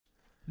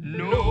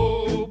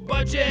No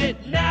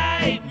budget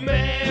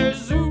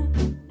nightmares. Ooh,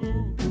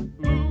 ooh,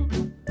 ooh.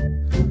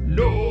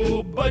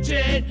 No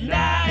budget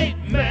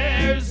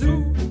nightmares.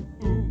 Ooh,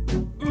 ooh,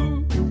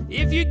 ooh.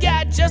 If you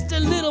got just a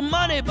little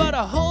money but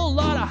a whole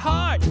lot of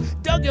heart,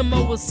 Doug and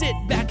Mo will sit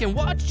back and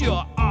watch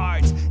your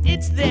art.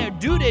 It's their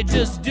duty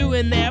just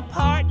doing their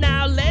part.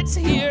 Now let's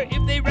hear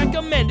if they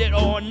recommend it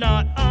or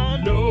not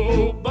on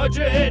No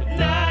Budget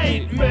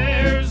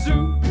Nightmares.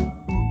 Ooh.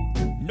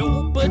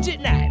 No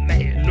budget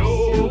nightmares.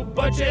 No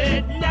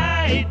budget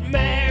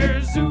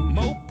nightmares. Ooh.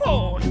 Mo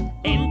Porn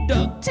and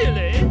Doug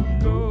Tilley.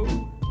 No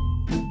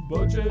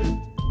budget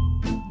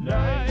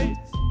nightmares.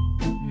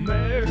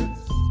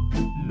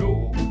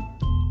 No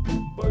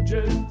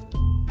budget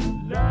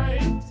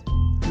nightmares.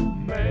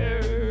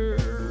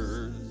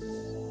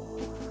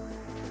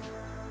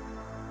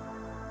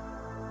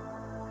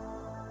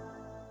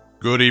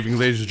 Good evening,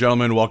 ladies and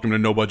gentlemen. Welcome to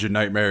No Budget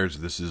Nightmares.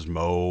 This is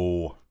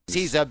Mo.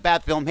 He's a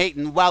bad film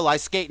hating while I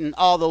skating,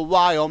 all the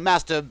while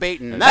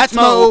masturbating. That's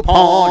Mo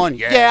Porn,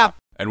 yeah.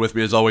 And with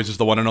me, as always, is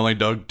the one and only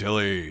Doug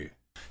Tilley.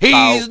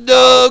 He's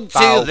Doug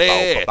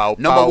Tilley,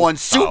 number one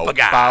super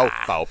guy.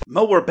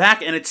 Mo, we're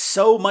back, and it's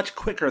so much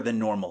quicker than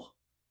normal.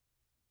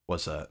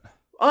 What's that?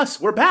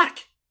 Us, we're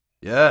back.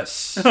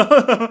 Yes.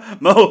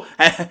 Mo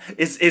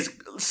is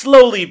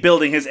slowly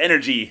building his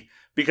energy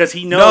because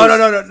he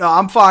knows. No.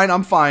 I'm fine.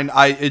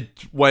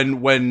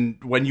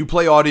 When you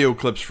play audio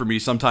clips for me,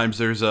 sometimes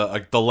there's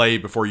a delay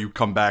before you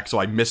come back, so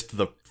I missed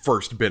the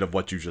first bit of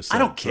what you just said. I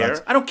don't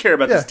care. I don't care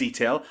about this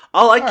detail.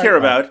 All I care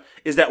about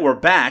is that we're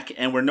back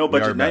and we're No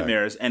Budget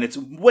Nightmares, and it's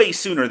way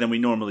sooner than we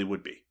normally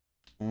would be.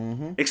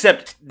 Mm-hmm.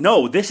 Except,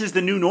 no, this is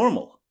the new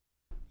normal.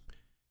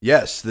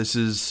 Yes, this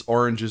is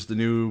Orange is the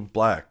New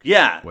Black.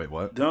 Yeah. Wait,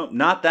 what? No,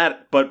 not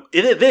that, but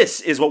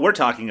this is what we're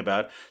talking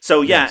about.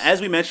 So, yeah, Yes.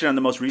 as we mentioned on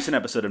the most recent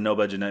episode of No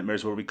Budget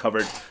Nightmares, where we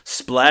covered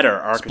Splatter,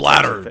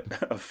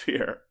 Architects of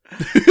Fear.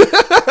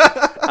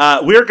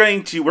 We're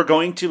going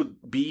to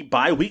be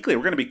bi-weekly.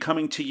 We're going to be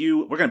coming to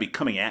you. We're going to be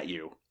coming at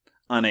you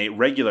on a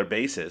regular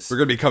basis. We're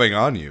going to be coming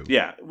on you.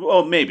 Yeah.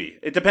 Well, maybe.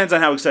 It depends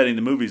on how exciting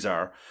the movies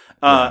are.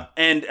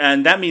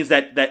 And that means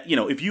that you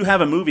know, if you have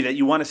a movie that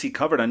you want to see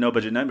covered on No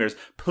Budget Nightmares,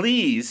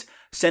 please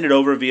send it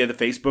over via the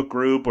Facebook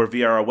group or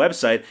via our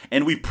website,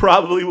 and we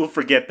probably will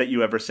forget that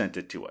you ever sent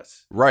it to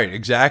us. Right,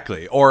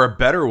 exactly. Or a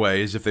better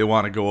way is if they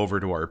want to go over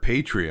to our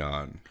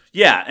Patreon.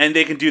 Yeah, and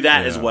they can do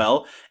that as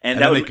well.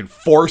 And then they can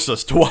force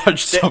us to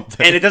watch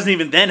something. And it doesn't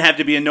even then have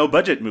to be a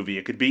no-budget movie.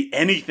 It could be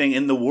anything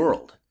in the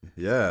world.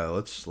 Yeah,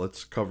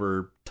 let's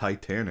cover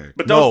Titanic.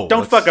 But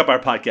don't fuck up our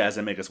podcast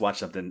and make us watch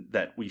something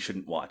that we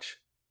shouldn't watch.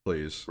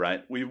 Please.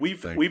 Right?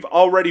 We've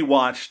already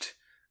watched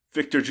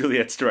Victor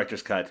Juliet's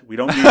director's cut. We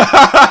don't need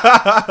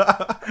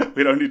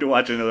to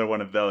watch another one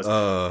of those.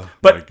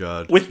 But my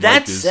God. With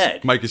that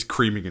said, Mike is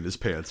creaming in his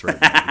pants right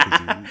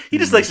now. He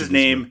just likes his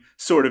name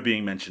sort of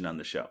being mentioned on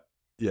the show.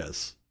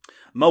 Yes.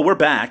 Mo, we're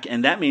back,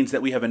 and that means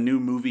that we have a new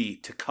movie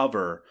to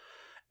cover.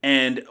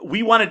 And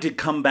we wanted to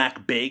come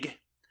back big.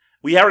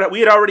 We had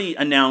already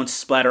announced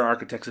Splatter,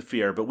 Architects of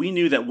Fear, but we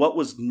knew that what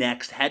was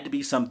next had to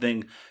be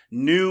something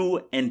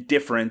new and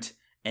different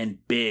and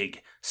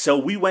big. So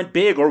we went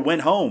big or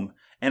went home.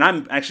 And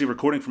I'm actually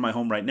recording from my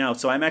home right now,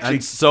 so I'm actually...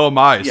 And so am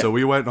I, yeah. So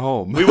we went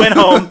home. We went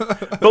home,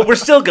 but we're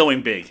still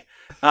going big.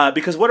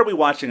 Because what are we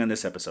watching on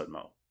this episode,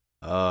 Mo?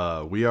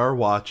 We are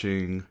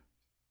watching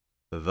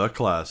the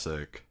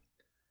classic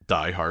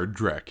Die Hard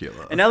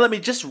Dracula. And now let me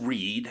just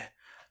read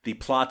the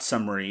plot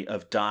summary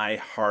of Die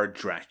Hard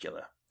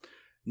Dracula.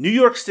 New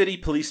York City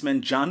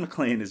policeman John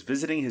McClane is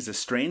visiting his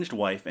estranged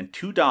wife and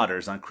 2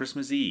 daughters on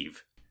Christmas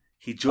Eve.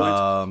 He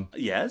joins...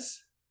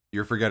 Yes?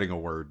 You're forgetting a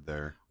word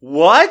there.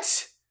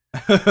 What?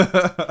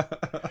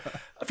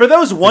 For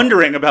those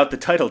wondering about the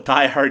title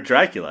Die Hard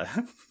Dracula,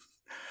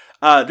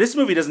 this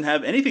movie doesn't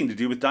have anything to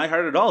do with Die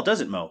Hard at all, does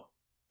it, Mo?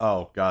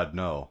 Oh, God,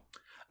 no.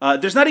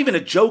 There's not even a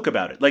joke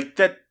about it. Like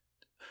that.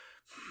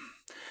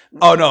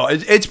 Oh, no.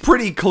 It's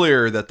pretty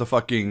clear that the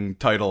fucking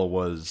title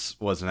was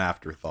an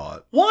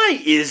afterthought.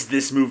 Why is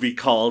this movie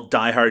called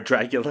Die Hard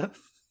Dracula?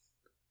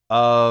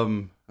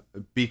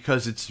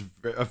 Because it's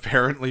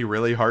apparently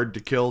really hard to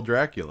kill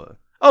Dracula.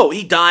 Oh,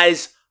 he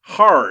dies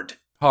hard.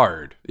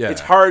 Hard, yeah.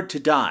 It's hard to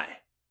die.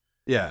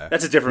 Yeah.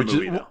 That's a different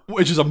movie, though.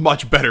 Which is a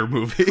much better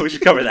movie. We should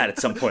cover that at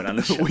some point on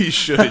the show. We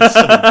should. It's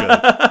so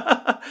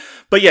good.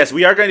 But yes,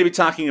 we are going to be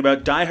talking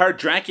about Die Hard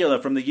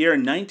Dracula from the year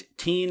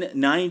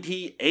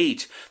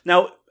 1998.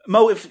 Now,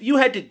 Mo, if you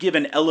had to give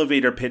an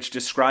elevator pitch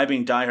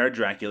describing Die Hard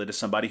Dracula to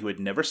somebody who had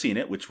never seen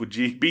it, which would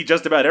be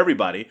just about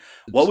everybody,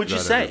 what would you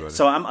say? Everybody.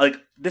 So I'm like,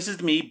 this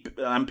is me.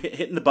 I'm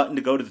hitting the button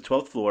to go to the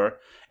 12th floor,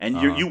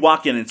 and you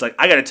walk in, and it's like,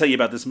 I got to tell you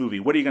about this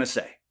movie. What are you going to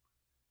say?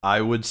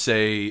 I would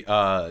say,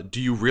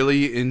 do you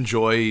really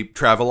enjoy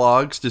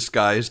travelogues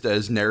disguised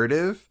as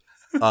narrative?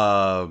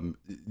 Do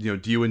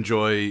you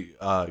enjoy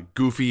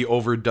goofy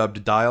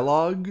overdubbed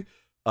dialogue?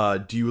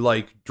 Do you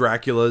like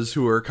Draculas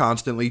who are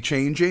constantly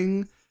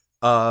changing?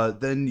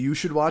 Then you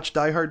should watch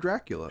Die Hard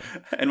Dracula.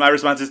 And my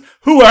response is,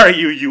 who are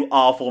you, you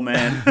awful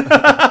man?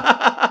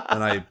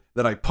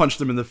 then I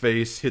punched him in the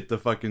face, hit the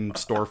fucking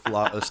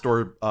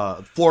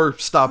floor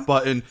stop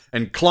button,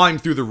 and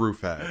climbed through the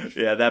roof hatch.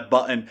 Yeah, that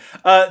button.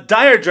 Die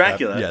Hard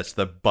Dracula. Yes,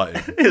 the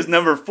button. Is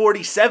number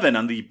 47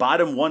 on the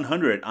bottom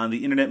 100 on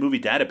the Internet Movie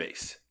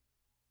Database.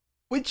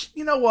 Which,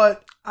 you know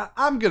what?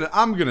 I'm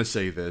gonna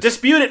say this.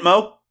 Dispute it,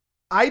 Mo.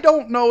 I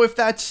don't know if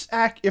that's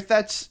if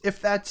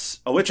that's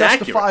Oh, it's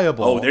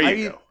justifiable. Accurate. Oh, there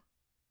you go.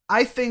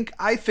 I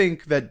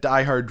think that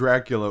Die Hard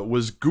Dracula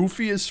was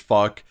goofy as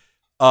fuck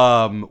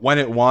when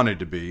it wanted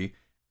to be.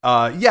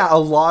 Yeah, a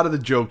lot of the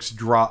jokes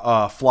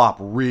flop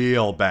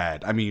real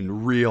bad. I mean,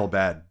 real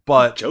bad.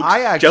 But Jokes?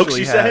 I actually Jokes,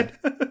 you had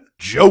said?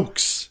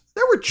 jokes.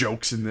 There were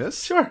jokes in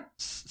this. Sure.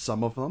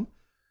 Some of them.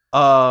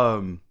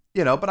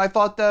 You know, but I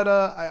thought that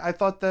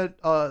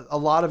a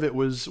lot of it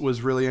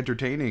was really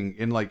entertaining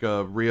in like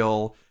a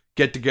real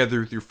get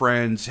together with your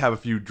friends, have a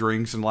few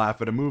drinks, and laugh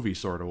at a movie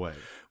sort of way.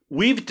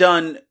 We've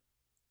done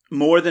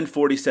more than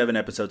 47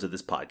 episodes of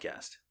this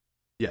podcast.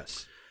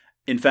 Yes.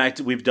 In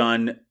fact, we've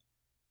done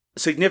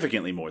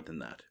significantly more than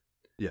that.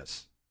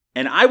 Yes.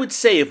 And I would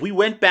say if we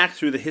went back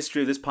through the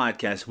history of this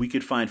podcast, we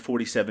could find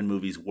 47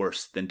 movies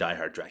worse than Die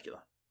Hard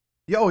Dracula.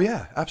 Oh,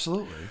 yeah,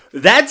 absolutely.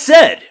 That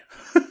said,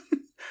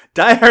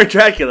 Die Hard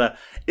Dracula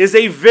is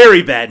a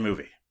very bad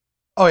movie.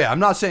 Oh, yeah, I'm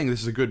not saying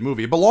this is a good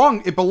movie. It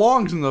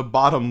belongs in the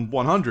bottom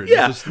 100.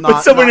 Yeah, it's just not,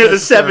 but somewhere not near the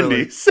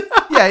necessarily- 70s.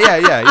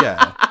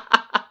 Yeah.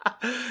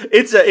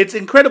 It's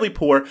incredibly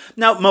poor.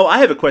 Now, Mo, I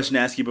have a question to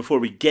ask you before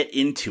we get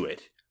into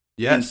it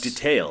Yes. in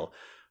detail.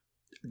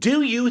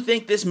 Do you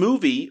think this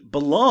movie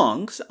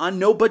belongs on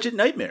No Budget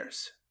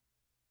Nightmares?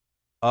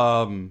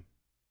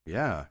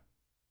 Yeah.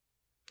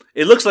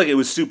 It looks like it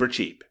was super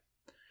cheap.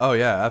 Oh,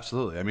 yeah,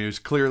 absolutely. I mean, it was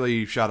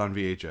clearly shot on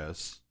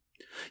VHS.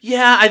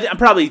 Yeah, I'm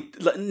probably...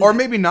 Or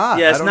maybe not.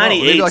 Yeah, I it's don't know.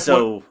 98, Maybe like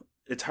so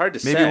it's hard to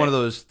say. maybe one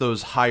of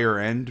those higher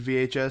end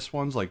VHS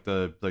ones, like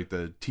the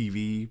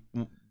TV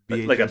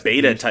VHS like a that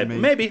beta used to type. make.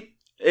 Maybe.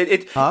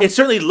 Huh? It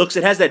certainly looks...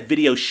 It has that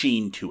video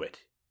sheen to it.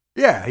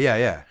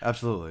 Yeah,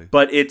 absolutely.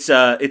 But it's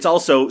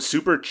also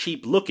super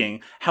cheap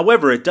looking.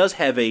 However, it does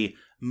have a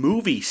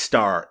movie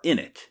star in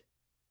it.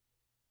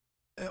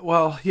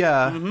 Well,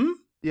 yeah, Mm-hmm.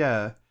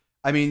 yeah.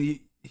 I mean,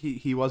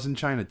 he was in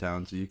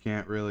Chinatown, so you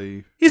can't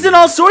really. He's in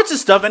all sorts of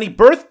stuff, and he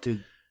birthed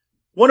Dude.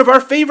 one of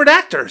our favorite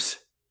actors.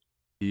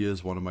 He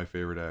is one of my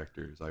favorite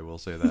actors. I will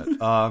say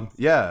that.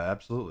 Yeah,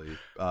 absolutely.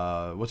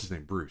 What's his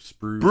name? Bruce.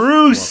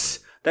 Bruce!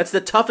 Glover. That's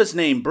the toughest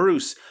name,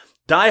 Bruce.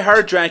 Die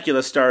Hard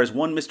Dracula stars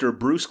one Mr.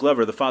 Bruce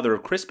Glover, the father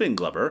of Crispin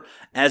Glover,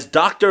 as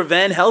Dr.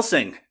 Van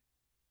Helsing.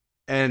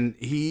 And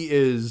he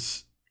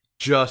is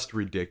just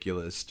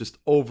ridiculous, just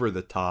over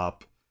the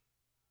top,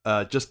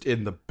 just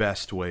in the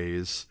best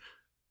ways.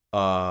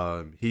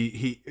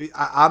 He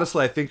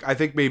honestly, I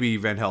think maybe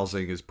Van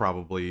Helsing is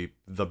probably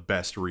the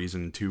best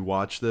reason to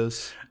watch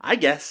this. I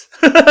guess.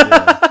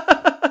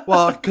 Yeah.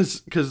 Well,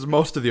 because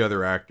most of the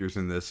other actors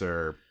in this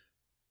are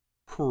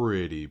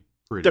pretty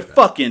They're bad.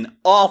 fucking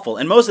awful.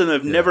 And most of them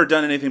have never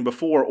done anything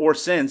before or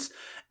since.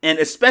 And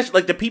especially,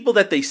 like, the people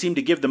that they seem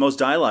to give the most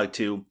dialogue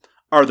to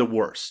are the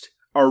worst,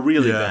 are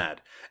really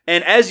bad.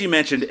 And as you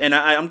mentioned, and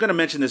I'm going to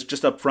mention this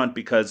just up front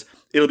because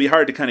it'll be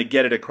hard to kind of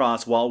get it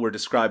across while we're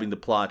describing the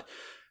plot.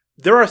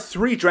 There are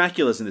 3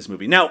 Draculas in this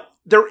movie. Now,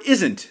 there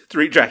isn't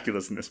 3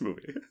 Draculas in this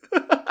movie.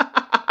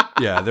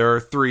 Yeah, there are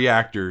 3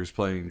 actors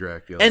playing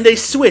Dracula. And they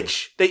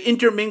switch. They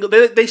intermingle.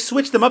 They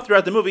switch them up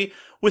throughout the movie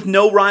with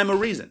no rhyme or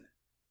reason.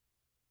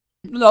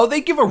 No, they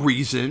give a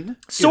reason.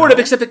 Sort of,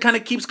 except it kind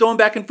of keeps going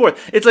back and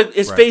forth. It's like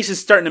his face is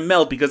starting to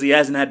melt because he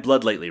hasn't had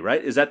blood lately,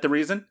 right? Is that the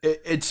reason?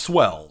 It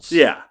swells.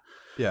 Yeah.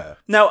 Yeah.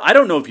 Now, I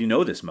don't know if you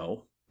know this,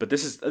 Mo, but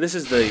this is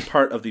the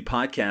part of the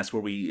podcast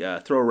where we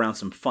throw around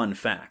some fun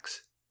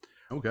facts.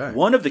 Okay.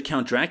 One of the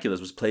Count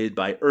Draculas was played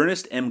by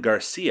Ernest M.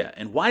 Garcia.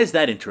 And why is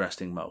that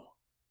interesting, Mo?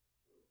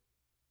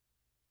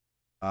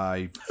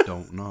 I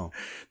don't know.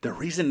 The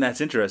reason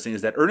that's interesting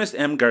is that Ernest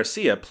M.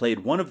 Garcia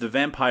played one of the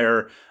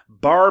vampire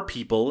bar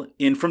people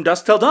in From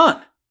Dusk Till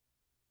Dawn.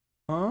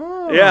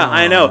 Oh. Yeah,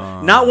 I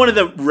know. Not one of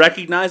the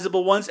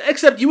recognizable ones,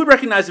 except you would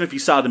recognize him if you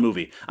saw the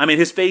movie. I mean,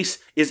 his face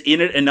is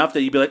in it enough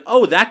that you'd be like,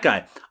 oh, that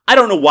guy. I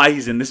don't know why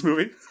he's in this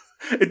movie.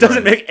 It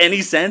doesn't make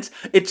any sense.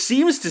 It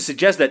seems to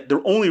suggest that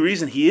the only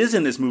reason he is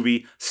in this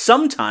movie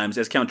sometimes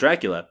as Count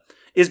Dracula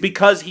is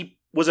because he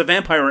was a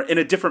vampire in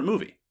a different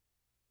movie.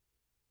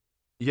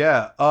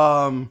 Yeah.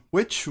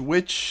 Which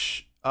one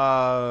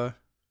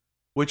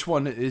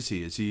is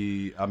he? Is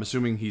he? I'm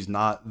assuming he's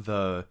not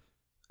the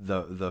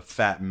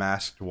fat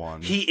masked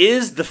one. He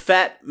is the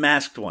fat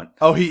masked one.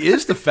 Oh, he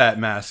is the fat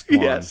masked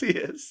one. Yes, he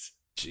is.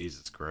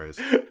 Jesus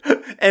Christ.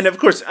 And of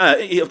course,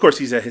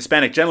 he's a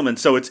Hispanic gentleman,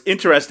 so it's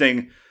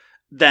interesting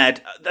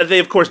that they,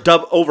 of course,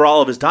 dub over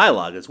all of his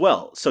dialogue as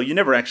well. So you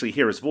never actually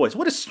hear his voice.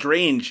 What a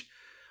strange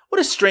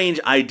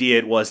idea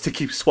it was to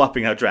keep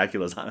swapping out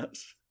Draculas on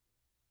us.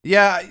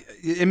 Yeah,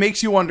 it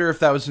makes you wonder if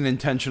that was an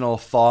intentional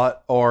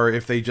thought or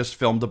if they just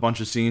filmed a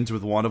bunch of scenes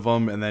with one of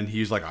them and then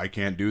he's like, I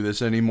can't do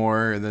this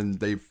anymore. And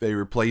then they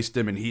replaced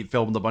him and he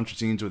filmed a bunch of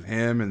scenes with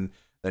him and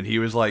then he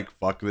was like,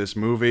 "Fuck this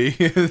movie."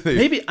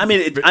 Maybe, I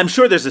mean, I'm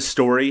sure there's a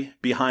story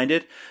behind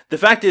it. The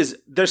fact is,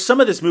 there's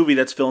some of this movie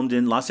that's filmed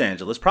in Los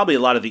Angeles. Probably a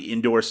lot of the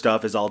indoor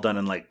stuff is all done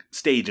in like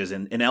stages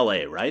in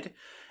LA, right?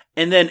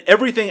 And then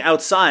everything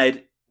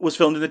outside was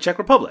filmed in the Czech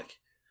Republic.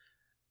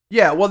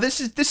 Yeah, well, this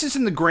is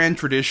in the grand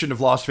tradition of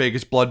Las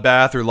Vegas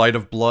Bloodbath or Light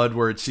of Blood,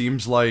 where it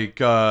seems like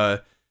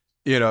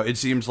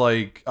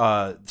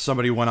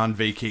somebody went on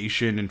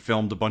vacation and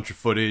filmed a bunch of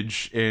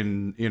footage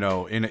in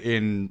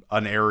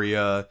an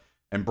area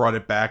and brought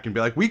it back and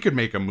be like, we could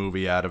make a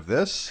movie out of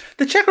this.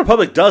 The Czech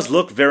Republic does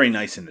look very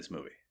nice in this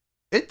movie.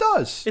 It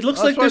does. It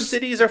looks like their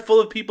cities are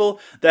full of people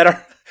that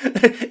are.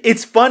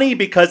 It's funny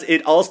because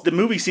the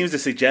movie seems to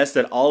suggest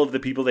that all of the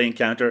people they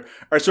encounter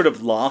are sort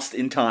of lost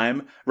in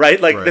time,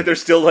 right? Like that they're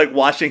still like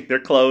washing their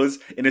clothes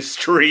in a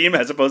stream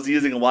as opposed to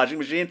using a washing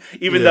machine,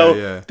 even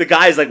though the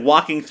guy is like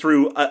walking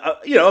through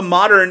a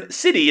modern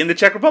city in the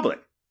Czech Republic.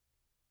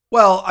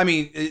 Well, I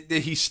mean,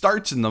 he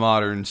starts in the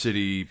modern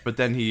city, but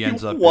then he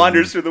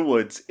wanders through the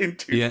woods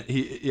into.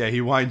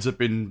 He winds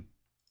up in.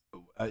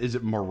 Is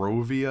it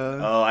Moravia?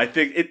 Oh, I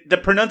think the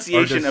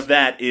pronunciation of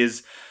that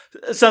is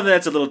something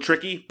that's a little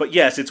tricky. But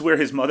yes, it's where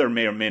his mother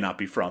may or may not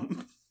be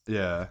from.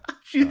 Yeah.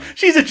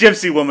 She's a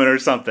gypsy woman or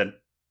something.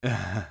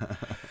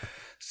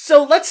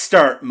 So let's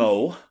start,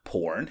 Mo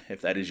Porn,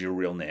 if that is your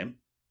real name.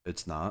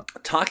 It's not.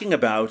 Talking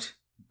about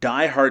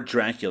Die Hard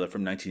Dracula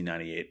from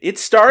 1998. It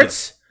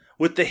starts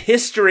with the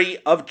history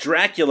of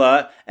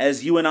Dracula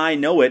as you and I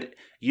know it.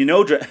 You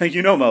know,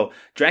 Mo,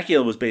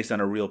 Dracula was based on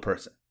a real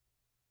person.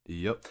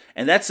 Yep.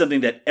 And that's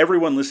something that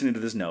everyone listening to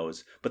this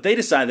knows, but they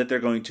decide that they're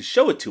going to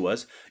show it to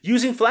us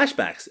using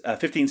flashbacks.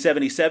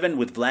 1577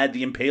 with Vlad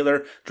the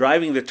Impaler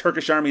driving the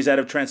Turkish armies out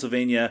of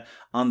Transylvania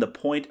on the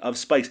point of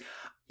spikes.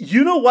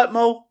 You know what,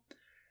 Mo?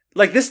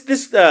 Like this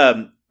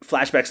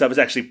flashback stuff is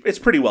it's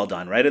pretty well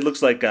done, right? It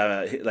looks like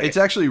it's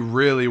actually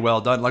really well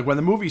done. Like when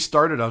the movie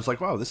started, I was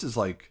like, wow, this is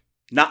like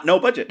no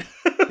budget.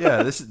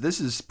 Yeah,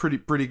 this is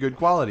pretty good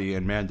quality,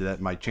 and man,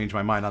 that might change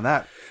my mind on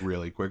that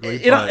really quickly.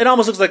 It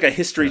almost looks like a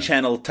History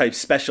Channel type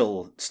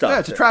special stuff. Yeah,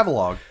 it's a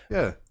travelogue.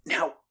 Yeah.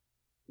 Now,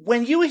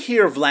 when you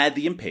hear Vlad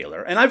the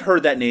Impaler, and I've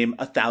heard that name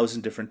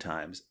 1,000 different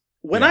times,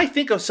 when I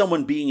think of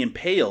someone being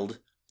impaled,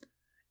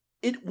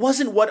 it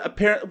wasn't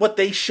what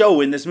they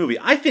show in this movie.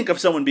 I think of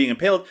someone being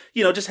impaled,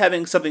 just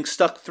having something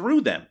stuck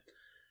through them.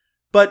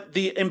 But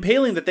the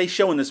impaling that they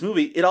show in this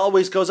movie, it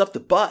always goes up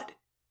the butt.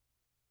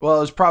 Well,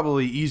 it was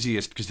probably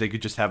easiest because they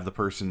could just have the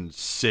person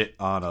sit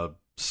on a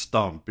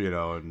stump,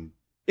 and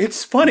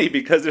it's funny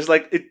because there's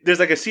like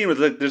a scene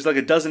where there's like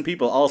a dozen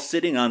people all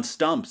sitting on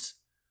stumps.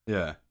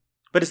 Yeah.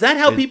 But is that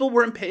how people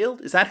were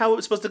impaled? Is that how it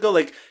was supposed to go,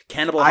 like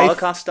Cannibal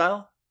Holocaust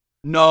style?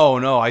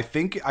 No. I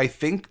think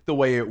the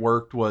way it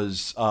worked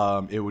was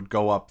it would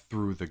go up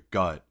through the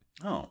gut.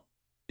 Oh.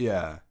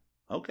 Yeah.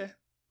 Okay.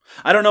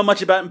 I don't know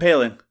much about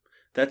impaling.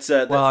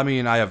 Well, I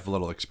mean, I have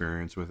little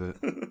experience with it.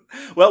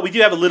 Well, we do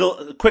have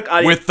a quick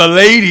audience. With the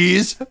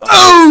ladies.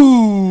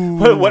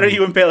 Oh! What are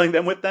you impaling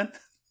them with then?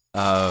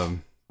 I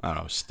don't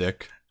know,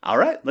 stick. All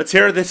right, let's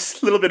hear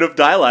this little bit of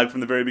dialogue from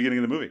the very beginning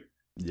of the movie.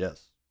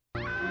 Yes.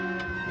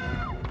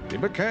 He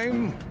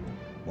became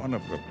one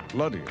of the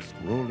bloodiest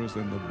rulers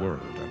in the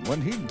world, and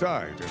when he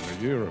died in the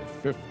year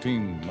of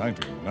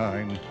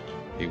 1599,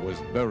 he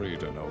was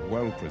buried in a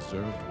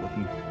well-preserved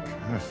wooden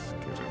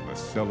casket in the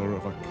cellar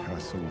of a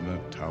castle in the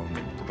town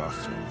of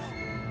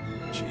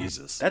Brasov.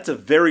 Jesus. That's a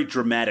very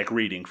dramatic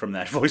reading from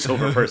that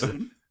voiceover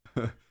person.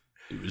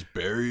 He was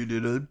buried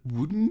in a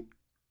wooden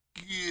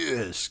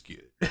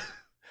casket.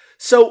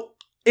 So,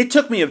 it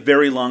took me a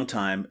very long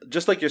time,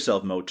 just like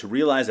yourself, Mo, to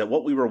realize that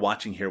what we were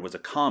watching here was a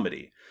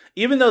comedy.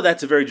 Even though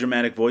that's a very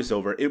dramatic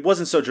voiceover, it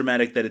wasn't so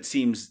dramatic that it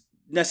seems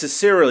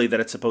necessarily that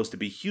it's supposed to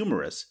be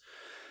humorous.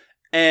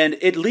 And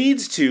it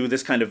leads to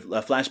this kind of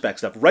flashback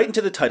stuff right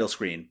into the title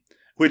screen,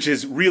 which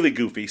is really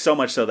goofy, so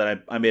much so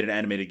that I made an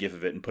animated GIF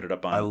of it and put it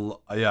up on.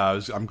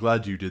 I'm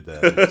glad you did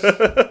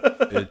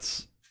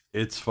that.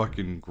 It's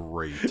fucking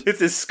great. It's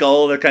this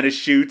skull that kind of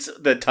shoots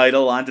the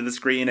title onto the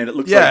screen, and it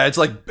looks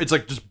it's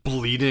like just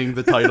bleeding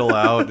the title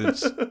out.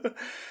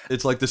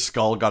 It's like the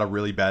skull got a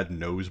really bad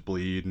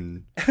nosebleed,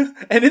 and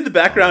in the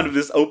background of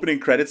this opening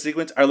credit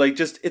sequence are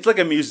it's like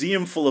a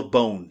museum full of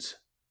bones.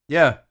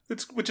 Yeah,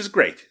 which is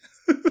great.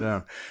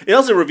 Yeah. It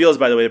also reveals,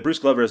 by the way, that Bruce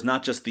Glover is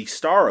not just the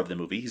star of the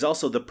movie, he's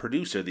also the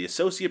producer, the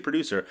associate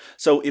producer.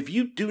 So if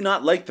you do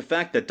not like the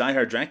fact that Die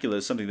Hard Dracula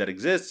is something that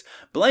exists,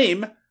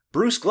 blame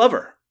Bruce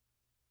Glover.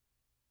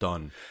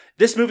 Done.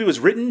 This movie was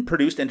written,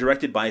 produced, and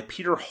directed by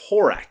Peter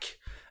Horak.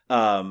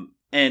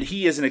 And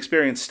he is an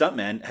experienced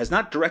stuntman, has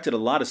not directed a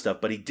lot of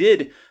stuff, but he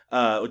did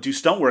do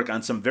stunt work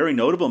on some very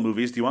notable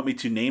movies. Do you want me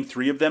to name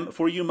 3 of them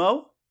for you,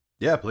 Mo?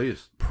 Yeah,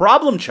 please.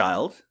 Problem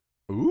Child.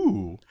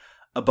 Ooh.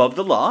 Above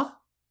the Law.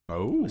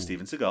 Oh.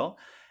 Steven Seagal.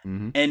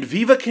 Mm-hmm. And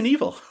Viva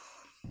Knievel.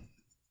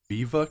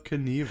 Viva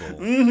Knievel.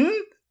 Mm-hmm.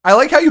 I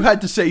like how you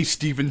had to say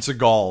Steven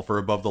Seagal for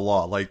Above the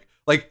Law. Like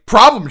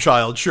Problem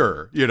Child,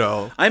 sure,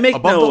 I make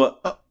Above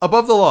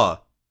the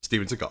Law,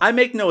 Steven Seagal. I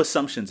make no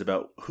assumptions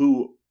about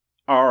who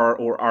are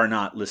or are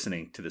not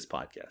listening to this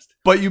podcast.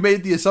 But you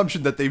made the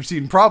assumption that they've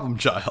seen Problem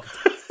Child.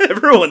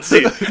 Everyone's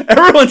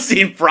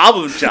seen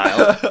Problem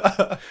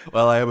Child.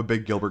 Well, I am a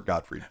big Gilbert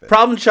Gottfried fan.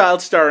 Problem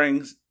Child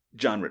starring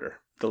John Ritter,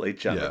 the late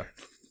John Ritter.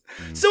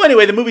 So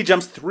anyway, the movie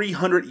jumps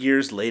 300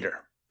 years later.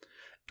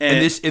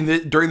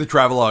 And during the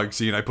travelogue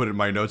scene, I put in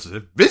my notes,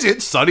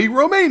 visit sunny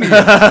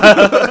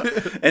Romania.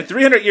 And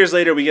 300 years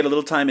later, we get a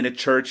little time in a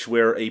church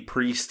where a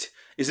priest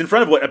is in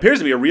front of what appears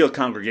to be a real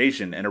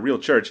congregation and a real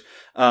church.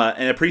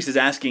 And a priest is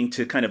asking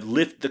to kind of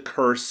lift the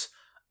curse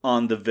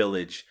on the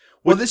village.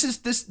 Well, this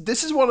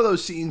is one of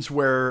those scenes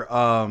where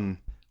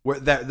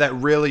that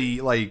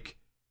really, like,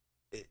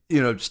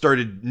 you know,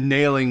 started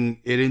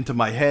nailing it into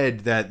my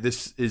head that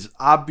this is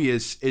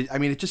obvious.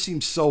 It just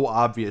seems so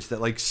obvious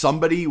that, like,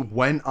 somebody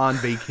went on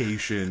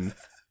vacation,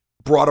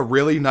 brought a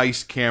really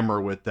nice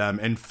camera with them,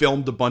 and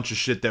filmed a bunch of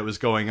shit that was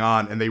going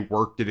on, and they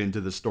worked it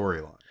into the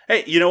storyline.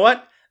 Hey, you know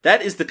what?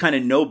 That is the kind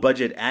of no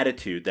budget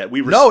attitude that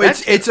we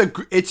respect. No,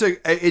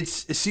 it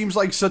seems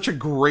like such a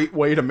great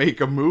way to make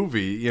a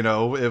movie, you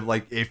know,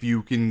 if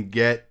you can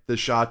get the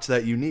shots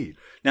that you need.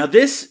 Now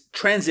this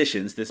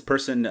transitions, this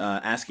person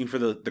asking for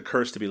the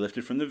curse to be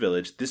lifted from the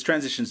village, this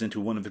transitions into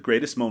one of the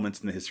greatest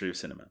moments in the history of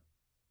cinema.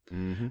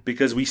 Mm-hmm.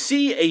 Because we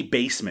see a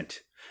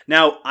basement.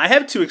 Now, I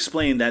have to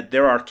explain that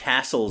there are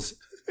castles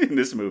in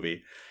this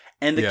movie,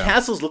 and the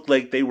castles look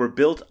like they were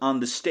built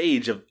on the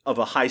stage of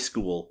a high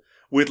school.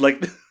 With,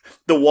 like,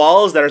 the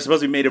walls that are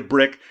supposed to be made of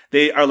brick,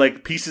 they are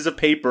like pieces of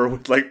paper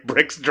with, like,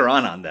 bricks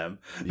drawn on them.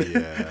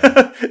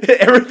 Yeah.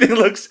 Everything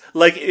looks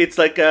like it's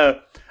like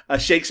a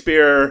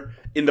Shakespeare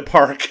in the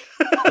park.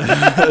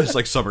 It's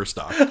like summer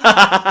stock.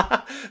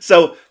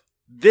 So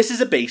this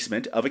is a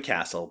basement of a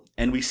castle,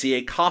 and we see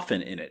a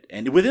coffin in it.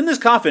 And within this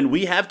coffin,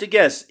 we have to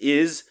guess,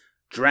 is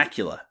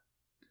Dracula.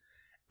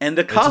 And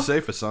it's a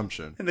safe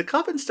assumption. And the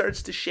coffin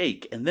starts to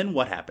shake. And then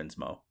what happens,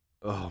 Mo?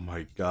 Oh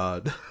my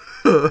god.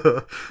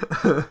 The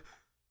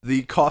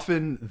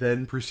coffin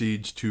then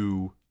proceeds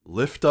to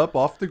lift up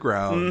off the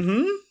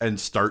ground and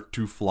start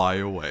to fly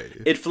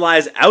away. It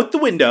flies out the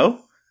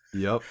window.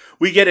 Yep.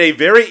 We get a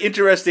very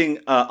interesting,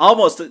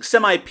 almost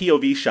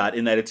semi-POV shot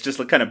in that it's just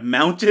like kind of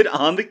mounted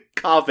on the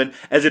coffin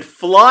as it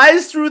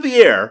flies through the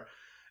air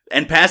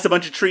and past a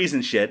bunch of trees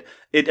and shit.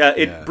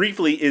 It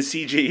briefly is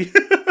CG.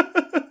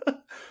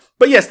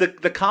 But yes,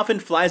 the coffin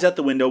flies out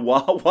the window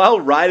while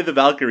Ride of the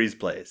Valkyries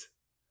plays.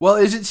 Well,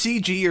 is it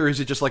CG or is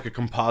it just like a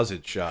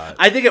composite shot?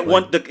 I think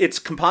it's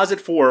composite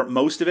for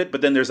most of it,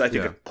 but then there's, I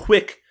think, a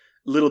quick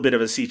little bit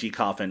of a CG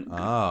coffin.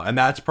 Oh, and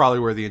that's probably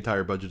where the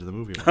entire budget of the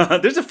movie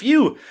went. There's a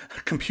few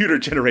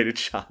computer-generated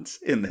shots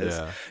in this.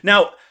 Yeah.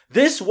 Now,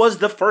 this was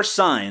the first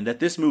sign that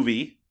this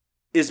movie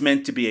is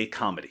meant to be a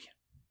comedy.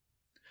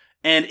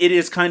 And it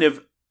is kind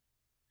of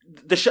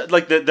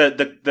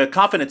the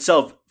coffin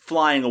itself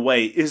flying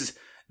away is...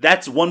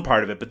 That's one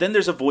part of it, but then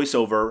there's a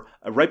voiceover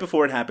right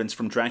before it happens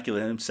from Dracula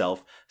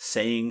himself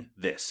saying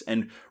this.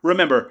 And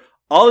remember,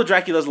 all of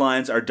Dracula's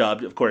lines are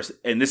dubbed. Of course,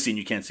 in this scene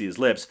you can't see his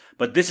lips,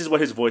 but this is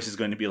what his voice is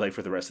going to be like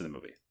for the rest of the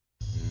movie.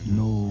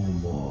 No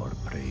more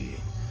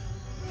praying.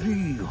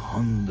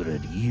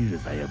 300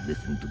 years I have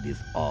listened to this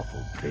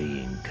awful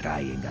praying,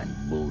 crying,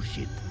 and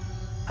bullshit.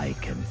 I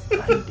can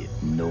stand it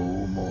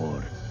no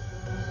more.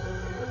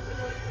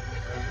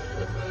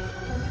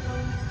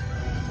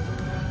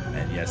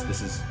 And yes,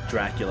 this is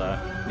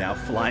Dracula now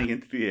flying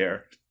into the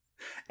air.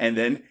 And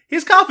then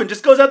his coffin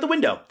just goes out the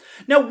window.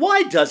 Now,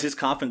 why does his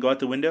coffin go out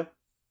the window?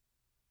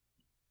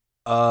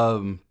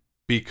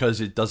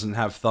 Because it doesn't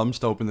have thumbs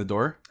to open the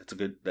door.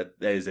 That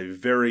is a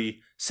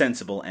very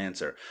sensible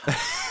answer.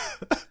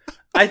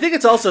 I think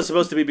it's also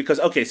supposed to be because,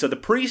 okay, so the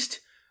priest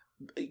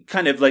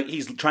kind of like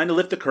he's trying to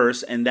lift the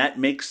curse, and that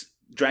makes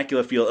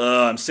Dracula feel,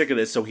 I'm sick of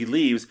this, so he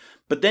leaves.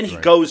 But then he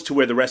goes to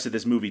where the rest of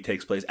this movie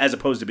takes place, as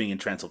opposed to being in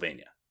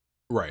Transylvania.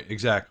 Right,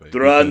 exactly.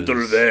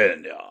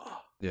 Transylvania.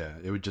 Yeah,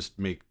 it would just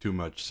make too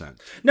much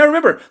sense. Now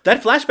remember,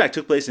 that flashback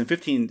took place in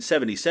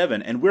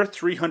 1577, and we're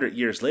 300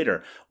 years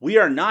later. We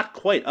are not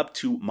quite up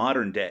to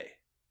modern day.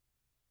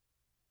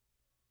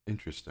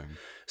 Interesting.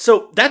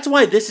 So that's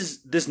why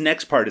this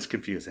next part is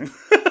confusing.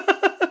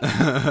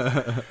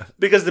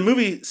 Because the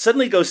movie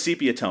suddenly goes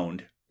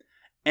sepia-toned,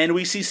 and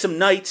we see some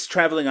knights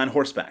traveling on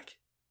horseback.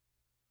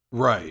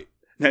 Right.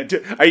 Now,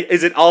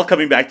 is it all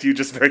coming back to you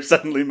just very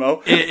suddenly,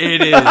 Mo?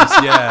 It is,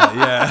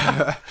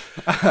 yeah.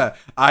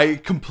 I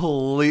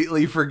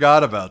completely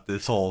forgot about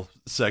this whole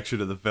section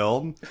of the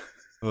film.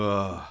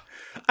 Ugh.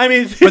 I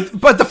mean,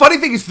 but the funny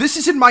thing is, this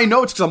is in my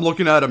notes because I'm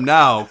looking at them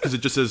now because it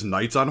just says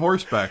 "Knights on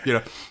Horseback," you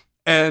know,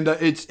 and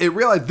it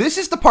realized this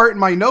is the part in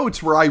my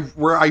notes where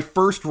I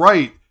first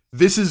write,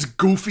 "This is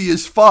goofy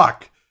as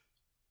fuck."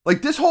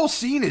 Like, this whole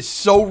scene is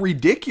so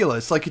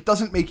ridiculous. Like, it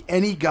doesn't make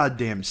any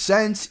goddamn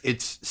sense.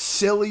 It's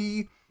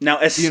silly. Now,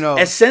 as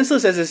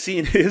senseless as a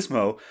scene is,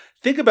 Mo,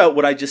 think about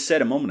what I just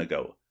said a moment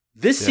ago.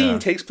 This scene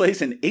takes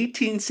place in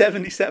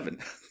 1877.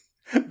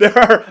 There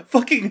are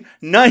fucking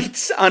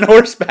knights on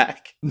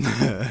horseback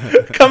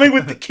coming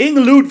with the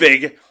King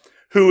Ludwig,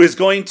 who is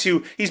going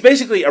to... He's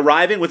basically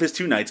arriving with his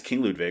two knights,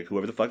 King Ludwig,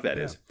 whoever the fuck that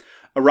is,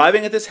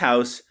 arriving at this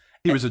house,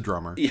 He was a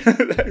drummer.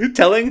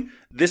 telling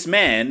this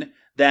man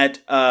that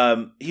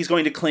he's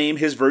going to claim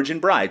his virgin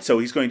bride. So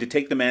he's going to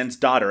take the man's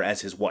daughter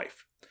as his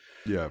wife.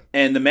 Yeah.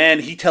 And the man,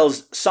 he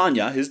tells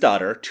Sonia, his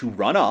daughter, to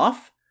run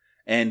off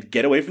and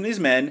get away from these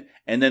men.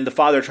 And then the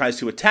father tries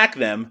to attack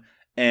them,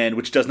 and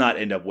which does not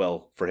end up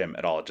well for him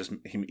at all. It just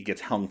he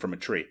gets hung from a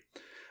tree.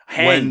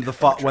 When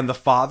the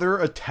father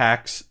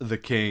attacks the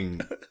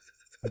king,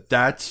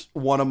 that's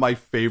one of my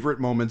favorite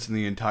moments in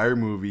the entire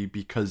movie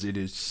because it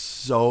is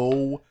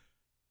so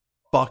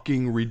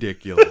fucking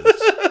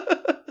ridiculous.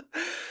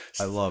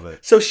 I love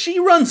it. So she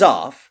runs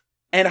off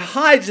and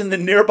hides in the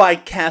nearby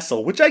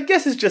castle, which I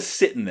guess is just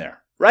sitting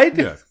there, right?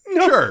 Yeah,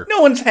 sure.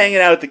 No one's hanging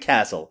out at the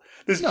castle.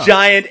 This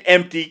giant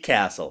empty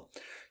castle.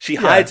 She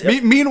hides.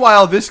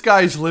 Meanwhile, this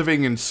guy's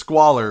living in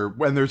squalor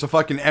when there's a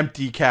fucking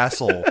empty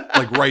castle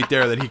like right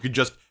there that he could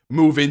just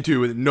move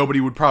into, and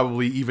nobody would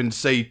probably even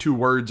say 2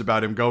 words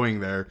about him going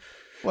there.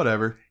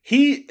 Whatever.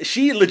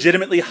 She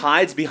legitimately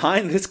hides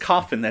behind this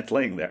coffin that's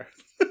laying there.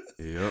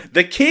 Yep.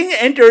 The king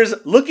enters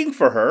looking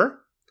for her.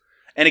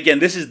 And again,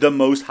 this is the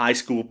most high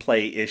school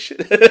play-ish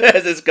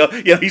as this goes.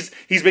 You know, he's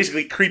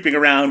basically creeping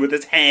around with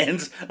his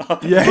hands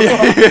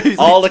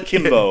all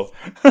akimbo.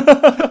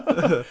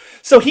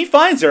 So he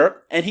finds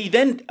her, and he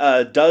then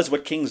does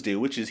what kings do,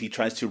 which is he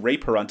tries to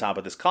rape her on top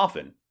of this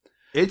coffin.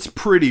 It's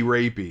pretty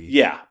rapey.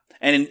 Yeah.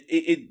 And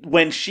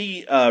when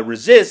she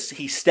resists,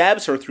 he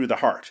stabs her through the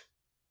heart.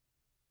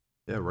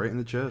 Yeah, right in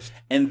the chest.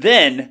 And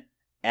then,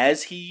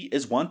 as he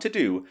is wont to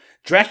do,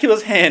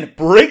 Dracula's hand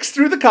breaks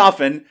through the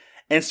coffin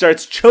and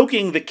starts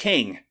choking the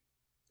king.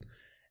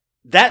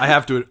 I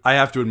have to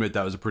admit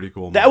that was a pretty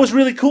cool moment. That was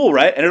really cool,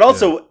 right? And it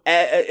also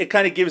it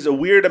kind of gives a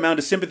weird amount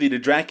of sympathy to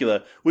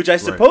Dracula, which I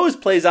suppose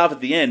plays off at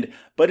the end,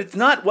 but it's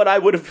not what I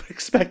would have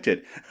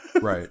expected.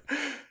 Right.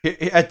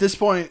 At this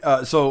point,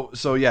 so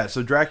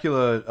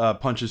Dracula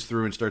punches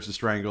through and starts to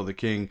strangle the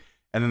king,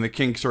 and then the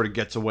king sort of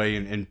gets away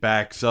and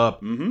backs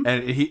up, and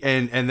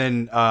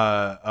then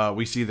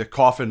we see the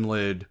coffin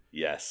lid,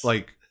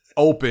 like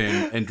open,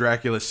 and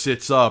Dracula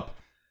sits up.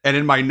 And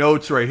in my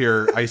notes right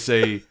here, I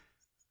say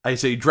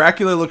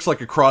Dracula looks like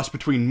a cross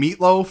between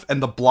Meatloaf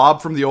and the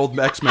Blob from the old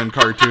X-Men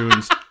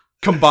cartoons,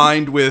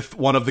 combined with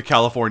one of the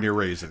California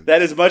Raisins.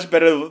 That is much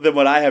better than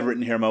what I have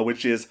written here, Mo,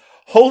 which is,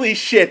 holy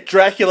shit,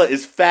 Dracula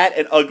is fat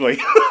and ugly.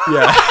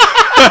 Yeah.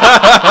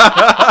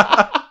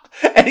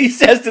 And he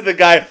says to the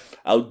guy,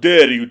 how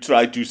dare you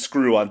try to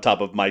screw on top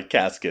of my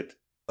casket?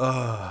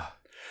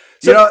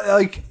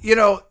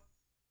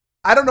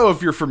 I don't know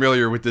if you're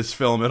familiar with this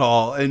film at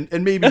all, and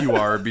maybe you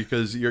are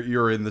because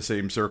you're in the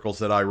same circles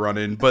that I run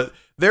in, but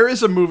there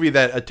is a movie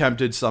that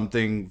attempted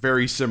something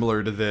very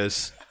similar to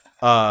this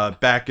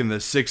back in the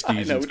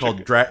 60s. It's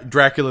called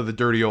Dracula the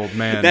Dirty Old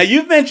Man. Now,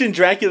 you've mentioned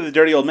Dracula the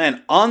Dirty Old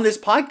Man on this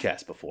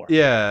podcast before.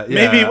 Yeah.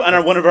 Maybe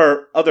on one of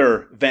our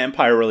other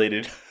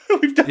vampire-related...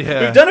 we've done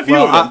a few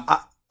of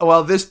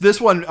them. This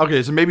one...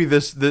 Okay, so maybe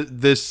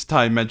this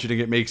time mentioning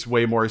it makes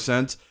way more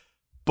sense,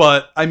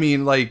 but, I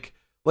mean, like...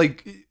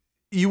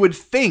 You would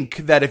think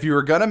that if you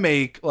were gonna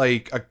make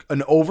like an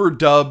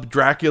overdubbed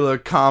Dracula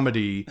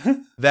comedy,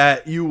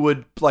 that you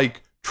would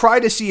like try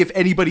to see if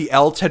anybody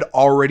else had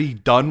already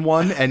done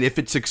one and if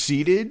it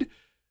succeeded,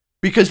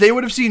 because they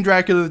would have seen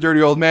Dracula the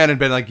Dirty Old Man and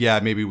been like, yeah,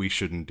 maybe we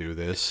shouldn't do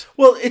this.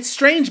 Well, it's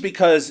strange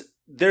because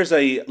there's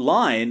a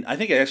line, I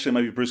think it actually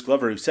might be Bruce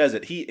Glover who says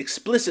it. He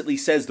explicitly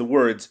says the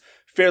words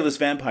 "fearless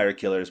vampire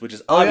killers," which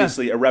is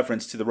obviously a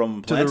reference to the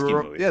Roman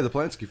Polanski movie. Yeah, the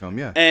Polanski film,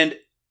 yeah. And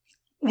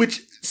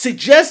which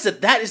suggests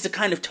that is the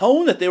kind of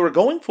tone that they were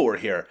going for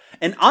here.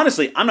 And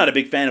honestly, I'm not a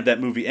big fan of that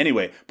movie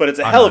anyway, but it's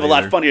a hell of a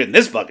lot funnier than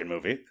this fucking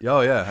movie.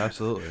 Oh, yeah,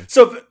 absolutely.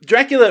 So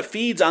Dracula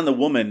feeds on the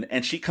woman,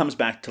 and she comes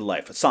back to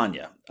life,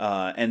 Sonia,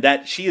 and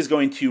that she is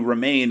going to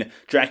remain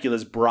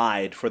Dracula's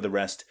bride for the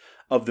rest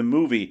of the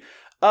movie.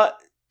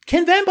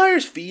 Can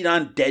vampires feed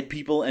on dead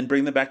people and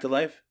bring them back to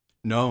life?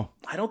 No.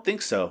 I don't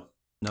think so.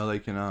 No, they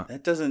cannot.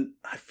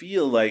 I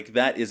feel like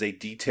that is a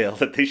detail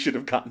that they should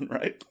have gotten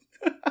right.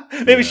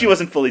 Maybe she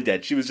wasn't fully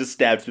dead. She was just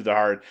stabbed through the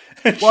heart.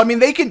 Well, I mean,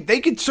 they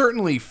could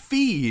certainly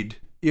feed,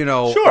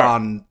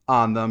 on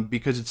them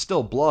because it's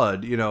still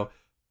blood,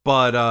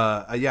 But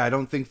I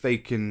don't think they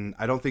can.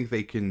 I don't think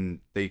they can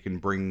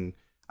bring.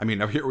 I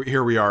mean,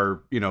 here we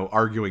are,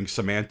 arguing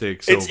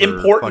semantics. It's over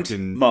important,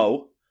 fucking,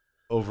 Mo.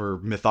 Over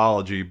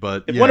mythology,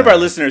 but if one of our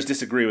listeners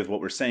disagree with what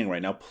we're saying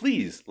right now,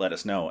 please let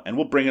us know, and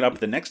we'll bring it up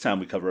the next time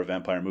we cover a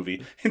vampire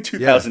movie in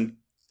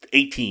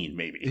 2018,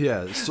 maybe.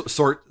 Yeah,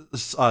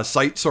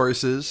 site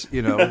sources,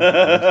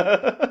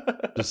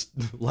 just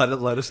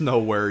let us know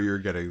where you're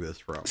getting this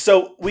from.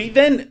 So we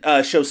then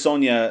show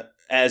Sonia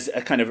as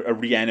a kind of a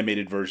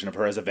reanimated version of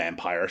her as a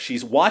vampire.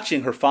 She's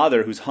watching her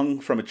father, who's hung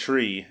from a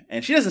tree,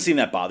 and she doesn't seem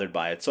that bothered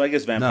by it. So I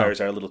guess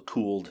vampires are a little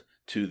cooled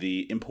to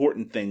the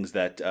important things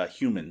that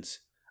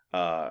humans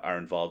are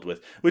involved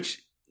with,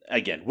 which,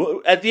 again,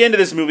 at the end of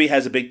this movie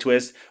has a big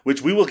twist,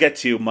 which we will get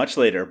to much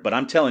later, but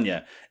I'm telling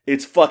you,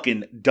 it's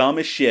fucking dumb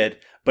as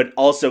shit, but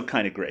also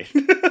kind of great.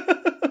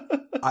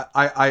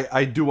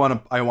 I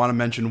want to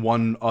mention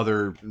one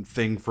other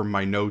thing from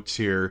my notes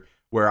here,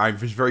 where I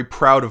was very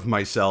proud of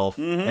myself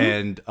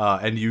Mm-hmm.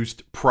 and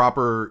used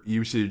proper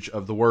usage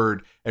of the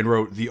word and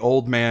wrote the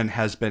old man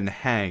has been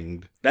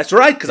hanged That's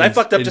right, because I In-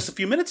 fucked up in- just a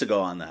few minutes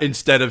ago on that.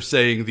 instead of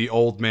saying the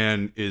old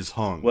man is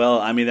hung. Well,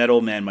 I mean, that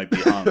old man might be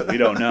hung. We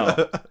don't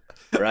know.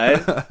 Right?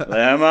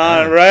 Am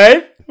I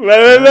right?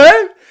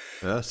 Right?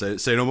 Yeah,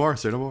 say no more.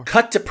 Say no more.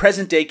 Cut to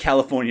present day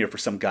California for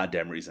some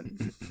goddamn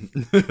reason.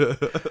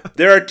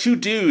 There are two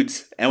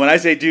dudes, and when I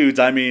say dudes,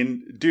 I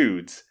mean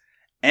dudes,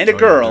 and a Oh, yeah,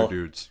 girl, they're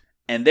dudes.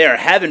 and they are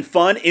having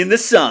fun in the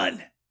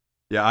sun.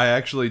 Yeah, I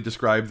actually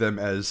describe them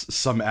as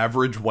some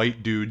average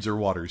white dudes are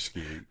water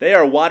skiing. They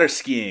are water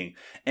skiing.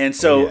 And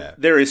so Oh, yeah.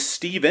 there is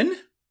Steven,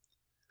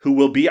 who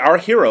will be our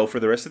hero for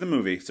the rest of the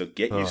movie, so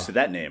get used Ugh. to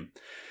that name.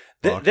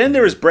 Fuck Then me.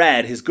 there is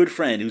Brad, his good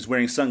friend, who's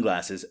wearing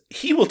sunglasses.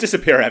 He will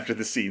disappear after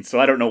the scene, so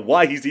I don't know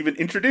why he's even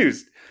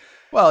introduced.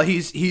 Well,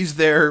 he's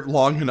there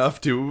long enough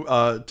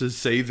to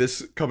say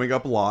this coming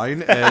up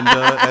line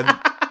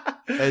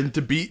and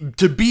to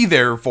be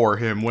there for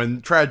him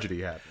when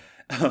tragedy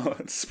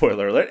happens.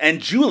 Spoiler alert. And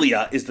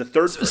Julia is the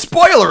third person.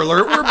 Spoiler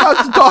alert, we're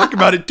about to talk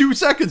about it 2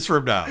 seconds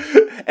from now.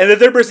 And the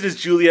third person is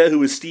Julia,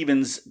 who is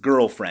Steven's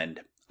girlfriend,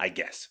 I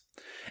guess.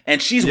 And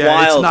she's Yeah,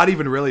 wild. it's not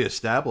even really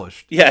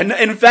established. Yeah, and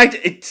in fact,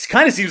 it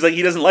kind of seems like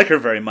he doesn't like her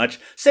very much.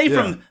 Say Yeah.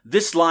 from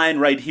this line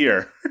right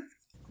here.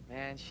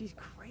 Man, she's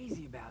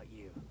crazy about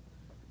you.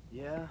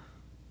 Yeah,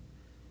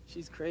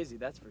 she's crazy,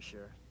 that's for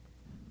sure.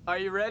 Are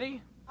you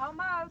ready?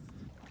 Almost.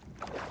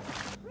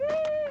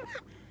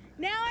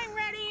 Now I'm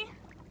ready.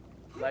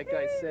 Like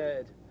I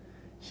said,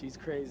 she's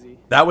crazy.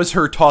 That was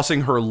her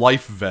tossing her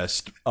life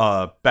vest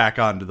back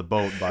onto the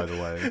boat, by the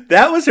way.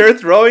 That was her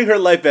throwing her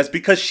life vest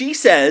because she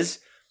says,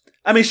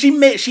 I mean,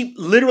 she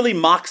literally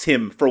mocks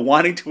him for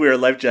wanting to wear a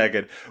life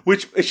jacket,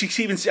 which I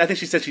think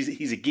she said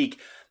he's a geek,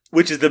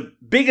 which is the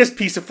biggest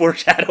piece of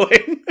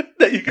foreshadowing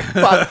that you can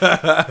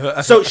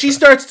find. So she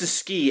starts to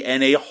ski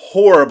and a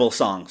horrible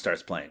song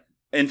starts playing.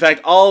 In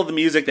fact, all the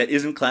music that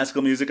isn't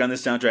classical music on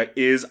this soundtrack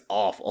is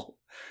awful.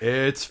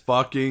 It's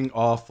fucking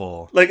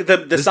awful. Like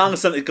the song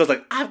is something, it goes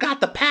like, I've got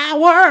the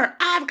power,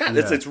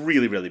 Yeah. it's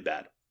really, really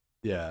bad.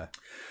 Yeah.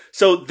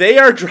 So they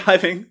are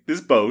driving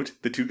this boat,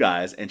 the two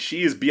guys, and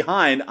she is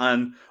behind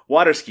on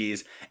water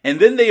skis. And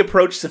then they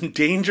approach some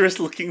dangerous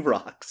looking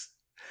rocks.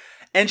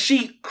 And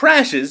she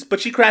crashes, but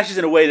she crashes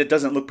in a way that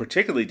doesn't look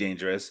particularly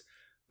dangerous.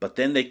 But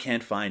then they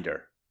can't find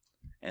her.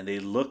 And they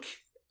look,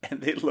 and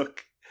they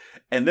look,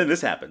 and then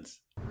this happens.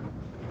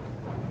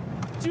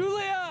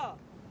 Julia!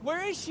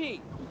 Where is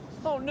she?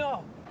 Oh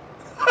no.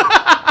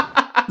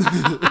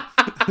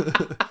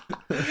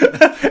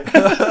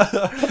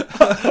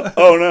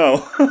 Oh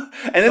no.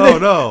 And then Oh,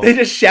 no. they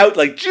just shout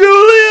like,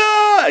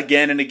 Julia!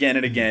 Again and again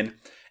and again.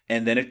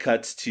 And then it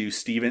cuts to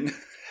Steven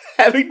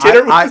having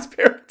dinner with his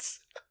parents.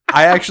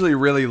 I actually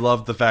really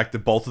love the fact that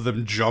both of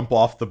them jump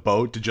off the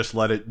boat to just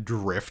let it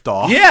drift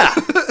off. Yeah.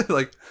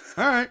 Like,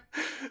 all right.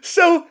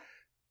 So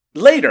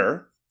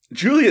later,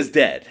 Julia's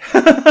dead.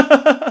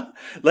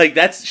 Like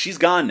she's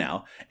gone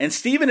now. And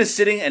Steven is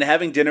sitting and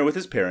having dinner with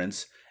his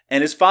parents,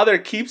 and his father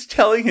keeps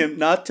telling him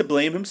not to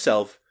blame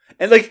himself.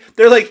 And like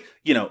they're like,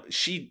 you know,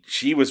 she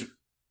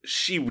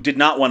did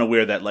not want to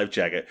wear that life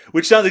jacket,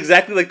 which sounds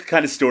exactly like the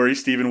kind of story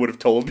Steven would have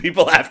told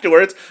people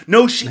afterwards.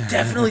 No, she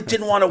definitely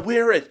didn't want to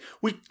wear it.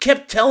 We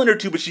kept telling her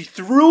to, but she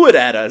threw it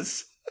at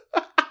us.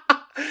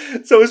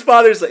 So his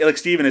father's like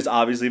Steven is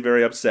obviously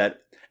very upset,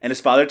 and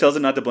his father tells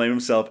him not to blame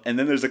himself. And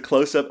then there's a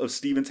close up of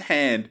Steven's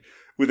hand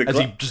with As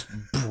he just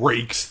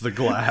breaks the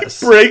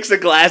glass. breaks a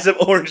glass of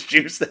orange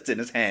juice that's in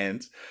his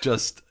hands.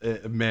 Just,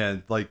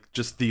 man, like,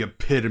 just the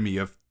epitome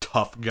of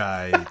tough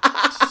guy.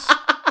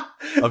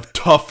 Of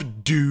tough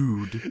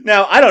dude.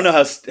 Now, I don't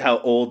know how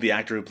old the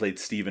actor who played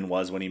Steven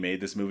was when he made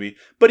this movie,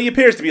 but he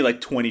appears to be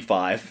like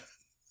 25.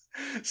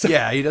 So,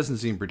 Yeah, he doesn't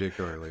seem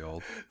particularly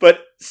old.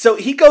 But so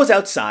he goes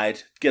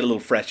outside, get a little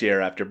fresh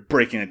air after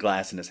breaking a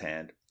glass in his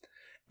hand,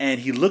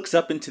 and he looks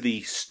up into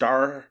the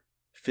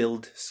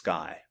star-filled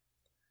sky.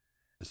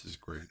 This is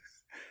great.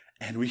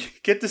 And we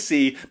get to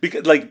see,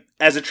 because like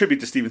as a tribute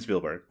to Steven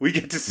Spielberg, we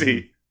get to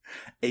see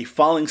a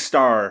falling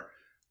star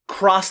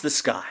cross the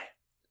sky.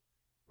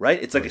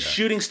 Right? It's like a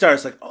shooting star.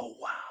 It's like, oh,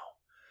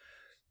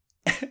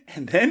 wow.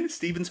 And then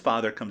Steven's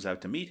father comes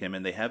out to meet him,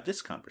 and they have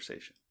this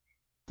conversation.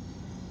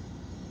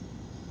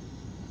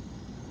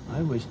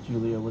 I wish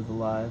Julia was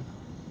alive.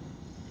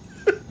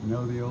 You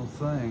know the old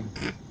saying,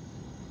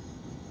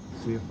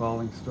 see a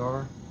falling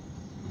star,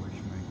 the wish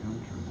may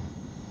come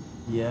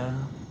true. Yeah,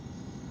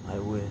 I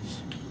wish.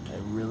 I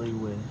really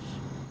wish.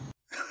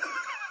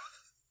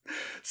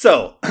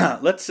 So,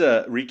 let's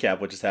recap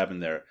what just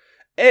happened there.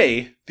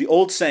 A, the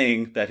old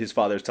saying that his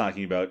father is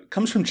talking about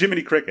comes from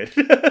Jiminy Cricket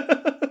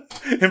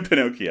in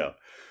Pinocchio.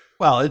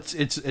 Well,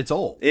 it's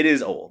old. It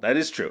is old. That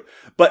is true.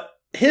 But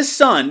his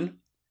son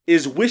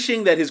is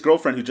wishing that his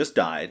girlfriend who just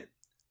died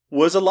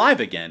was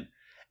alive again.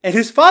 And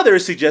his father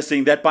is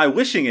suggesting that by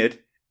wishing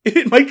it,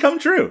 it might come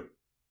true.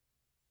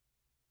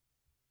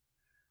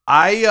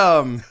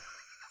 I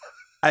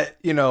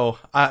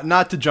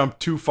not to jump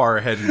too far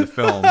ahead in the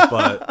film,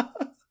 but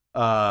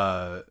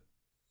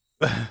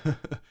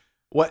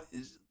What?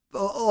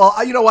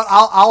 Well, you know what?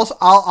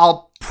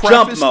 I'll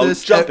preface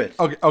this. Jump it.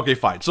 Okay,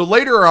 fine. So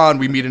later on,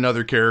 we meet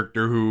another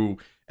character who,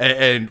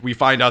 and we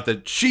find out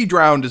that she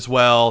drowned as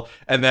well,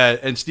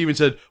 and Steven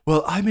said,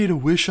 "Well, I made a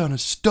wish on a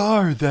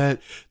star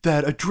that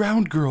a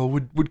drowned girl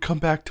would come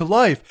back to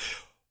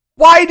life.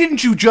 Why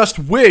didn't you just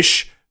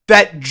wish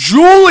that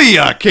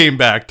Julia came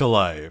back to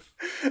life?"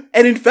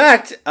 And in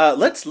fact,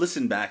 let's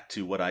listen back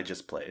to what I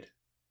just played.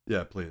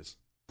 Yeah, please.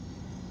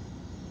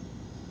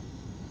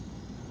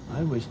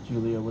 I wish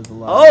Julia was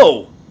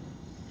alive.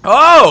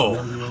 Oh!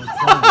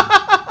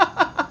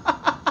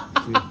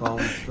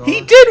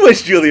 He did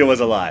wish Julia was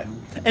alive.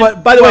 And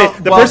But by the way,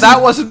 the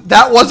person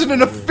that wasn't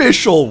an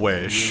official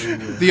wish.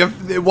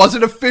 It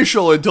wasn't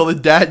official until the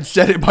dad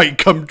said it might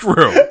come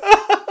true.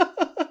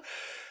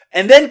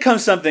 And then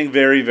comes something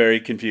very,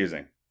 very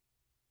confusing.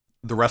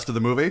 The rest of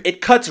the movie?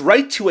 It cuts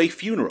right to a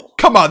funeral.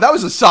 Come on, that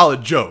was a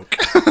solid joke.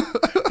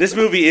 This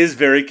movie is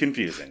very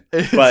confusing.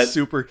 It's But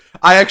super.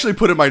 I actually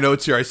put in my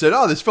notes here. I said,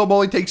 "Oh, this film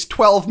only takes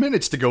 12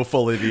 minutes to go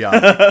fully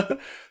beyond."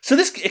 so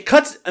it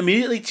cuts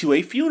immediately to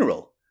a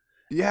funeral.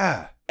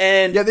 Yeah.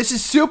 And Yeah, this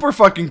is super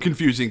fucking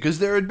confusing because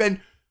there had been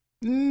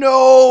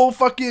no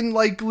fucking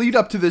like lead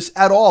up to this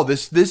at all.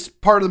 This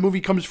part of the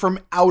movie comes from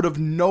out of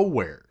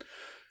nowhere.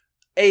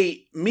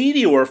 a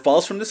meteor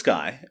falls from the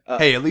sky.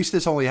 Hey, at least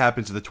this only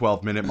happens at the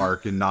 12-minute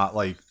mark and not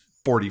like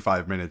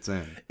 45 minutes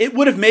in. It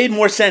would have made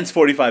more sense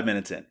 45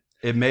 minutes in.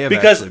 It may have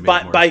Because actually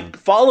made more by sense.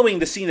 following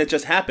the scene that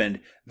just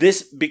happened,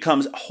 this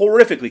becomes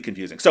horrifically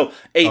confusing. So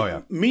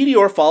a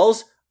meteor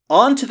falls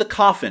onto the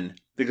coffin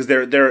because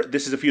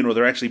this is a funeral.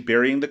 They're actually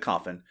burying the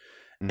coffin.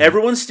 Mm-hmm.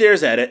 Everyone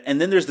stares at it, and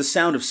then there's the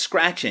sound of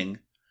scratching.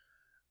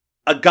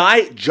 A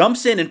guy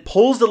jumps in and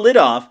pulls the lid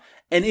off,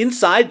 and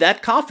inside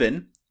that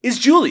coffin is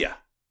Julia.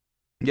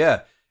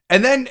 Yeah.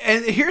 And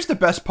here's the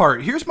best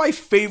part. Here's my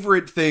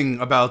favorite thing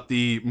about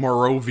the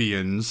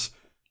Moravians,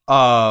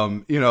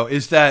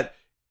 is that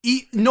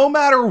no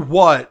matter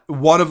what,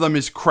 one of them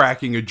is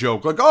cracking a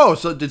joke. Like, oh,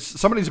 so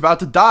somebody's about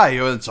to die,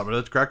 and somebody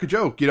let's crack a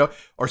joke,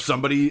 or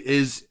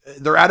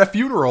they're at a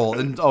funeral,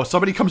 and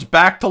somebody comes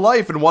back to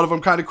life, and one of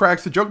them kind of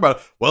cracks the joke about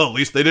it. Well, at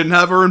least they didn't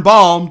have her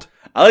embalmed.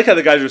 I like how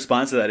the guy's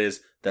response to that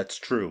is, "That's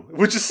true,"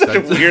 which is such a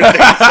weird thing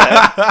to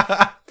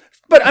say.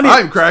 But I mean,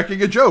 I'm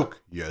cracking a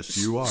joke. Yes,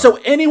 you are. So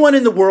anyone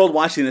in the world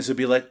watching this would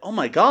be like, "Oh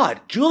my God,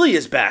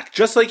 Julia's back,"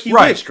 just like he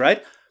wished,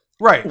 right?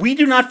 Right. We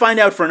do not find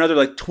out for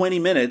another 20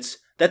 minutes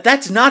that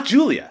that's not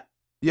Julia.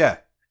 Yeah.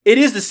 It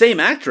is the same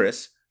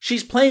actress.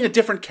 She's playing a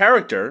different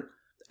character,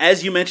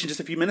 as you mentioned just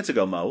a few minutes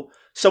ago, Mo.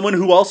 Someone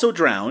who also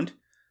drowned,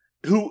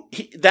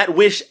 that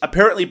wish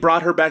apparently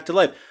brought her back to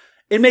life.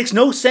 It makes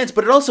no sense,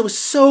 but it also is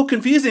so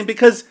confusing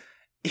because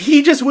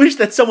he just wished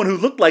that someone who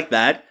looked like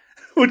that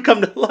would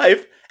come to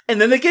life, and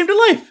then they came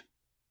to life.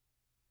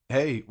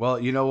 Hey, well,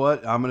 you know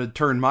what? I'm going to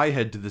turn my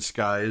head to the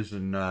skies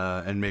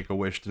and make a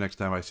wish the next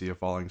time I see a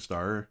falling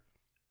star.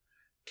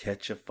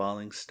 Catch a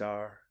falling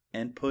star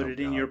and put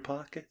it in your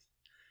pocket.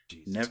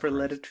 Jesus Never Christ.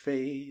 let it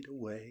fade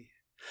away.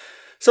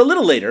 So a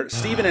little later,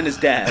 Stephen and his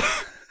dad,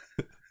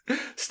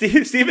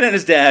 Stephen and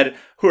his dad,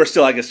 who are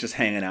still, I guess, just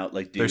hanging out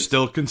like dudes. They're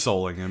still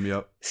consoling him,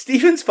 yep.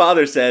 Stephen's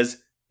father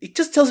he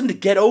just tells him to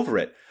get over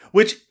it,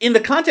 which in the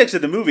context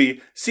of the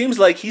movie seems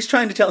like he's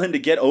trying to tell him to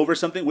get over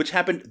something which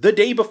happened the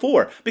day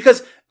before.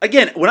 Because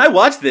again, when I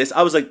watched this,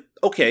 I was like,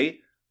 okay,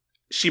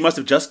 she must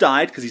have just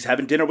died because he's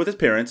having dinner with his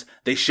parents.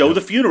 They show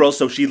the funeral,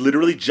 so she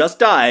literally just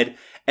died.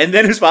 And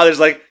then his father's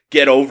like,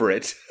 get over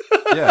it.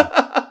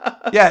 Yeah.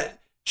 Yeah.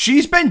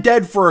 She's been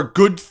dead for a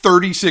good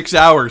 36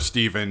 hours,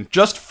 Steven.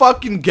 Just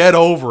fucking get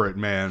over it,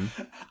 man.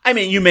 I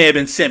mean, you may have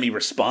been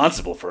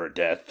semi-responsible for her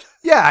death.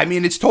 Yeah, I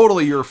mean, it's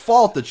totally your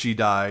fault that she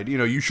died.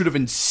 You should have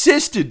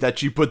insisted that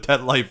she put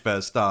that life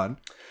vest on.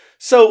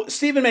 So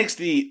Stephen makes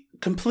the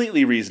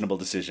completely reasonable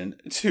decision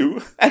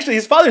to... Actually,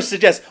 his father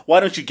suggests, why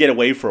don't you get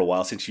away for a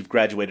while since you've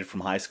graduated from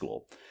high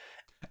school?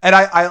 And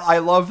I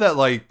love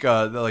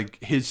that,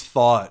 his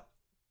thought,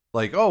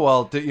 oh,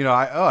 well,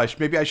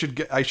 maybe I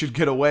should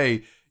get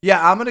away.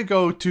 Yeah, I'm going to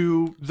go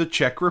to the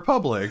Czech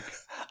Republic.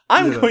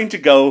 I'm going to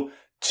go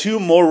to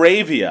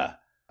Moravia.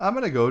 I'm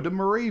going to go to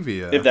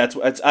Moravia. If that's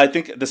I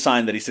think the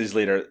sign that he says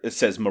later, it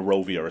says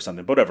Moravia or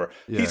something, but whatever.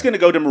 Yeah. He's going to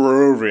go to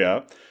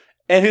Moravia.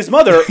 And his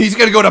mother... He's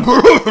going to go to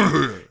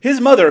Moravia. His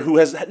mother, who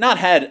has not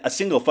had a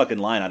single fucking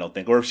line, I don't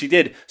think, or if she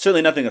did,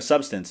 certainly nothing of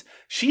substance,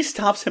 she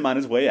stops him on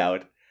his way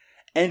out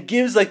and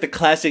gives the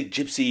classic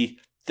gypsy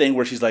thing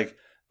where she's like,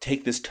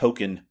 take this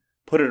token,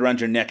 put it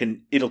around your neck,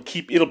 and it'll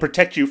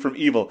protect you from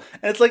evil.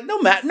 And it's like,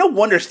 no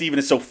wonder Stephen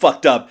is so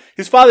fucked up.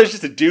 His father's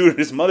just a dude, and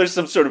his mother's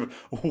some sort of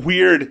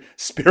weird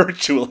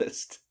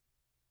spiritualist.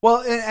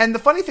 Well, and the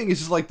funny thing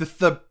is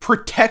the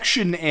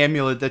protection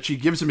amulet that she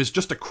gives him is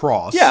just a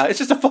cross. Yeah, it's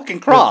just a fucking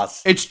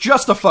cross. It's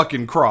just a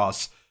fucking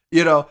cross,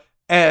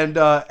 and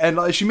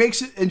she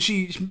makes it, and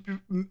she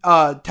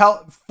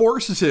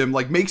forces him,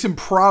 makes him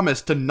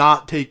promise to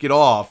not take it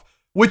off,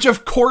 which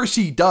of course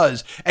he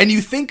does. And you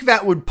think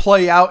that would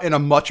play out in a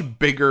much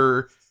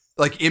bigger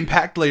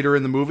impact later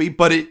in the movie,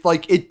 but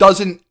it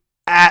doesn't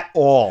at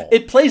all.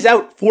 It plays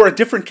out for a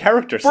different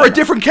character. For a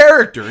different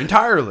character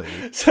entirely.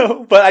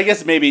 So, but I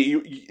guess maybe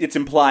it's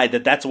implied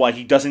that that's why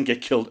he doesn't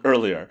get killed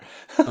earlier.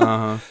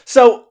 Uh-huh.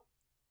 So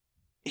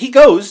he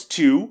goes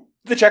to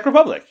the Czech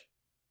Republic.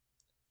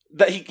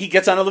 He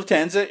gets on a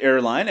Lufthansa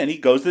airline and he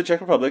goes to the Czech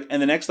Republic,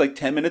 and the next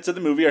 10 minutes of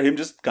the movie are him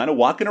just kind of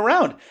walking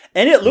around,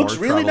 and it looks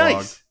More really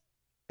travelogue. nice.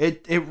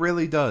 It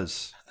really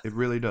does. It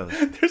really does.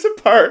 There's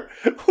a part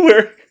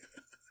where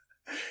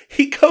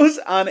he goes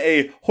on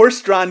a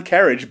horse-drawn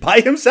carriage by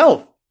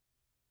himself.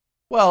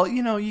 Well,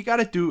 you got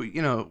to do,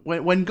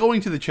 when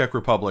going to the Czech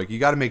Republic, you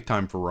got to make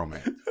time for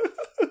romance.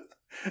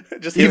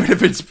 Just even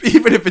if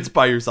it's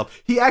by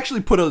yourself. He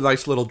actually put a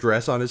nice little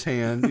dress on his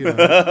hand.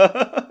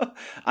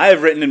 I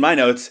have written in my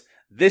notes,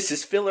 "This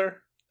is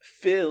filler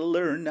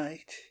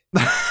night."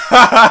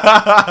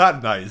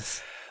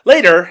 Nice.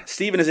 Later,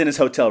 Steven is in his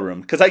hotel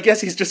room because I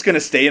guess he's just going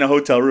to stay in a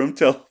hotel room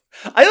till.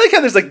 I like how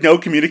there's no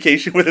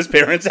communication with his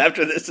parents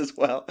after this as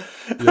well.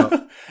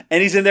 Yeah.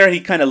 And he's in there and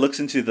he kind of looks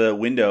into the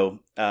window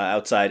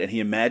outside and he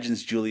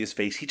imagines Julia's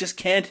face. He just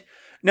can't.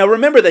 Now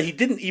remember that he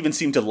didn't even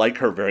seem to like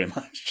her very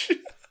much.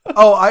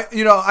 Oh,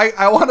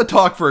 I want to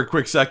talk for a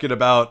quick second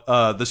about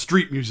the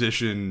street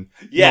musician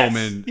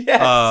moment.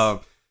 Yes.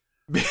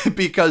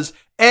 Because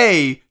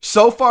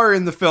so far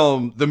in the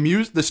film,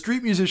 the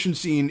street musician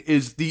scene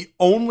is the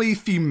only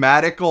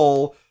thematic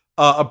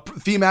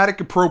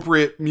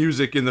appropriate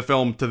music in the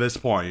film to this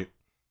point.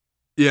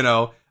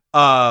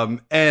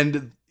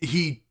 And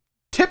he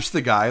tips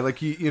the guy,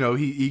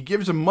 he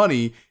gives him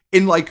money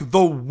in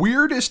the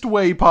weirdest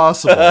way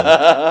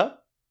possible.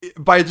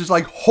 By just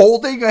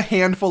holding a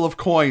handful of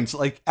coins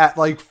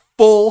at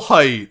full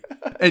height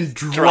and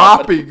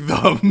dropping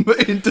them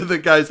into the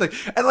guy's thing,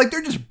 and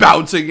they're just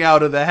bouncing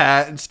out of the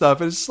hat and stuff,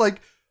 and it's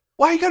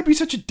why you gotta be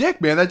such a dick,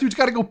 man? That dude's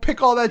gotta go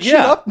pick all that shit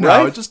up now.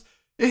 Right? It's just,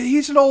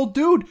 he's an old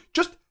dude.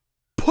 Just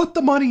put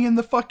the money in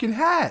the fucking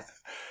hat.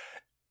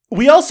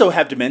 We also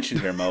have to mention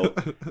here, Mo,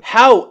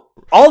 how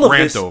all of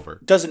this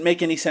over. Doesn't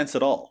make any sense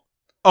at all.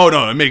 Oh,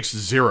 no, it makes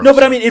zero No, sense.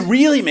 but I mean, it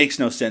really makes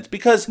no sense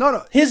because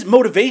his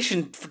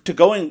motivation to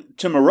going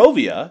to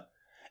Moravia,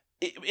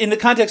 in the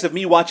context of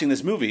me watching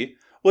this movie,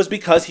 was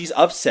because he's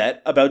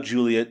upset about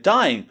Julia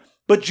dying.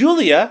 But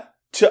Julia,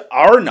 to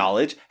our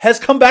knowledge, has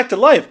come back to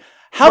life.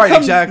 How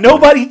come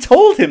nobody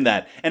told him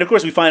that? And of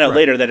course, we find out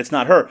later that it's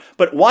not her.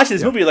 But watching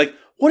this movie, you're like,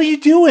 what are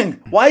you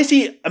doing? Why is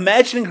he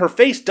imagining her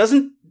face?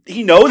 Doesn't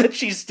he know that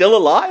she's still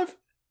alive?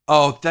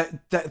 Oh,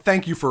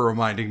 thank you for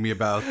reminding me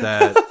about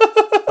that.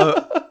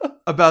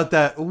 About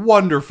that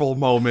wonderful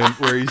moment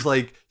where he's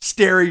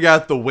staring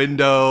out the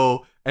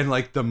window and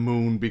the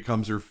moon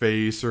becomes her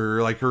face,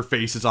 or her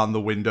face is on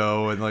the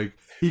window, and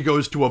he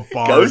goes to a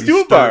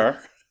bar.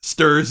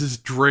 Stirs his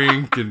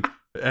drink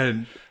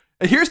and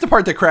here's the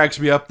part that cracks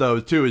me up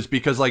though too, is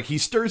because he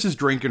stirs his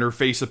drink and her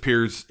face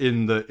appears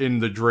in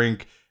the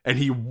drink and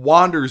he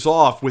wanders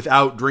off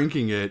without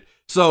drinking it.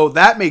 So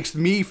that makes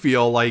me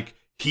feel like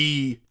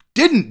he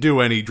didn't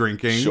do any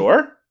drinking.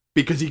 Sure.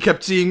 Because he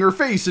kept seeing her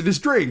face in his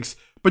drinks.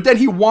 But then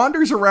he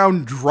wanders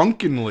around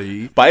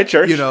drunkenly. By a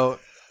church.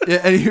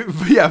 And he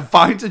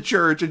finds a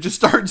church and just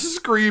starts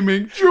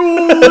screaming,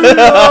 Julia!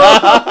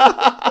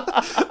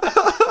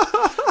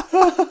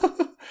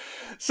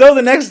 So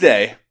the next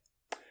day,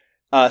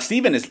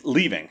 Steven is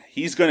leaving.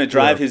 He's going to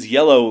drive his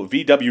yellow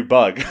VW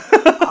Bug.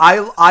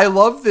 I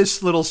love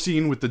this little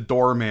scene with the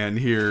doorman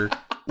here,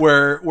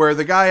 where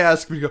the guy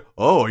asks me,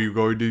 "Oh, are you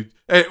going to?"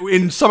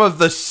 In some of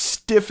the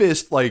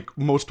stiffest,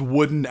 most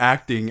wooden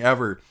acting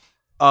ever.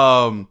 He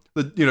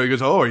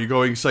goes, "Oh, are you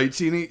going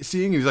sightseeing?"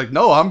 He's like,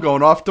 "No, I'm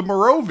going off to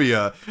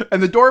Moravia."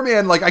 And the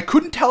doorman, I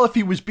couldn't tell if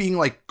he was being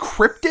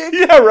cryptic,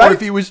 or if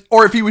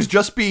he was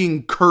just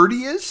being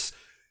courteous,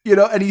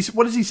 And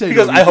what does he say? He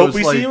goes, "I hope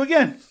we see you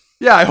again."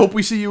 Yeah, I hope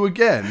we see you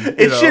again.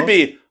 It should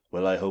be,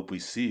 "Well, I hope we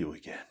see you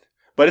again."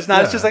 But it's not.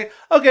 Yeah. It's just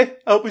okay,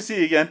 I hope we see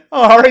you again.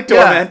 Oh, all right,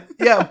 doorman.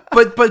 Yeah,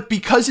 but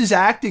because his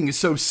acting is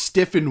so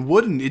stiff and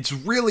wooden, it's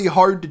really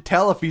hard to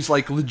tell if he's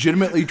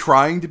legitimately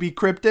trying to be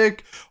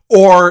cryptic,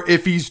 or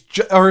if it's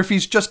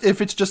just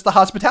the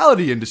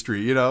hospitality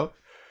industry,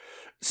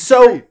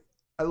 So great.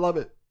 I love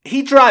it.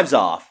 He drives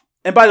off,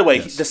 and by the way,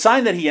 the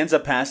sign that he ends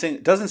up passing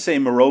doesn't say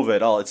Morova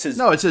at all. It says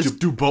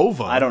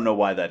Dubova. I don't know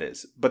why that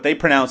is, but they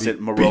pronounce it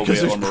Moravia.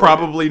 Because there's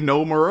probably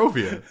no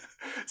Moravia.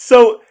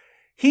 So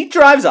he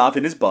drives off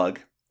in his Bug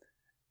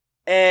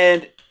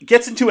and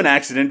gets into an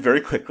accident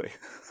very quickly.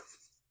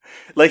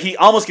 He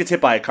almost gets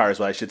hit by a car is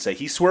what I should say.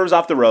 He swerves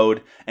off the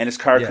road and his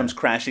car comes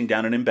crashing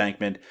down an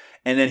embankment.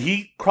 And then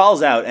he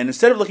crawls out and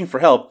instead of looking for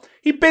help,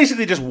 he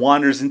basically just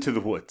wanders into the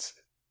woods.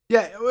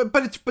 Yeah,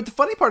 but the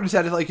funny part is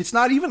that it's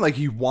not even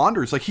he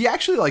wanders. He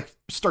actually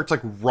starts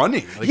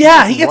running. He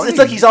gets running.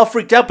 It's he's all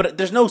freaked out, but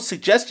there's no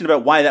suggestion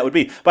about why that would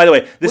be. By the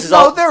way,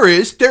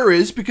 there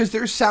is because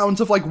there's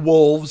sounds of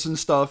wolves and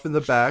stuff in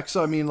the back.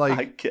 So I mean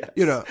I guess.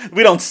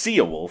 We don't see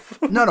a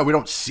wolf. No, we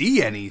don't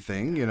see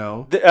anything.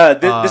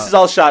 This is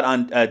all shot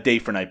on day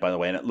for night, by the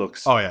way, and it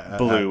looks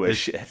blue as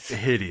shit.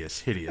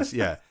 Hideous.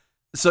 Yeah.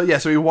 So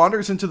he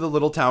wanders into the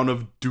little town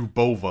of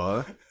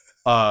Dubova.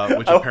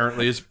 which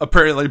apparently is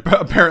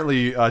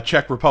apparently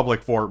Czech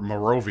Republic for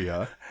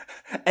Moravia,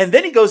 And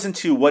then he goes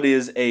into what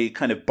is a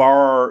kind of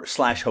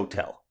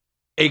bar/hotel,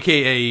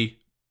 aka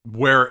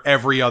where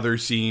every other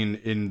scene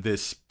in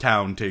this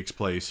town takes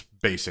place.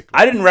 Basically,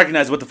 I didn't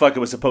recognize what the fuck it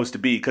was supposed to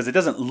be because it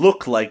doesn't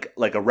look like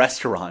a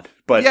restaurant.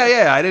 But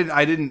yeah, I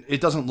didn't.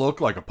 It doesn't look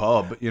like a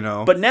pub, you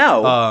know. But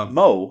now,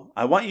 Mo,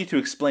 I want you to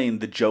explain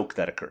the joke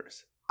that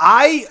occurs.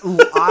 I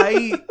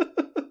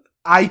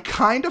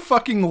kind of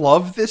fucking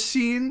love this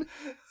scene,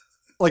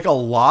 like a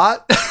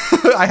lot.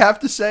 I have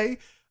to say,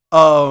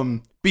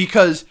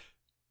 because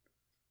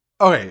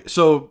okay,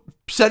 so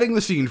setting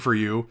the scene for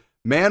you,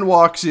 man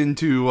walks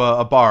into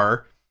a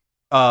bar.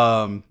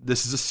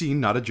 This is a scene,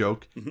 not a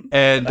joke,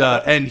 and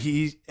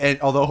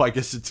although I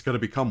guess it's gonna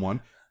become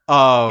one.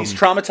 He's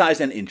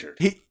traumatized and injured.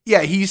 He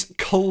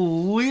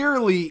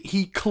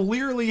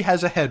clearly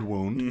has a head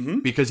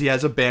wound because he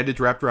has a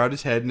bandage wrapped around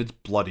his head and it's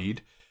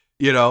bloodied,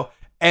 you know.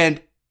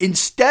 And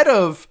instead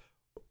of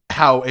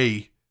how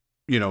a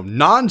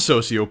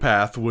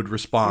non-sociopath would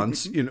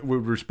respond,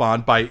 would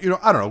respond by I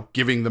don't know,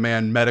 giving the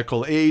man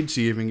medical aid,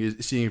 seeing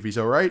if he's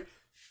all right,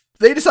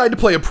 they decide to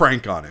play a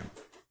prank on him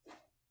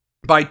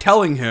by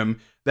telling him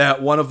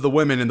that one of the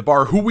women in the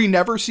bar, who we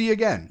never see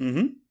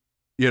again,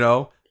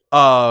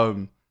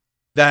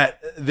 that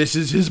this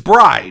is his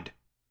bride.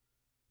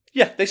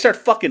 Yeah, they start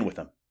fucking with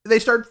him.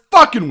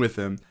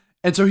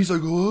 And so he's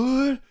like,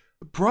 what?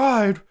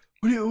 Bride?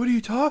 What are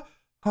you talking?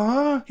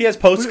 Huh? He has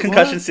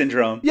post-concussion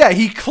syndrome. Yeah,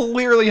 he's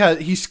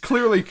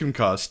clearly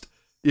concussed,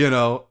 They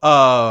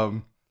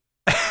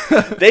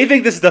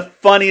think this is the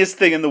funniest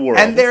thing in the world.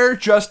 And they're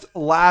just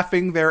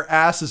laughing their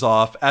asses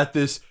off at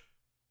this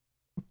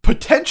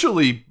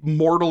potentially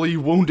mortally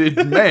wounded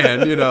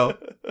man,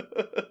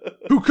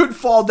 who could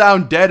fall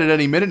down dead at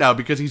any minute now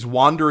because he's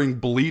wandering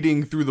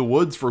bleeding through the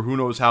woods for who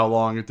knows how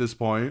long at this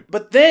point.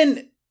 But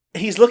then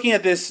he's looking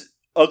at this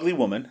ugly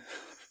woman.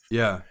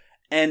 Yeah.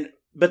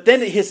 But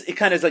then it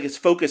kind of is like his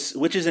focus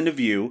switches into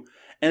view,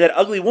 and that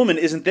ugly woman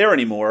isn't there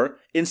anymore.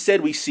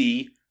 Instead, we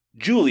see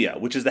Julia,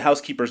 which is the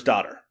housekeeper's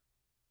daughter.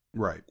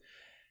 Right.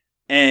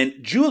 And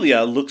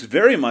Julia looks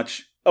very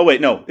much... Oh,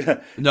 wait, no.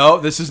 No,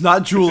 this is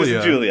not Julia. This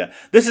isn't Julia.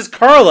 This is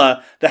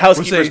Carla, the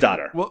housekeeper's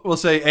daughter. We'll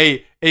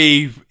say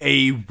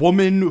a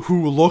woman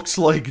who looks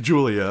like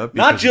Julia.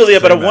 Not Julia,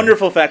 but a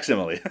wonderful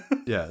facsimile.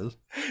 Yes.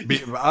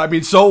 I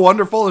mean, so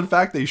wonderful. In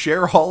fact, they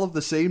share all of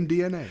the same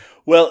DNA.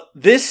 Well,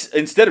 this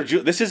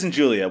isn't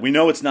Julia. We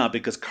know it's not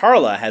because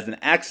Carla has an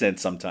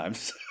accent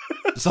sometimes.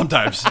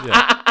 Sometimes,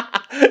 yeah.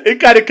 It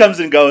kind of comes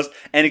and goes,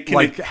 and it can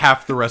like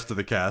half the rest of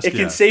the cast. It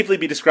can safely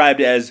be described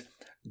as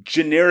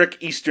generic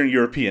Eastern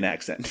European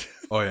accent.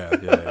 Oh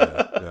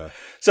yeah.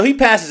 So he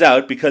passes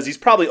out because he's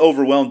probably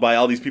overwhelmed by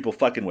all these people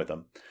fucking with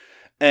him.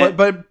 And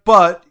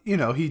but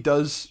he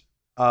does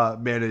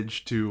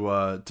manage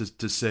to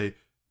say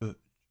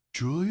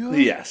Julia.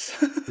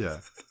 Yes. Yeah.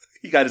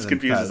 He got as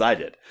confused as I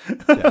did.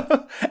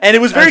 Yeah. And it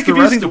was very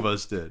confusing. The rest of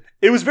us did.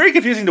 It was very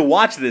confusing to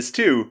watch this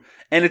too.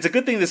 And it's a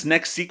good thing this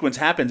next sequence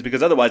happens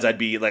because otherwise I'd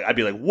be like,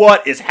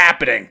 what is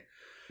happening?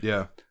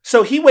 Yeah.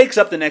 So he wakes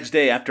up the next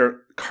day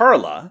after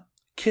Carla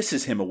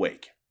kisses him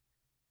awake.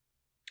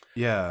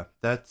 Yeah,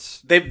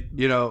 that's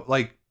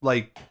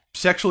like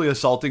sexually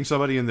assaulting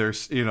somebody in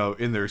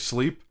their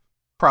sleep.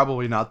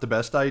 Probably not the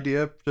best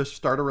idea to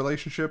start a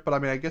relationship, but I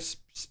mean, I guess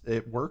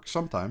it works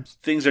sometimes.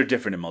 Things are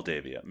different in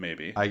Moldavia,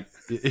 maybe.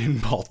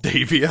 In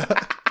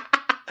Moldavia.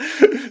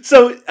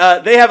 So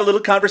they have a little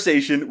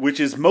conversation, which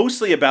is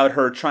mostly about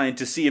her trying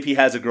to see if he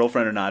has a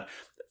girlfriend or not,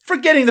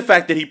 forgetting the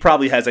fact that he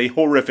probably has a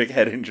horrific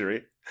head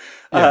injury.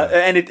 Yeah.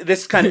 And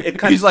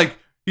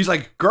he's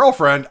like,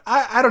 girlfriend,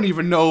 I don't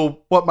even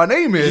know what my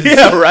name is.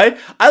 Yeah, right?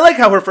 I like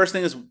how her first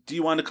thing is, do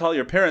you want to call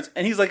your parents?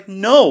 And he's like,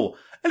 no.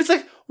 And it's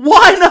like,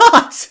 why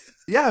not?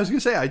 Yeah, I was going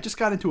to say, I just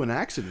got into an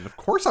accident. Of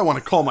course I want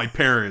to call my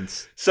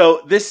parents.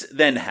 So this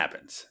then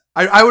happens.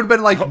 I would have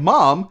been like,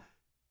 Mom,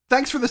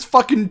 thanks for this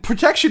fucking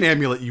protection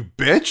amulet, you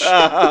bitch.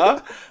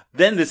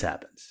 Then this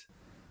happens.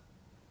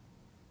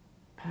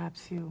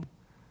 Perhaps you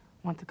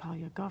want to call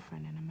your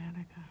girlfriend in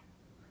America.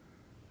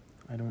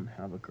 I don't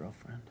have a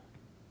girlfriend.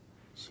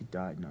 She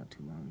died not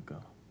too long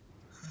ago.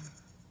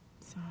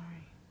 Sorry.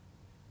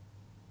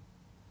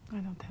 I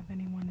don't have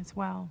anyone as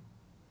well.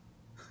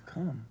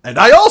 Come. And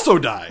I also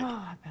died. Oh,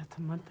 about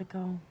a month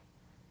ago,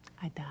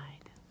 I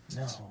died.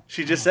 No.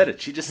 She just said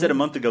it. She just said a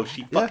month ago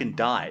she fucking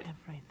died.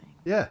 Everything.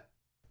 Yeah.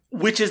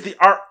 Which is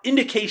our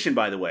indication,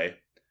 by the way.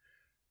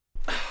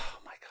 Oh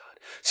my god.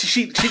 So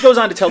she goes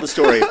on to tell the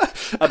story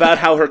about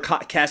how her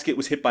casket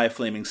was hit by a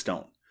flaming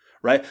stone.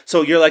 Right?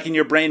 So you're like in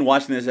your brain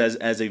watching this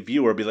as a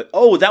viewer, be like,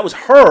 oh, that was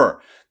her.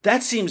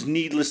 That seems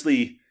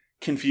needlessly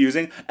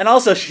confusing. And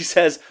also she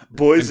says,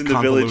 boys in the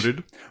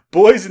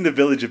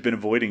village have been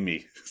avoiding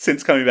me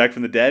since coming back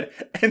from the dead.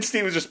 And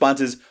Steven's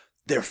response is,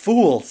 they're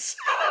fools.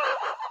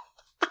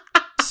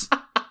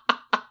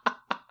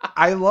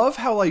 I love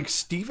how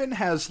Steven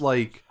has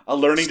a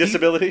learning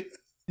disability.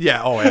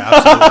 Yeah, oh yeah,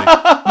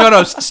 absolutely.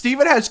 No,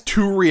 Steven has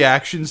two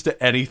reactions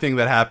to anything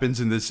that happens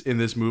in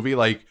this movie.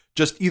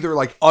 Just either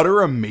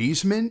utter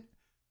amazement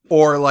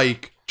or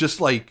like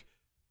just like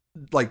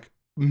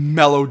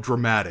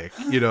melodramatic,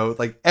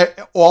 like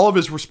all of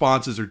his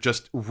responses are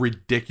just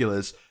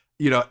ridiculous.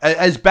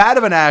 As bad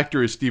of an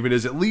actor as Steven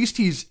is, at least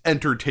he's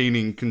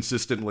entertaining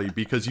consistently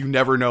because you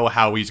never know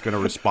how he's going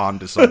to respond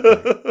to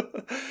something.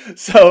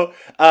 So,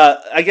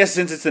 I guess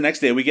since it's the next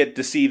day, we get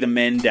to see the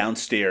men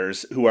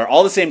downstairs, who are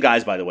all the same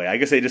guys, by the way. I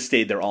guess they just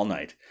stayed there all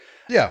night.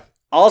 Yeah.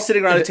 All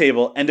sitting around a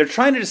table, and they're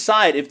trying to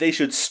decide if they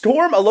should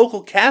storm a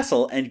local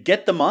castle and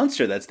get the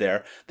monster that's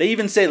there. They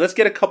even say, let's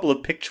get a couple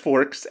of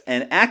pitchforks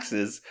and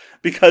axes,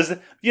 because,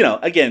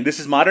 again, this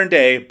is modern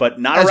day, but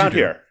not As around you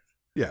do. here.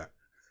 Yeah.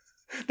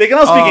 They can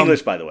all speak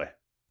English, by the way.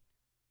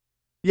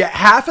 Yeah,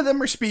 half of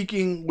them are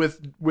speaking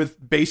with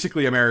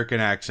basically American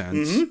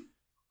accents.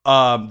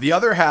 Mm-hmm. The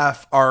other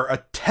half are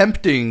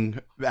attempting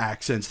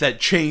accents that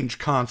change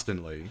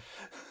constantly.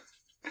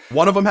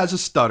 One of them has a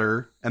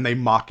stutter, and they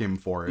mock him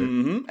for it.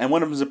 Mm-hmm. And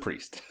one of them's a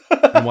priest.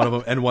 and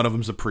one of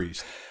them's a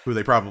priest, who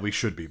they probably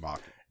should be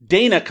mocking.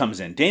 Dana comes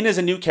in. Dana's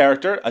a new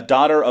character, a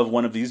daughter of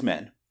one of these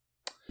men.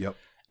 Yep.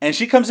 And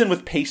she comes in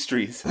with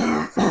pastries.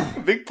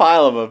 Big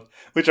pile of them,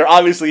 which are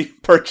obviously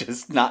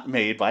purchased, not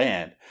made by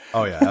hand.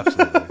 Oh, yeah,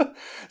 absolutely.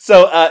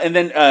 So, and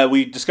then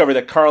we discover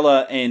that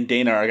Carla and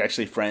Dana are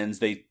actually friends.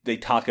 They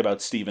talk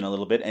about Steven a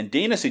little bit, and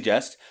Dana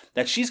suggests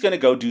that she's going to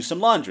go do some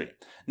laundry.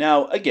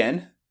 Now,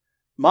 again,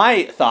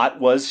 my thought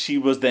was she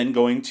was then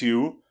going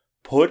to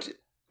put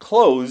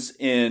clothes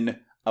in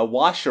a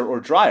washer or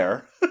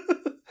dryer.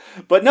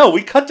 But no,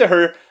 we cut to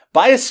her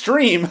by a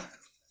stream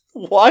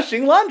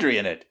washing laundry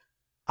in it.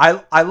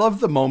 I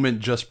love the moment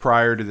just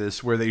prior to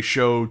this where they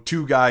show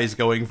two guys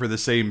going for the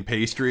same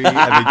pastry and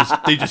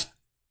they just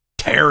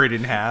tear it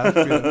in half.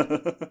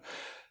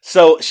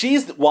 So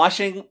she's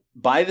washing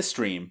by the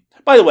stream.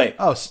 By the way,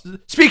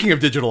 speaking of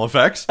digital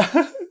effects,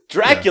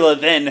 Dracula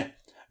then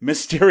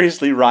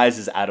mysteriously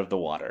rises out of the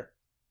water.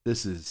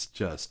 This is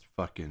just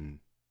fucking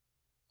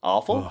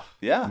awful. Ugh,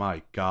 yeah.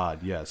 My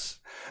God, yes.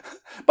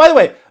 By the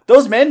way,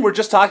 those men were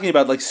just talking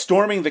about like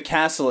storming the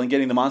castle and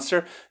getting the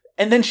monster.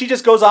 And then she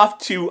just goes off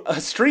to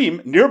a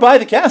stream nearby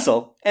the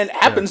castle and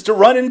happens to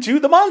run into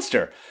the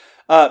monster.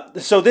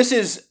 So this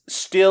is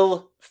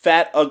still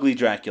fat, ugly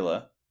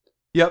Dracula.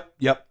 Yep.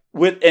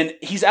 And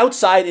he's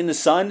outside in the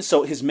sun,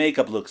 so his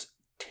makeup looks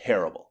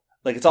terrible.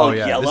 Like it's all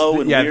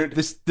yellow and weird.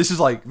 This is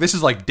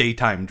like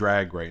daytime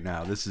drag right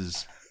now. This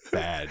is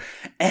bad.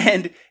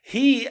 And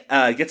he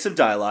gets some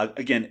dialogue.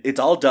 Again, it's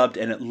all dubbed,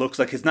 and it looks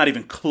like it's not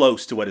even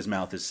close to what his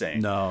mouth is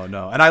saying. No.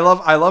 And I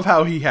love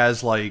how he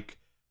has like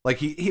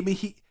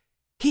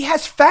he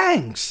has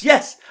fangs.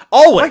 Yes,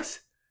 always.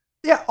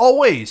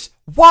 Always.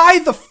 Why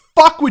the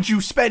fuck would you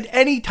spend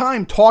any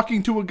time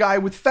talking to a guy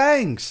with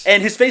fangs?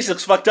 And his face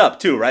looks fucked up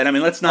too, right? I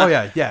mean, let's not.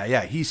 Oh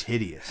yeah. He's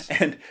hideous.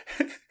 And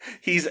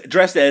he's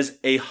dressed as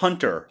a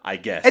hunter, I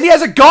guess. And he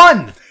has a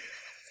gun.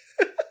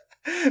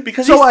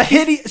 Because a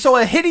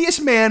hideous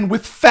man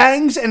with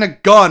fangs and a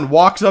gun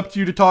walks up to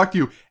you to talk to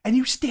you, and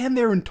you stand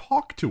there and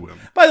talk to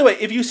him. By the way,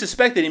 if you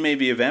suspect that he may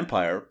be a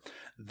vampire,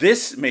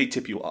 this may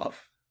tip you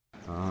off.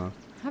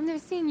 I've never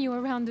seen you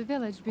around the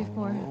village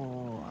before.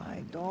 Oh,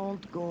 I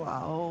don't go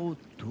out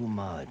too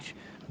much.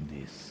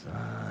 The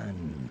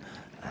sun,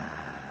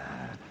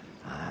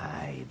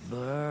 I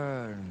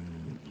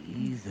burn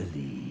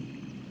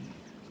easily.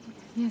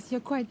 Yes, you're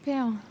quite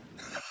pale.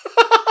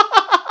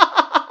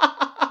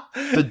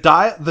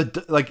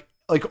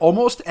 Like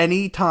almost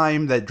any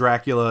time that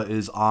Dracula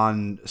is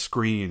on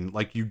screen,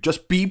 like you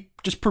just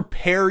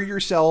prepare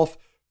yourself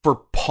for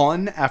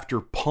pun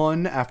after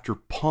pun after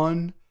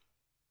pun.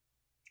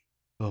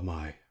 Oh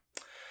my.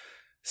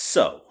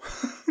 So,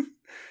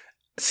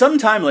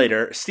 sometime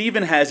later,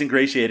 Steven has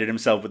ingratiated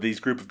himself with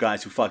these group of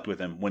guys who fucked with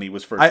him when he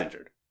was first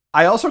injured.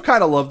 I also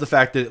kind of love the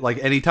fact that like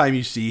anytime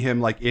you see him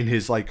like in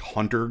his like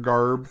hunter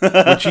garb,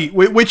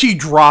 which he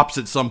drops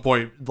at some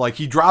point, like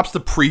he drops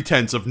the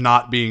pretense of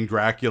not being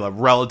Dracula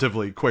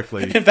relatively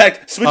quickly. In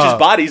fact, switches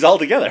bodies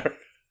altogether.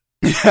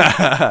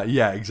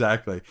 Yeah,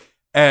 exactly.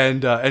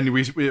 And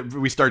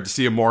we start to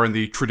see him more in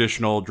the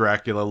traditional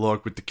Dracula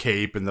look with the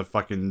cape and the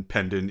fucking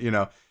pendant,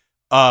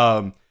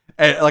 And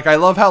like I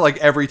love how like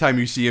every time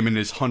you see him in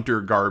his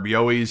hunter garb, he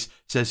always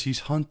says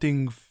he's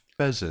hunting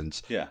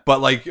pheasants. Yeah.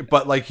 But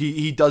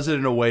he does it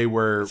in a way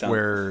where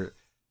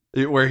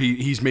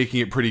he's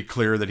making it pretty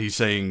clear that he's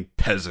saying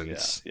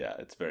peasants. Yeah,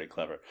 it's very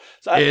clever.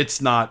 So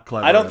it's not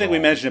clever. I don't think we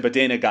mentioned it, but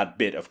Dana got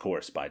bit, of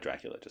course, by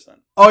Dracula just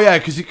then. Oh yeah,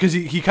 because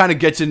he kind of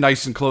gets in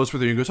nice and close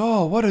with her and goes,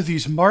 "Oh, what are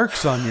these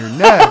marks on your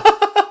neck?"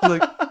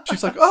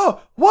 She's like,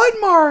 "Oh, what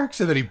marks?"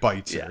 And then he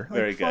bites her.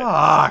 Very good.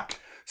 Fuck.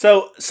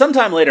 So,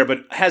 sometime later,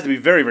 but has to be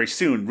very, very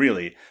soon,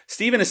 really,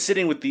 Steven is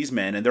sitting with these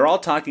men, and they're all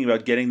talking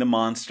about getting the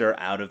monster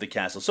out of the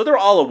castle. So they're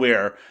all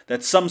aware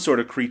that some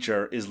sort of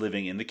creature is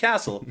living in the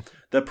castle.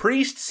 The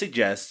priest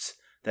suggests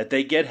that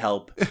they get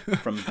help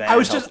from Van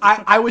Helsing.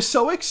 I was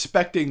so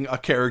expecting a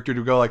character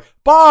to go like,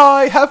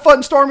 "Bye, have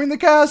fun storming the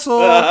castle."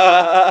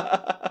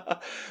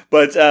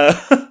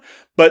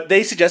 But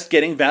they suggest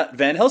getting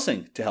Van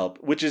Helsing to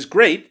help, which is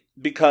great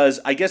because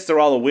I guess they're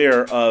all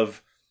aware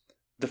of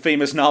the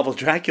famous novel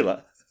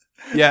Dracula.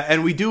 Yeah,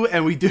 and we do,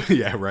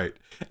 yeah, right.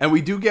 And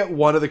we do get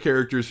one of the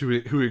characters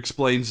who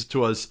explains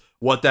to us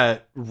what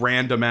that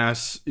random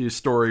ass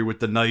story with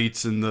the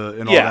knights and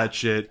all that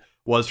shit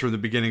was from the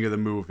beginning of the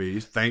movie.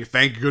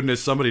 Thank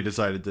goodness somebody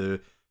decided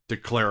to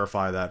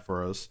clarify that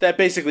for us. That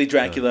basically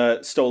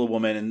Dracula stole a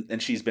woman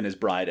and she's been his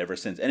bride ever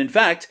since. And in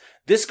fact,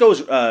 this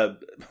goes...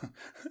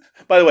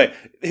 by the way,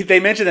 they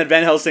mentioned that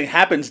Van Helsing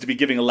happens to be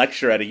giving a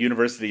lecture at a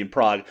university in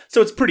Prague,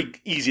 so it's pretty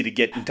easy to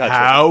get in touch with him.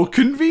 How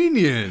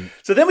convenient.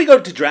 So then we go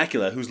to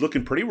Dracula, who's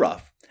looking pretty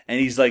rough. And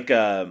he's like,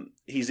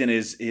 he's in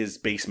his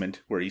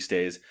basement where he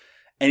stays.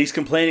 And he's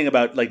complaining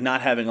about like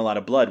not having a lot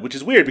of blood, which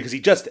is weird because he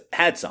just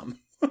had some.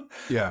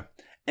 Yeah.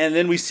 And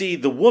then we see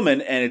the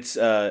woman, and it's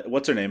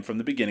what's her name from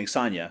the beginning,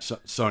 Sonia.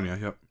 Sonia,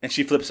 yep. And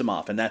she flips him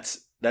off, and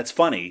that's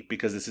funny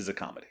because this is a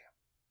comedy.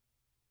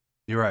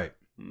 You're right.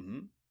 Mm-hmm.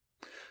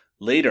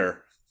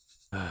 Later,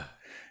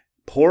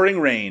 pouring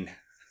rain.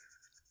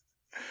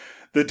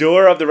 The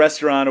door of the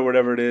restaurant or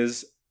whatever it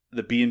is,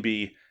 the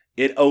B&B,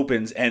 it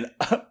opens, and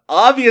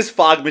obvious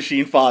fog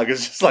machine fog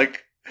is just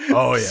like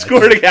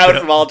squirting out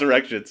from all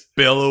directions,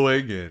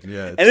 billowing in.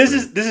 Yeah, and this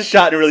is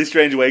shot in a really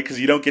strange way because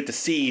you don't get to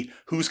see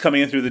who's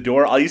coming in through the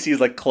door. All you see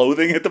is like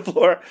clothing at the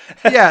floor.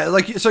 Yeah,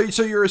 like so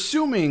you're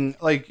assuming,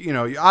 like, you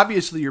know,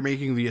 obviously you're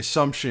making the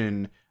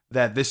assumption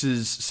that this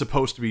is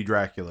supposed to be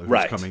Dracula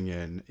who's coming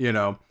in. You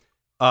know,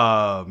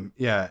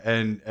 yeah,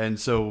 and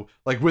so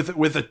like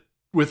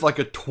with like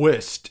a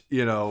twist,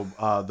 you know,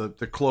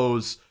 the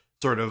clothes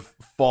sort of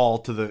fall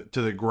to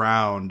the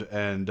ground,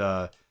 and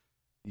oh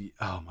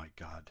my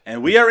god!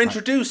 And we are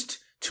introduced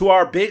to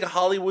our big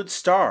Hollywood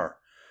star,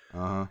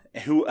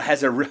 who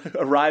has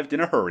arrived in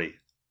a hurry.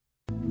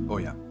 Oh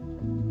yeah.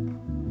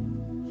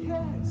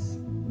 Yes,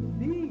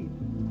 indeed.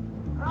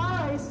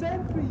 I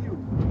sent for you.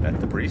 That's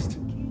the priest.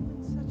 Came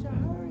in such a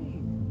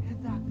hurry,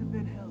 Dr.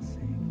 Van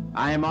Helsing.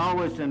 I am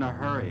always in a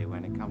hurry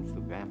when it comes to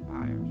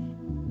vampires.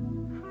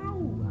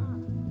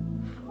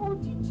 How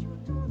did you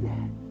do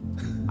that?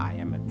 I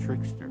am a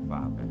trickster,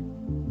 Father.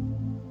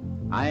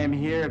 I am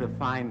here to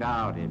find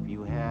out if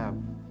you have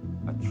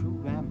a true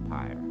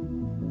vampire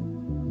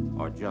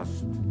or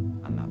just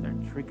another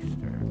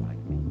trickster like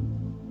me.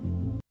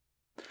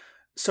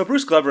 So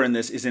Bruce Glover in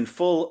this is in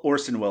full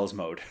Orson Welles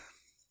mode.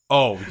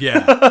 Oh,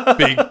 yeah.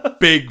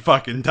 big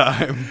fucking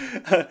time.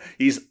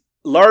 He's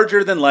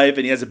larger than life,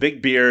 and he has a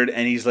big beard,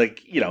 and he's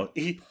like, you know,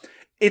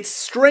 it's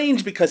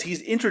strange because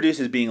he's introduced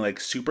as being like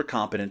super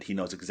competent. He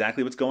knows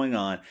exactly what's going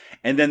on.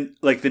 And then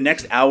like the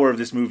next hour of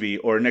this movie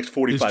or next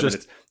 45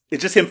 minutes,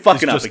 it's just him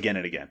fucking up again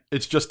and again.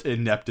 It's just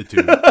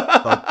ineptitude.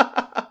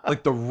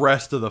 like the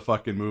rest of the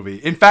fucking movie.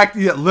 In fact,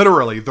 yeah,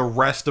 literally the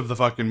rest of the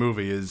fucking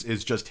movie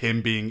is just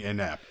him being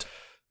inept.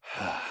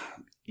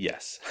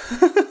 Yes.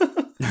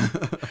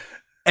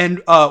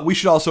 And we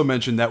should also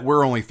mention that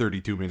we're only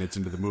 32 minutes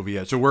into the movie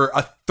yet. So we're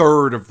a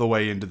third of the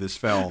way into this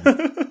film.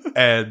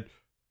 And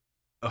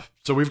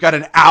so we've got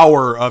an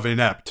hour of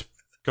inept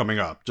coming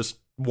up. Just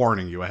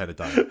warning you ahead of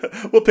time.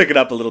 We'll pick it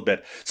up a little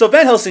bit. So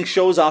Van Helsing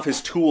shows off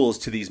his tools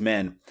to these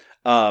men.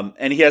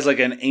 And he has like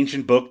an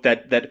ancient book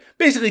that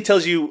basically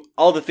tells you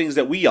all the things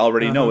that we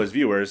already know as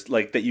viewers,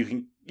 like that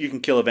you can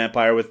kill a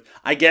vampire with,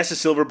 I guess, a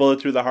silver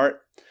bullet through the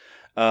heart.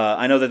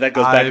 I know that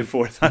goes back and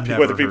forth on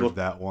never whether people heard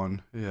that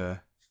one. Yeah.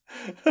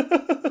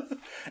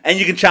 And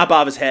you can chop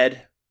off his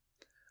head.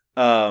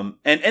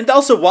 And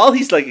also while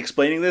he's like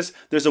explaining this,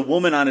 there's a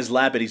woman on his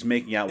lap and he's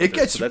making out with it.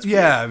 Gets, so that's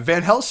weird.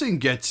 Van Helsing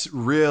gets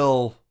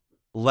real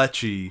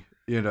lechy,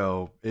 you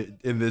know,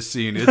 in this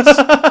scene.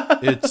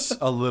 It's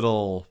a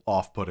little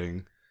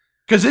off-putting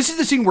because this is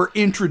the scene we're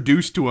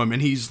introduced to him,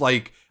 and he's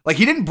like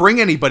he didn't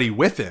bring anybody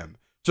with him.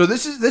 So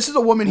this is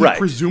a woman he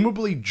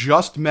presumably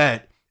just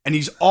met, and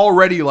he's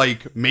already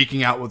like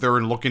making out with her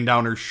and looking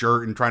down her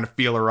shirt and trying to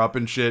feel her up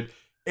and shit.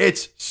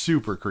 It's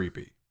super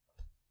creepy.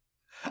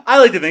 I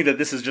like to think that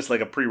this is just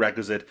like a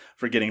prerequisite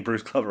for getting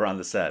Bruce Glover on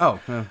the set. Oh,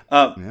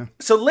 yeah.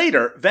 So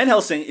later, Van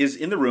Helsing is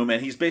in the room,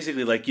 and he's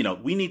basically like, you know,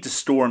 we need to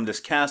storm this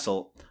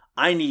castle.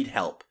 I need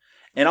help.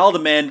 And all the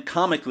men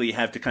comically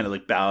have to kind of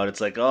like bow out.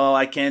 It's like, oh,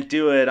 I can't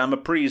do it. I'm a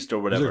priest or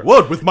whatever. Like,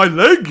 what, with my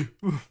leg?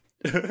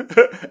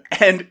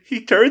 And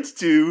he turns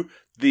to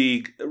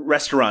the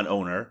restaurant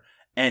owner,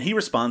 and he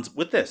responds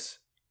with this.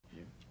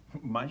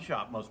 My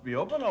shop must be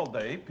open all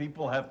day.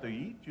 People have to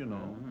eat, you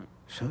know.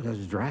 So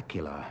does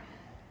Dracula.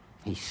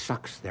 He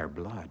sucks their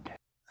blood.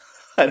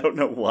 I don't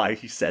know why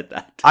he said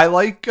that. I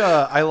like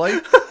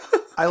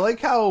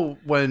how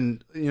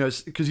when, you know,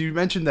 because you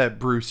mentioned that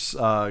Bruce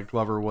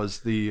Glover was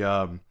the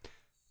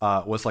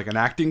was like an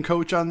acting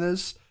coach on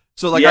this.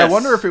 So like, yes. I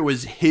wonder if it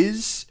was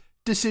his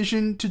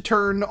decision to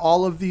turn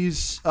all of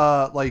these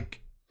like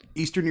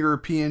Eastern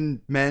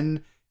European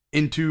men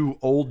into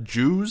old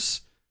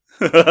Jews.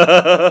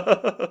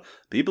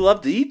 People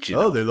love to eat, you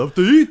know? Oh, they love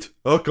to eat.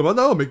 Oh, come on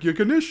now, I'll make you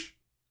a knish.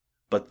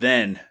 But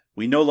then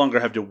we no longer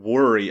have to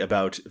worry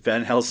about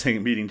Van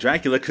Helsing meeting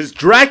Dracula because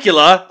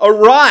Dracula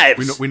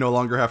arrives. We no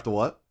longer have to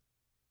what?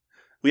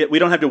 We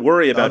don't have to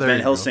worry about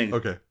Van Helsing.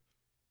 Okay.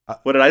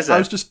 What did I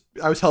say?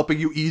 I was helping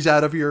you ease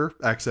out of your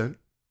accent.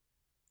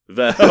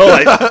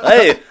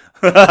 Hey,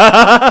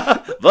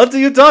 what are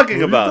you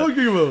talking about? What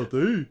are you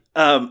talking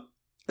about?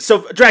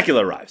 So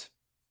Dracula arrives.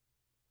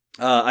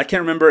 I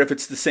can't remember if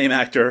it's the same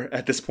actor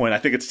at this point. I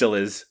think it still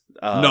is.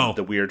 No,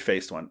 the weird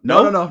faced one.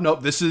 No.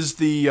 This is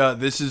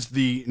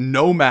the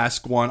no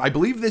mask one. I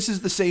believe this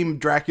is the same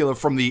Dracula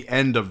from the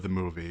end of the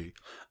movie.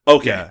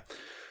 Okay. Yeah.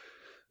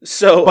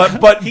 So,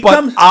 but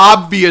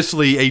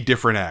obviously a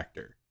different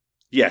actor.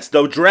 Yes,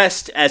 though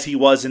dressed as he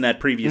was in that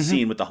previous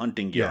scene with the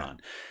hunting gear on.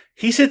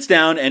 He sits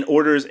down and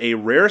orders a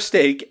rare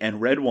steak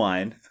and red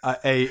wine.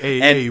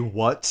 A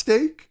what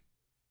steak?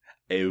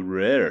 A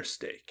rare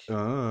steak.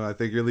 Oh, I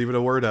think you're leaving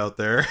a word out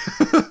there.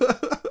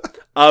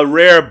 A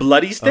rare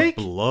bloody steak?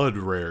 A blood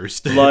rare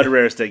steak. Blood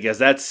rare steak, yes.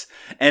 That's,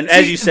 and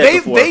as you said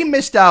before. They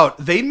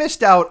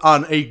missed out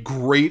on a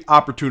great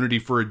opportunity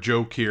for a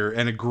joke here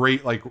and a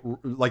great,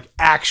 like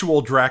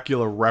actual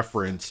Dracula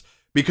reference,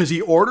 because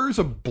he orders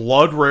a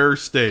blood rare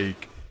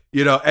steak,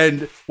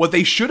 and what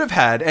they should have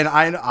had, and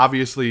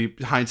obviously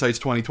hindsight's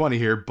 20/20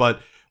 here,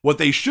 but what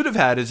they should have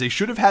had is they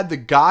should have had the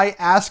guy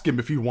ask him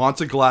if he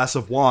wants a glass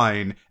of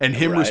wine and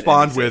him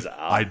respond with,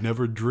 "I'd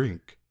never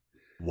drink.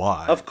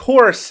 Why?" Of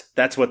course,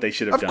 that's what they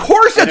should have done. Of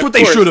course, that's what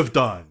they should have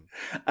done.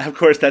 Of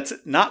course, that's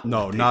not.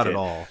 No, not at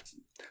all.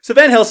 So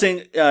Van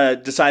Helsing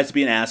decides to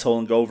be an asshole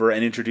and go over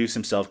and introduce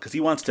himself because he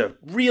wants to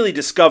really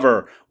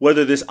discover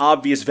whether this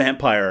obvious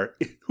vampire,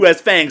 who has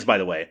fangs, by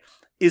the way,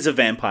 is a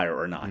vampire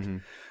or not. Mm-hmm.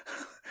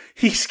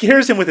 He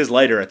scares him with his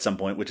lighter at some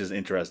point, which is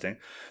interesting.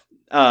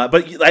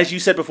 But as you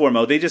said before,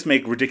 Mo, they just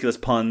make ridiculous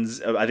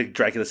puns. I think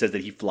Dracula says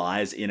that he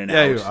flies in and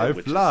out. Yeah, I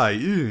fly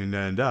in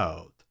and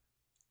out.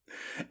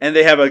 And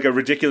they have like a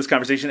ridiculous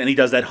conversation, and he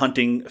does that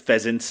hunting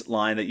pheasants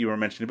line that you were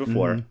mentioning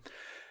before. Mm-hmm.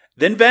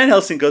 Then Van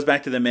Helsing goes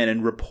back to the men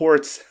and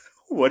reports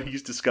what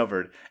he's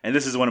discovered. And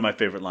this is one of my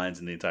favorite lines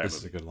in the entire movie. This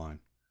is a good line.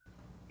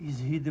 Is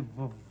he the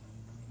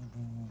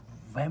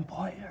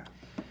vampire?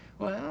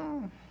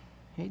 Well,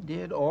 he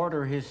did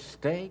order his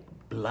steak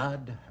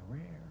blood rare.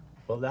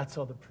 Well, that's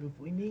all the proof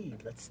we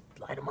need. Let's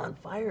light him on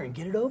fire and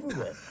get it over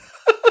with.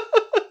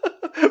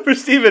 For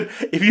Steven,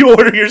 if you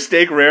order your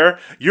steak rare,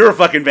 you're a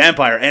fucking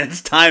vampire, and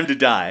it's time to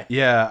die.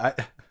 Yeah.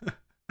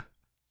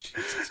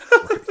 Jesus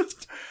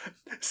Christ.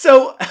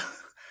 So,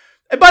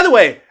 and by the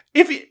way,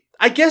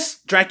 I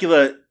guess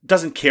Dracula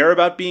doesn't care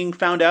about being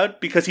found out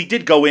because he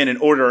did go in and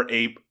order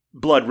a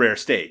blood rare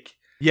steak.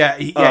 Yeah,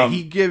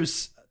 he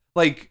gives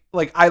like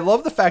I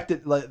love the fact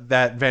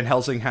that Van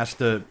Helsing has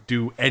to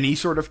do any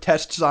sort of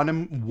tests on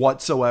him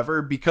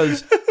whatsoever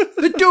because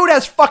the dude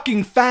has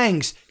fucking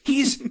fangs.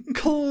 He's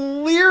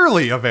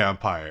clearly a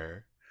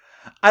vampire.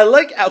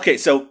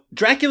 So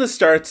Dracula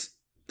starts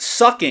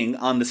sucking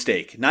on the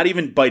steak, not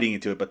even biting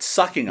into it, but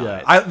sucking on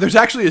it. There's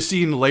actually a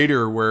scene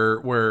later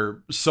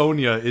where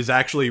Sonia is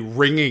actually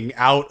wringing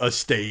out a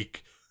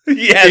steak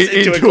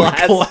into a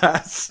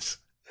glass.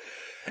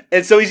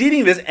 And so he's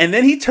eating this, and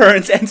then he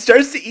turns and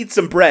starts to eat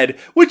some bread,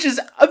 which is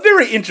a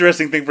very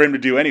interesting thing for him to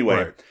do anyway.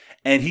 Right.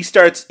 And he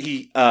starts.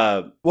 We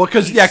have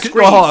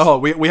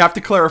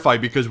to clarify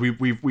because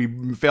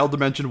we failed to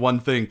mention one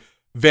thing.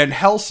 Van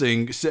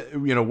Helsing,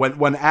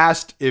 when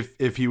asked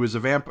if he was a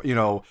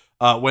vampire,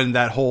 when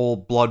that whole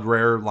blood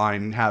rare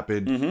line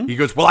happened, mm-hmm. he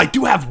goes, "Well, I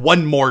do have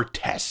one more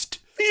test."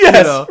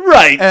 Yes,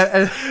 right.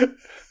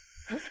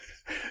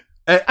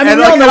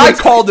 I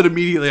called it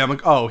immediately. I'm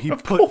like, oh, he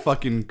put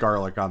fucking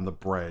garlic on the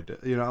bread.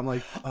 I'm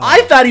like, oh.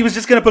 I thought he was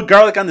just going to put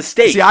garlic on the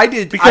steak. See, I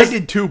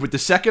did too, but the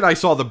second I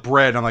saw the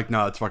bread, I'm like,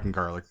 no, it's fucking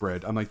garlic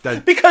bread. I'm like,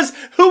 that. Because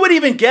who would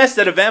even guess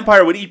that a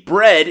vampire would eat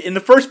bread in the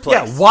first place?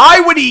 Yeah, why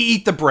would he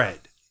eat the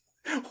bread?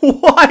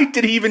 Why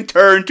did he even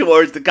turn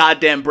towards the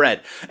goddamn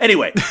bread?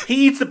 Anyway,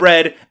 he eats the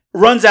bread,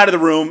 runs out of the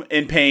room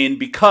in pain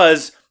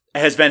because,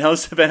 as Van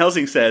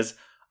Helsing says,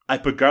 I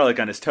put garlic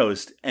on his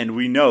toast, and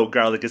we know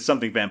garlic is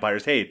something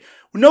vampires hate.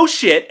 No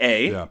shit,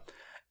 A. Yeah.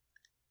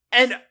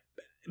 And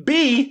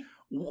B,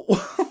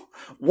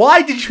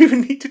 why did you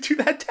even need to do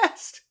that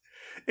test?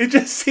 It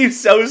just seems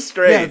so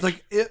strange. Yeah, it's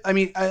like,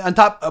 on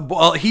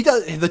top, he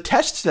does, the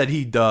tests that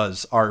he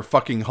does are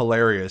fucking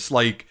hilarious.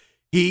 Like,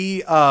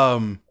 he,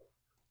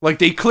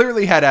 they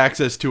clearly had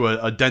access to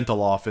a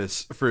dental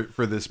office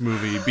for this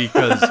movie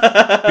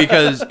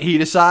because he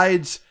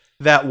decides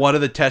that one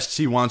of the tests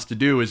he wants to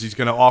do is he's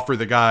going to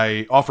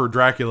offer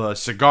Dracula a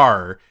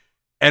cigar,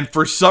 and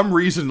for some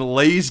reason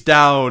lays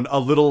down a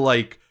little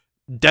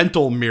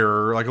dental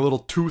mirror, like a little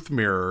tooth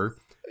mirror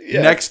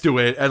next to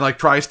it, and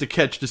tries to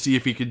catch to see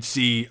if he could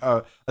see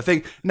a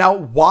thing. Now,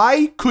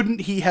 why couldn't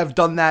he have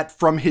done that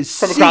from his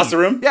seat? Across the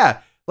room?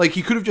 Yeah.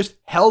 He could have just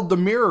held the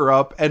mirror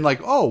up and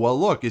oh, well,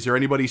 look, is there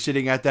anybody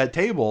sitting at that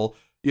table?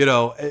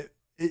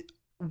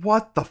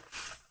 What the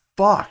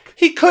fuck?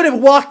 He could have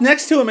walked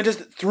next to him and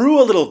just threw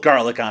a little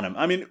garlic on him.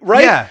 I mean,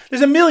 right? Yeah.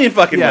 There's a million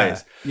fucking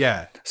ways.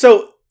 Yeah.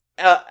 So,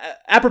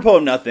 apropos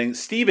of nothing,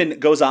 Steven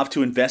goes off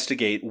to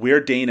investigate where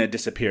Dana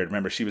disappeared.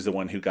 Remember, she was the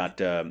one who got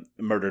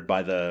murdered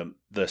by the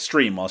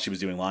stream while she was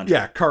doing laundry.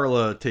 Yeah,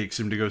 Carla takes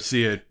him to go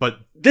see it, but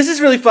this is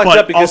really fucked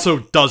up because also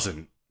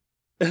doesn't.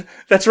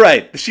 That's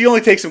right. She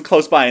only takes him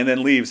close by and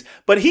then leaves.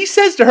 But he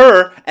says to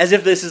her, as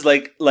if this is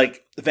like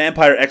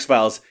Vampire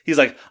X-Files, he's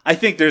like, I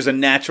think there's a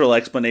natural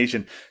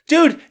explanation.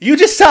 Dude, you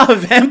just saw a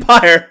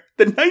vampire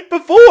the night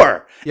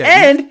before.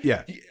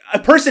 Yeah, a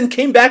person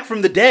came back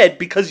from the dead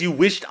because you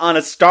wished on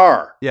a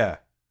star. Yeah.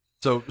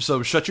 So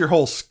shut your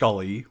hole,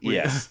 Scully.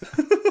 Yes.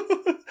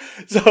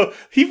 So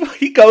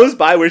he goes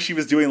by where she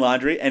was doing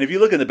laundry, and if you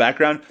look in the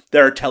background,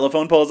 there are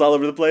telephone poles all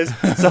over the place.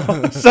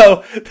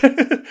 So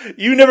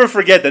you never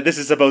forget that this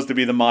is supposed to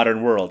be the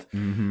modern world.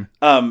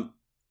 Mm-hmm.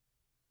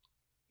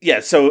 Yeah.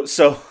 So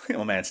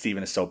oh man,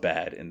 Steven is so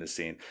bad in this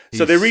scene.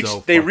 So they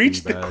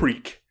reach the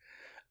creek.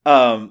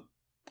 Oh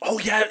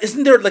yeah,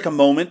 isn't there like a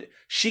moment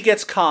she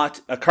gets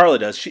caught? Carla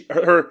does.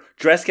 Her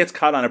dress gets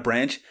caught on a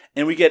branch,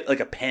 and we get like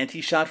a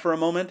panty shot for a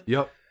moment.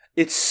 Yep.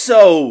 It's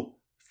so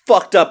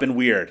fucked up and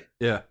weird.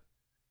 Yeah.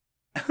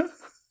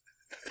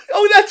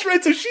 Oh, that's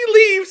right. So she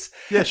leaves.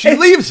 Yeah, she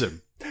leaves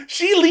him.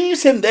 She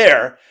leaves him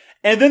there.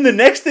 And then the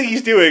next thing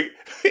he's doing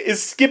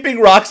is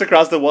skipping rocks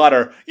across the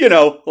water,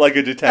 like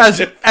a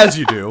detective. As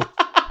you do.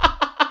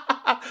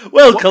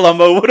 Well,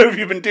 Columbo, what have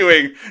you been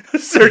doing?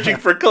 Searching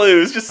for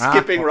clues, just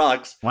skipping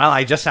rocks. Well,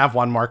 I just have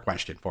one more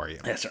question for you.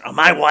 Yes, sir.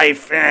 My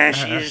wife,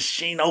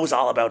 she knows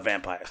all about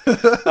vampires.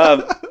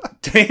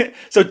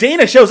 So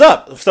Dana shows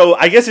up. So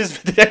I guess his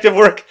detective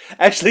work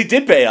actually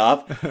did pay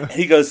off. And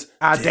he goes,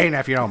 Dana,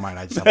 if you don't mind,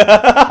 I'd sell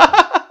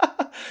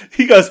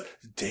He goes,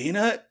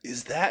 Dana,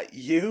 is that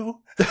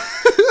you?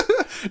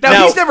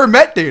 Now, he's never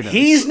met Dana.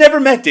 He's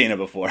never met Dana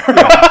before.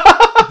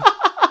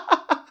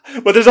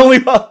 But there's only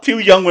about 2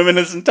 young women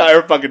in this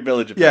entire fucking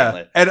village,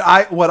 apparently. Yeah, and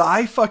what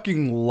I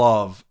fucking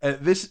love,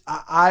 this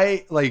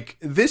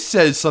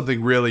says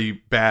something really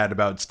bad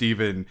about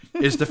Steven,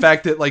 is the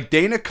fact that, like,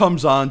 Dana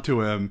comes on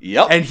to him,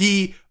 and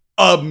he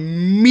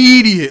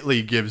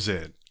immediately gives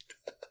in.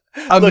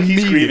 Look,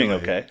 he's grieving,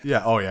 okay?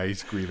 Yeah, oh yeah,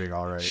 he's grieving,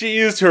 all right. She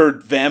used her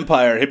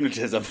vampire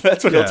hypnotism.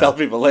 That's what he'll tell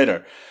people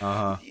later.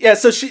 Uh-huh. Yeah,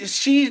 so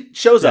she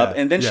shows up,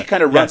 and then she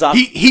kind of runs off.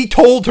 He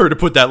told her to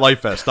put that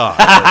life vest on.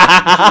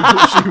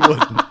 She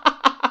wouldn't.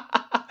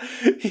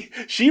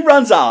 She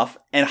runs off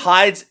and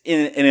hides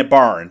in a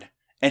barn,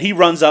 and he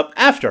runs up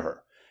after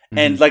her. Mm-hmm.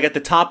 And like at the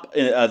top,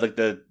 I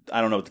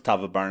don't know what the top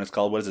of the barn is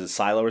called. What is it, a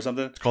silo or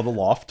something? It's called the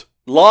loft.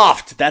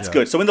 Loft, that's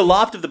good. So in the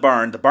loft of the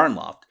barn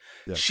loft,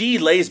 yeah. She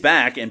lays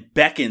back and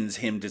beckons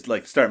him to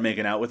like start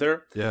making out with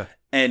her. Yeah.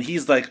 And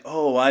he's like,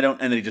 oh, I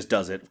don't, and then he just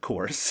does it, of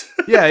course.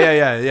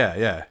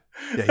 Yeah,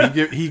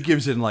 he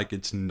gives in like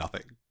it's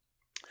nothing.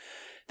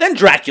 Then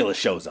Dracula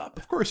shows up.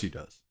 Of course he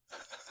does.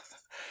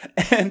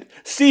 And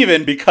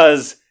Steven,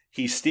 because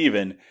he's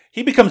Steven,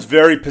 he becomes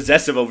very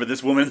possessive over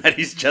this woman that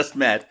he's just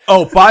met.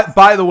 Oh,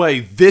 by the way,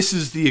 this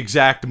is the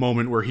exact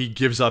moment where he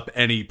gives up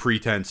any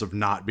pretense of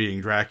not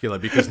being Dracula,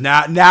 because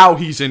now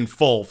he's in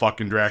full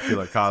fucking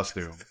Dracula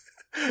costume.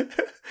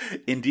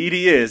 Indeed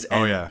he is.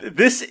 And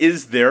this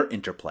is their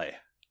interplay.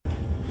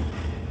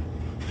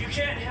 You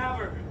can't have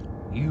her.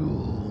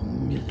 You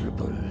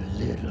miserable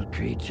little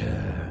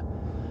creature.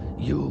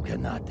 You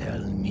cannot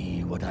tell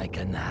me what I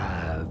can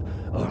have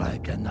or I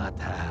cannot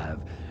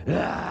have.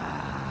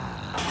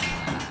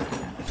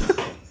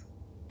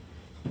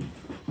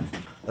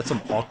 That's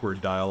some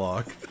awkward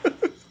dialogue. I'm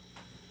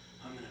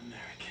an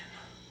American,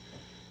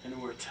 and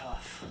we're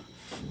tough.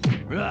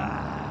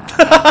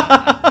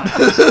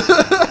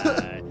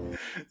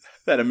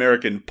 That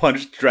American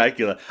punched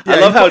Dracula. Yeah, I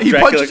love how he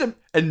Dracula punches him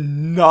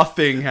and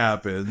nothing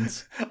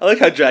happens. I like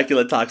how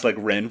Dracula talks like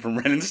Ren from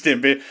Ren and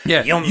Stimpy.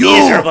 Yeah, you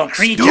miserable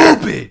creature,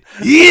 stupid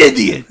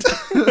idiot.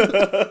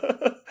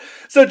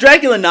 So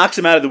Dracula knocks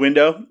him out of the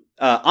window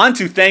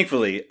onto,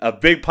 thankfully, a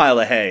big pile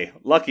of hay.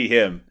 Lucky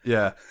him.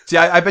 Yeah. See,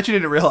 I bet you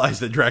didn't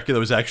realize that Dracula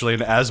was actually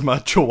an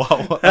asthma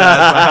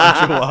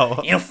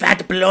chihuahua. You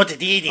fat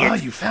bloated idiot. Oh,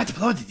 you fat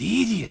bloated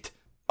idiot.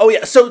 Oh,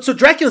 yeah. So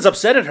Dracula's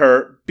upset at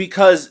her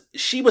because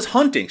she was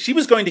hunting. She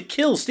was going to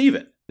kill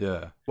Steven.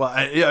 Yeah. Well,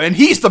 and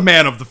he's the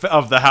man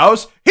of the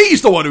house.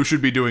 He's the one who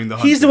should be doing the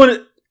hunting. He's the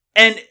one.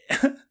 And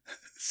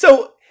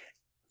so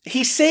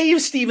he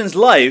saves Steven's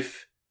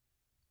life.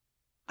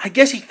 I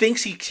guess he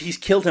thinks he's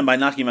killed him by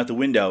knocking him out the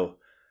window.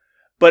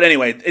 But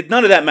anyway,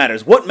 none of that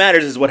matters. What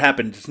matters is what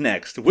happens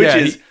next, which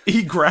is...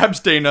 He grabs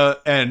Dana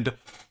and,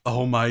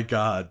 oh my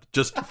God,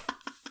 just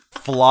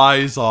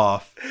flies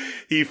off.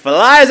 He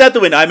flies out the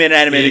window. I made an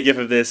animated GIF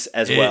of this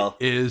as well.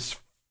 It is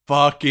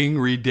fucking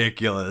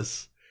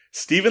ridiculous.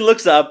 Steven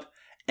looks up,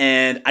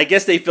 and I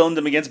guess they filmed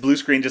him against blue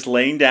screen just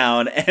laying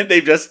down, and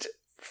they've just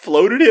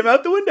floated him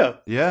out the window.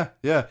 Yeah.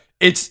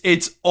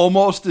 It's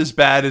almost as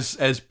bad as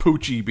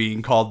Poochie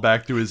being called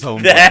back to his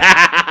home.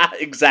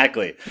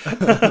 Exactly.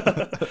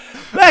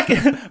 Back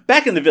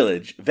in the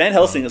village, Van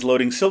Helsing is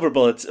loading silver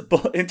bullets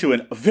into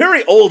a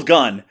very old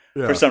gun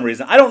for some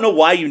reason. I don't know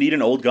why you need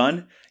an old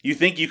gun. You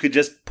think you could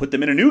just put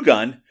them in a new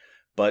gun,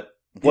 but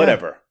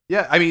whatever.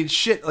 Yeah, I mean,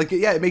 shit. Like,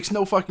 yeah, it makes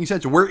no fucking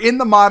sense. We're in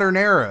the modern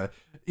era.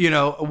 You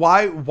know,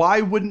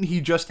 why wouldn't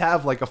he just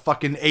have like a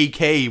fucking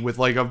AK with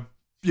like a,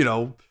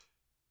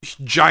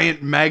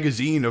 giant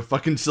magazine of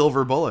fucking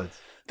silver bullets?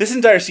 This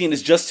entire scene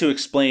is just to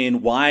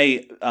explain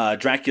why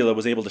Dracula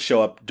was able to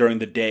show up during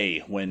the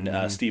day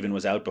when Stephen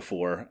was out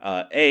before.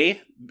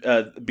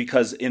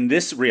 Because in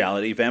this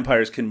reality,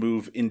 vampires can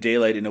move in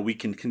daylight in a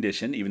weakened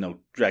condition, even though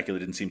Dracula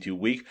didn't seem too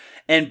weak.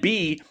 And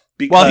B,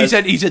 because...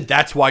 Well, he said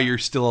that's why you're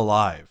still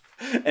alive.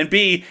 And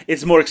B,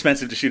 it's more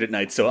expensive to shoot at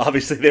night, so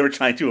obviously they were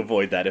trying to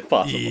avoid that if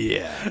possible.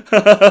 Yeah.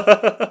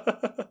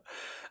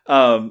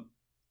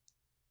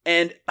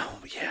 And,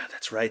 oh yeah,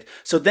 that's right.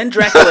 So then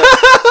Dracula...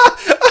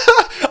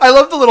 I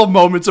love the little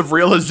moments of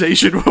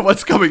realization of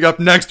what's coming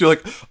up next. You're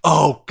like,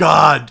 oh,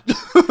 God.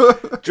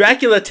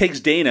 Dracula takes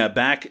Dana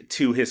back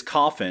to his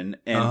coffin,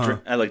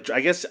 and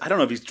I guess, I don't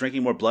know if he's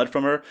drinking more blood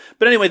from her.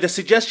 But anyway, the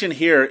suggestion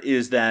here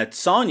is that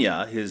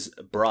Sonia, his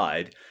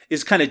bride,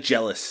 is kind of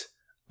jealous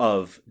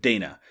of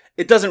Dana.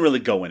 It doesn't really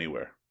go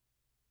anywhere.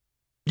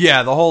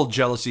 Yeah, the whole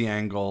jealousy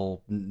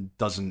angle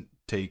doesn't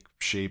take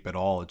shape at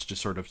all. It's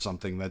just sort of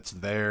something that's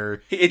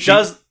there. It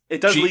does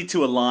lead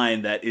to a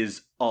line that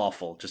is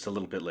awful just a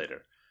little bit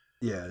later.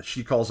 Yeah,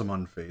 she calls him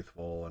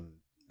unfaithful. And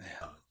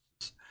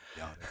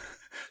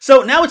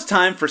So now it's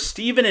time for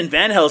Stephen and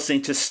Van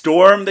Helsing to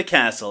storm the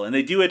castle. And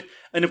they do it,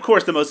 and of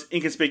course, the most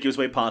inconspicuous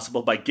way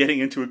possible by getting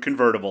into a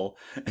convertible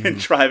and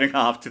driving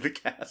off to the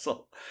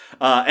castle.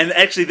 And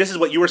actually, this is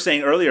what you were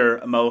saying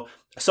earlier, Mo.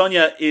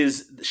 Sonia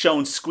is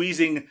shown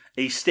squeezing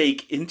a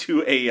steak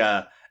into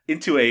a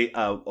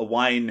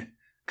wine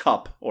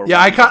cup. Or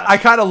yeah, I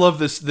kind of love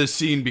this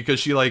scene because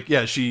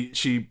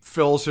she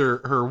fills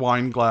her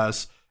wine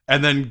glass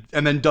and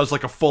then does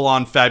like a full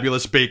on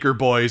Fabulous Baker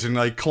Boys and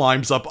like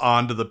climbs up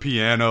onto the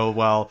piano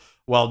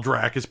while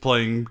Drac is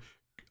playing,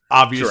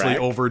 obviously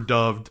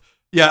overdubbed.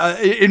 Yeah,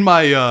 in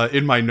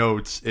my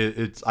notes,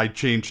 I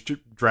changed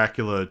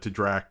Dracula to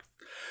Drac,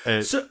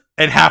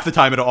 and half the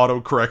time it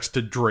autocorrects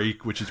to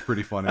Drake, which is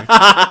pretty funny.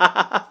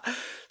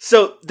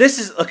 So this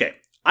is okay.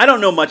 I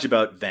don't know much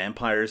about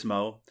vampires,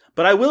 Mo,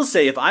 but I will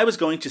say if I was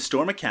going to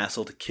storm a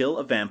castle to kill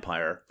a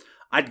vampire,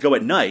 I'd go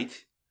at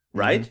night,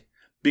 right? Mm-hmm.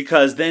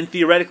 Because then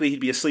theoretically he'd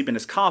be asleep in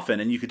his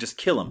coffin and you could just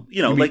kill him,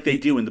 like they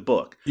do in the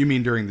book. You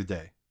mean during the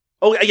day?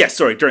 Oh, yes,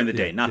 sorry, during the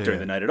day, not during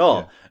the night at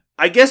all. Yeah.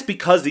 I guess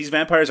because these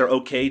vampires are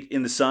okay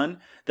in the sun,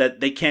 that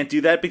they can't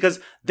do that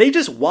because they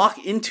just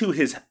walk into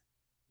his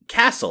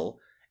castle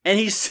and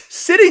he's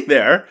sitting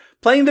there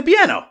playing the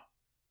piano.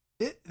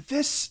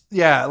 This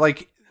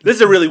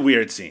is a really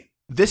weird scene.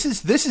 This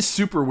is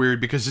super weird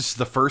because this is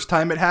the first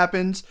time it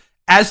happens.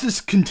 As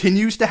this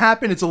continues to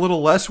happen, it's a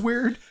little less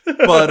weird.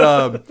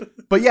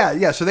 But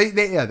yeah. So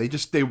they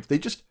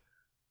just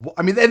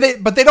I mean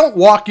but they don't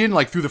walk in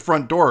like through the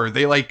front door.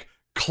 They like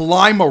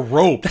climb a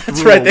rope.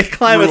 That's right. They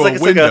climb through a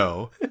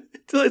window.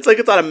 It's like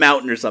it's on a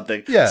mountain or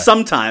something. Yeah.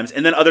 Sometimes,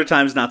 and then other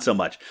times not so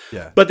much.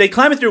 Yeah. But they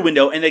climb it through a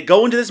window and they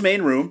go into this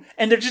main room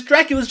and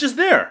Dracula's just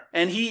there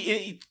and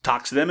he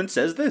talks to them and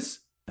says this.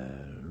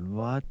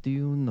 What do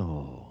you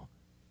know?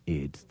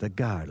 It's the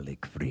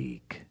garlic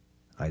freak.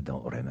 I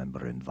don't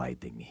remember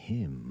inviting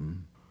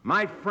him.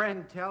 My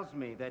friend tells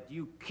me that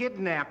you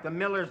kidnapped the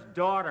miller's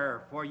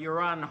daughter for your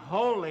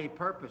unholy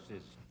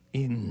purposes.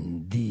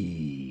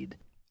 Indeed.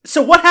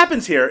 So what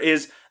happens here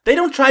is they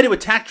don't try to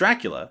attack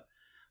Dracula.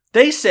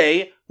 They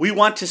say, we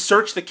want to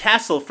search the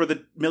castle for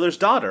the miller's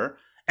daughter.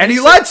 And he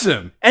lets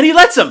him. And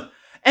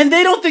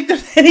they don't think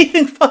there's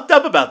anything fucked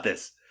up about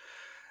this.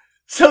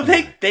 So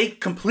they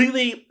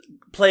completely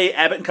play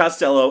Abbott and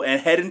Costello and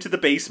head into the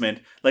basement,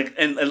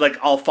 and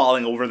all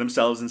falling over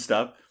themselves and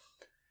stuff.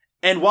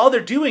 And while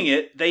they're doing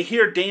it, they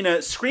hear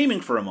Dana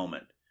screaming for a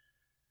moment.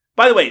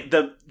 By the way,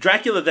 the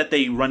Dracula that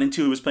they run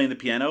into who was playing the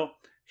piano,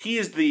 he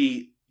is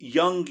the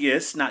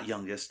not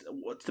youngest.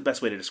 What's the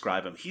best way to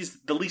describe him?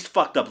 He's the least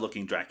fucked up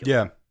looking Dracula.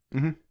 Yeah.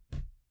 Mm-hmm.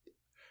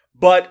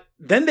 But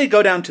then they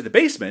go down to the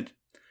basement,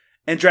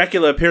 and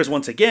Dracula appears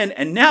once again,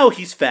 and now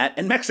he's fat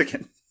and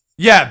Mexican.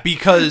 Yeah,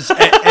 because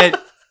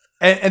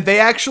and they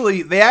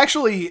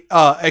actually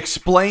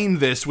explain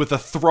this with a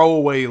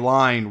throwaway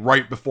line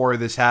right before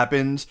this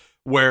happens,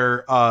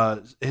 where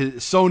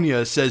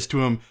Sonia says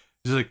to him,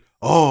 "She's like,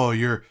 oh,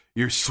 you're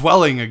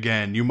swelling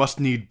again. You must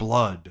need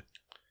blood."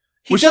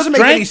 Which doesn't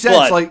make any sense.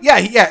 Blood. Like,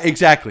 yeah,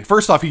 exactly.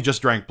 First off, he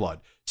just drank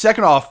blood.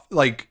 Second off,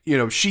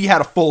 she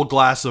had a full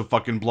glass of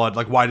fucking blood.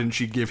 Like, why didn't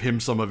she give him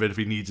some of it if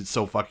he needs it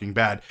so fucking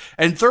bad?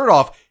 And third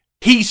off,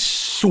 he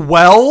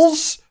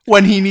swells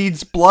when he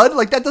needs blood.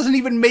 Like, that doesn't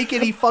even make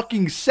any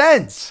fucking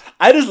sense.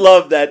 I just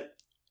love that.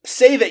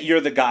 Say that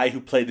you're the guy who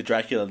played the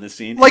Dracula in this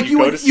scene. Like, you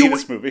go to see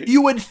this movie.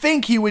 You would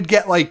think he would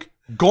get, like,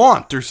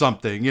 gaunt or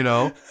something,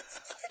 I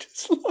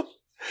just love.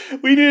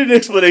 We need an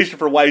explanation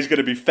for why he's going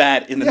to be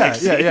fat in the next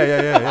scene.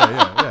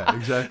 Yeah,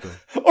 exactly.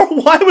 Or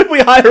why would we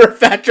hire a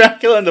fat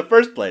Dracula in the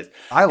first place?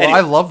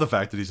 I love the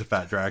fact that he's a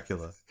fat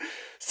Dracula.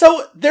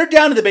 So they're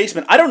down in the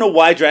basement. I don't know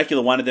why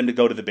Dracula wanted them to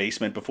go to the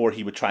basement before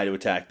he would try to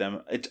attack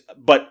them,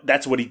 but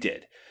that's what he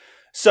did.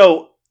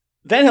 So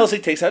Van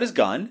Helsing takes out his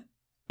gun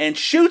and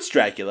shoots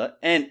Dracula,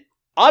 and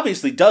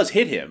obviously does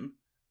hit him,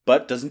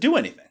 but doesn't do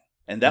anything.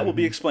 And that will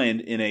be explained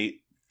in a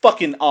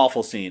fucking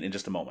awful scene in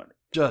just a moment.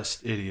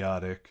 Just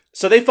idiotic.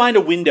 So they find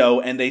a window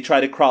and they try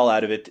to crawl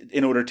out of it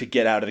in order to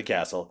get out of the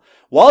castle.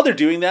 While they're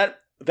doing that,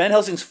 Van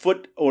Helsing's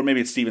foot, or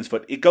maybe it's Steven's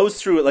foot, it goes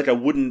through it like a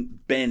wooden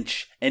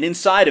bench, and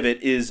inside of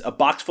it is a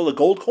box full of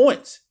gold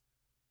coins.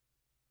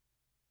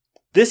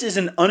 This is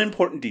an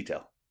unimportant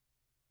detail.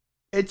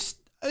 It's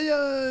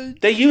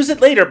they use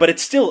it later, but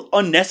it's still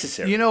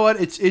unnecessary. You know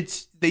what?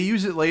 It's they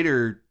use it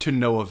later to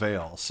no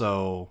avail.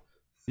 So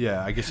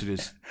yeah, I guess it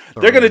is.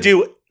 They're going to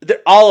do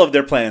all of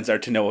their plans are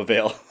to no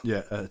avail.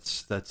 Yeah,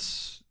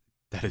 that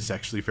is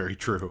actually very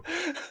true.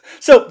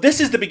 So this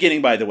is the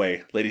beginning, by the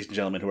way, ladies and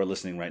gentlemen who are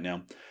listening right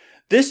now.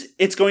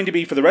 It's going to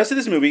be, for the rest of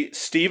this movie,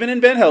 Steven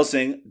and Van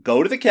Helsing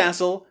go to the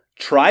castle,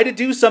 try to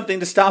do something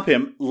to stop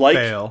him,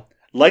 fail.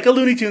 Like a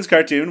Looney Tunes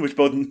cartoon, which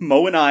both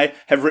Mo and I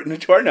have written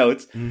into our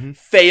notes.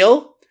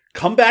 Fail,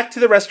 come back to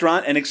the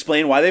restaurant and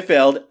explain why they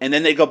failed, and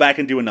then they go back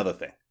and do another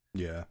thing.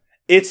 Yeah.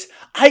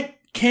 I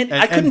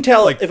couldn't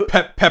tell like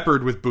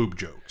peppered with boob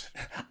jokes.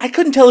 I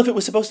couldn't tell if it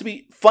was supposed to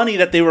be funny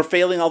that they were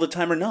failing all the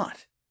time or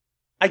not.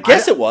 I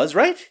guess it was,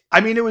 right?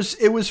 I mean, it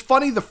was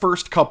funny the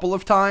first couple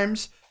of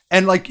times.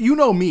 And like, you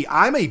know me,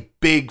 I'm a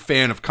big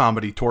fan of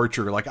comedy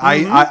torture. Like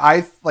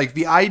I like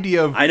the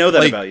idea of, I know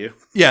that about you.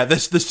 Yeah.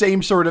 That's the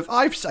same sort of,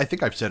 I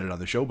think I've said it on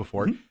the show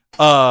before.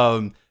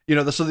 So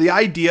the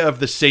idea of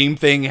the same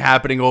thing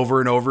happening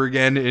over and over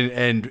again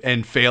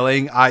and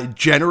failing,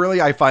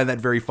 I find that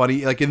very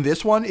funny. Like in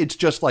this one, it's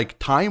just like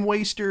time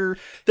waster.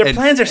 Their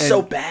plans are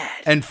so bad.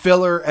 And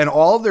filler, and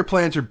all of their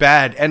plans are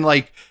bad. And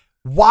like,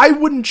 why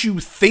wouldn't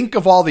you think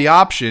of all the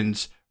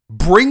options,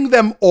 bring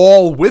them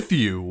all with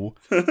you,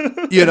 do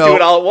it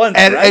all at once,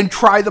 and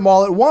try them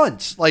all at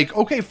once? Like,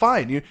 okay,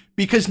 fine.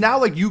 Because now,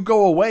 like, you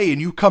go away and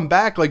you come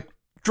back, like,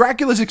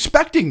 Dracula's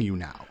expecting you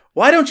now.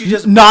 Why don't you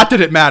just... Not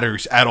that it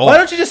matters at all. Why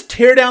don't you just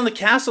tear down the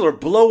castle or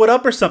blow it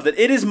up or something?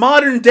 It is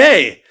modern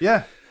day.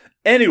 Yeah.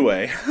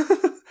 Anyway,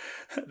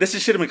 this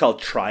should have been called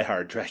Try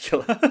Hard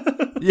Dracula.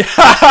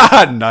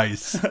 Yeah,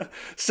 nice.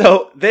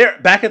 So they're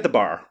back at the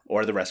bar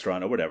or the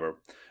restaurant or whatever.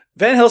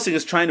 Van Helsing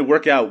is trying to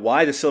work out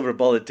why the silver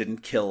bullet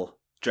didn't kill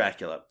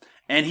Dracula.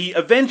 And he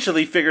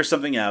eventually figures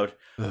something out,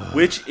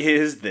 which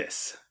is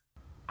this.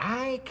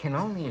 I can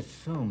only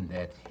assume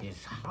that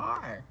his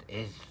heart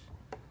is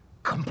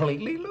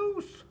completely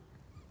loose.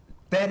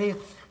 That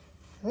it's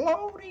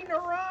floating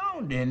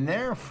around in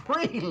there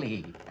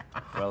freely.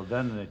 Well,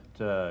 then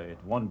it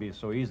won't be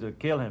so easy to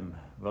kill him,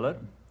 will it?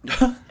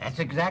 That's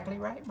exactly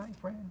right, my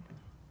friend.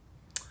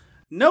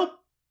 Nope.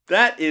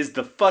 That is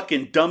the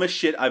fucking dumbest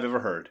shit I've ever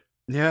heard.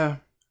 Yeah.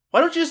 Why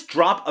don't you just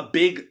drop a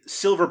big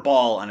silver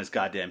ball on his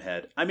goddamn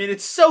head? I mean,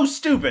 it's so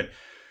stupid.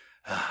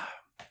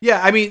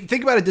 Yeah, I mean,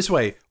 think about it this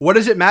way. What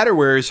does it matter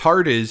where his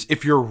heart is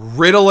if you're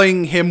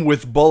riddling him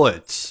with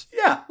bullets?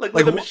 Yeah, like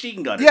with a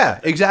machine gun.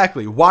 Yeah,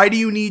 exactly. Why do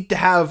you need to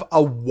have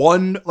a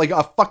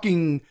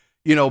fucking,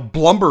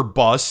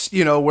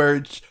 blumberbus, where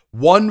it's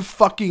one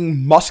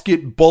fucking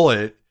musket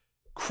bullet?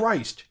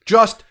 Christ,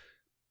 just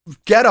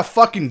get a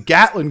fucking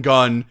Gatling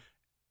gun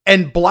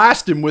and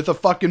blast him with a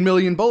fucking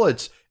million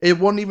bullets. It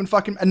won't even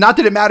fucking... And not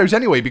that it matters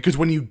anyway, because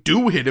when you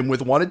do hit him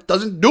with one, it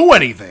doesn't do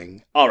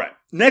anything. All right.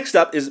 Next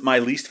up is my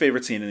least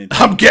favorite scene in the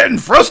I'm getting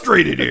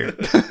frustrated here.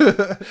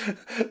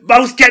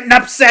 Mo's getting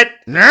upset.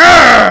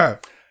 Nah!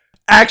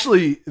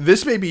 Actually,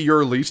 this may be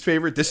your least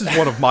favorite. This is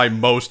one of my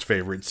most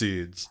favorite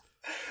scenes.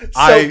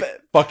 I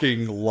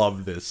fucking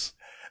love this.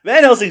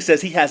 Van Helsing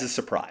says he has a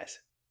surprise.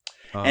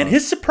 And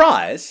his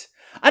surprise...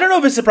 I don't know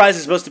if his surprise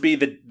is supposed to be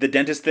the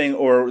dentist thing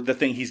or the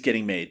thing he's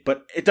getting made,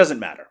 but it doesn't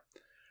matter.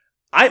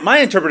 My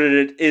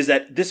interpreted it is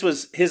that this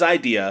was his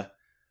idea,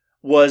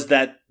 was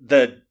that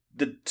the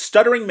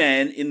stuttering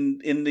man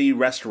in the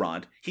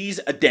restaurant, he's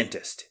a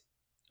dentist.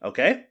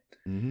 Okay?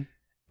 Mm-hmm.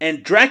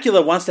 And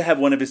Dracula wants to have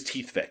one of his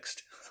teeth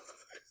fixed.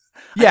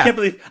 Yeah. I can't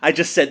believe I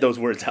just said those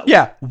words out loud.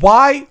 Yeah.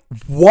 Why?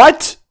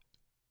 What?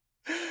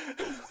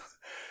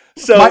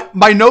 So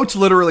my notes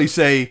literally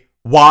say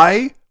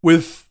why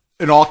with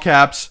in all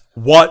caps,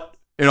 what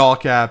in all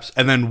caps,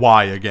 and then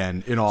why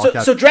again in all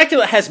caps. So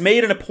Dracula has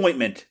made an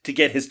appointment to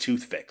get his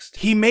tooth fixed.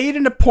 He made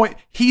an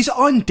appointment. He's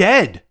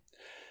undead.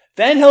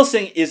 Van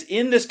Helsing is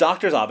in this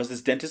doctor's office,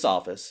 this dentist's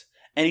office,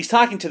 and he's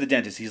talking to the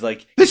dentist. He's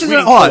like, "This is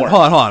hold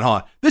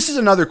on. This is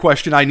another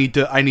question I need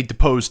to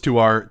pose to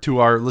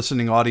our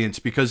listening audience,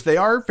 because they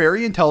are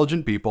very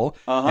intelligent people,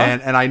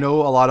 and I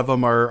know a lot of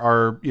them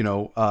are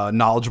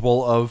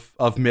knowledgeable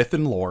of myth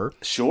and lore.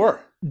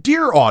 Sure,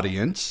 dear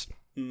audience,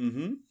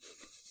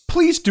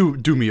 please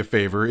do me a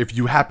favor if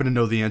you happen to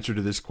know the answer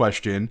to this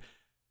question.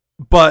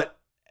 But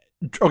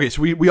okay,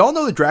 so we all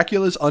know that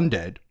Dracula is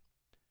undead.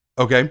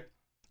 Okay,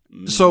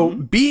 so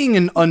being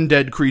an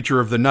undead creature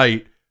of the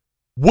night,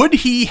 would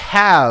he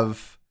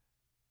have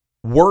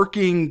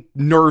working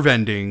nerve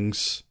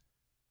endings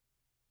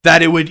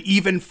that it would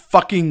even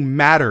fucking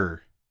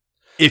matter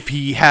if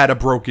he had a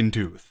broken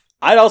tooth?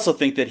 I'd also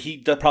think that he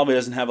probably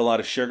doesn't have a lot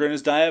of sugar in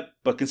his diet,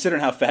 but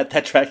considering how fat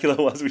that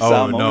Dracula was, we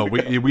saw him. Oh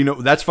no, we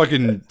know that's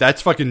fucking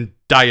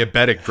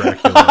diabetic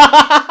Dracula.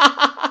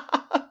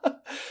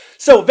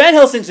 So Van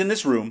Helsing's in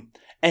this room,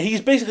 And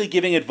he's basically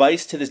giving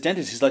advice to this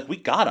dentist. He's like, we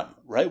got him,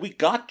 right? We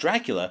got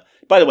Dracula.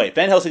 By the way,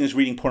 Van Helsing is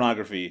reading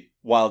pornography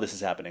while this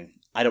is happening.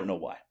 I don't know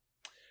why.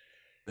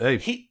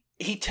 Hey.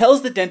 He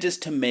tells the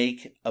dentist to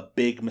make a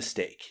big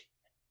mistake.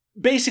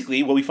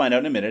 Basically, what we find out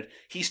in a minute,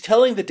 he's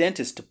telling the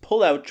dentist to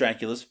pull out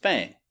Dracula's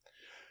fang.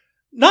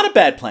 Not a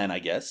bad plan, I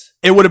guess.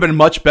 It would have been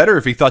much better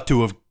if he thought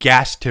to have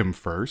gassed him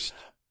first.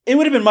 It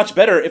would have been much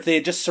better if they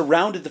had just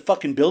surrounded the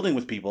fucking building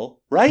with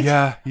people, right?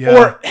 Yeah.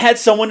 Or had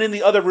someone in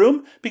the other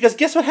room. Because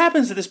guess what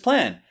happens to this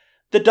plan?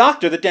 The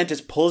doctor, the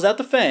dentist, pulls out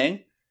the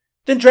fang.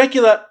 Then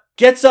Dracula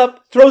gets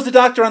up, throws the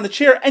doctor on the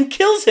chair, and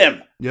kills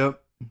him.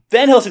 Yep.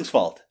 Van Helsing's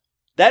fault.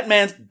 That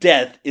man's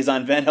death is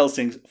on Van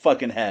Helsing's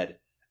fucking head.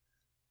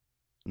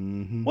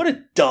 Mm-hmm. What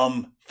a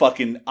dumb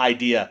fucking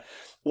idea.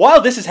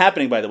 While this is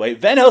happening, by the way,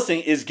 Van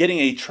Helsing is getting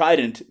a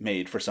trident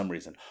made for some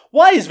reason.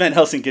 Why is Van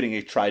Helsing getting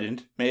a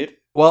trident made?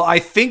 Well, I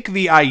think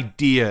the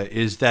idea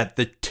is that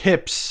the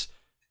tips,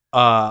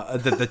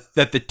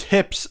 that the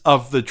tips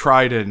of the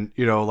trident,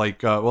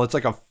 it's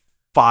like a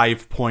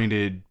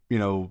 5-pointed,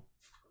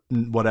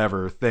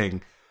 whatever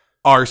thing,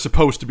 are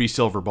supposed to be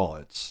silver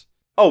bullets.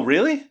 Oh,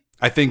 really?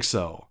 I think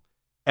so.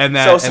 And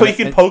that so he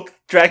can poke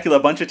Dracula a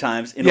bunch of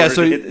times in order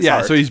to hit his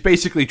heart. So he's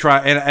basically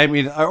trying, and I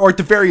mean, or at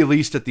the very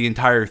least, that the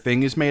entire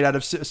thing is made out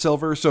of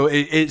silver. So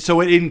it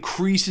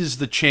increases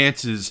the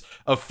chances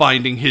of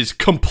finding his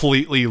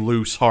completely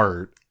loose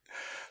heart.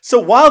 So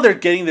while they're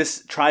getting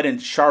this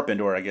trident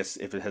sharpened, or I guess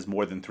if it has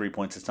more than 3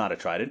 points, it's not a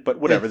trident, but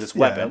whatever, this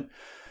weapon,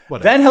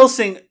 Van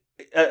Helsing,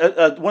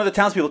 one of the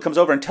townspeople comes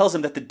over and tells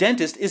him that the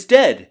dentist is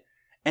dead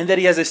and that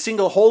he has a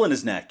single hole in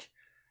his neck.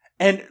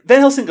 And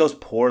Van Helsing goes,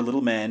 poor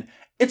little man.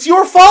 It's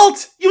your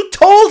fault! You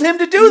told him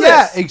to do this!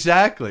 Yeah,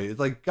 exactly. It's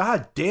like,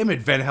 God damn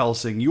it, Van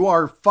Helsing. You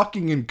are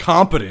fucking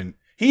incompetent.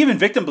 He even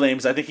victim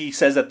blames. I think he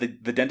says that the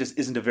dentist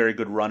isn't a very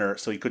good runner,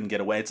 so he couldn't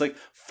get away. It's like,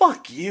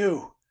 fuck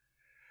you.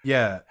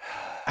 Yeah.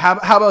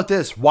 How about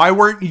this? Why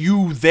weren't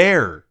you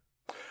there?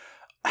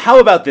 How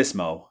about this,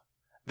 Mo?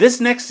 This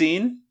next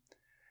scene,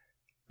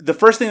 the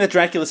first thing that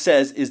Dracula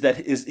says is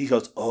that he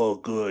goes, oh,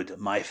 good,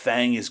 my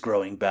fang is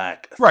growing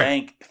back.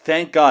 Right.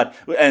 Thank God.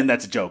 And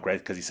that's a joke, right?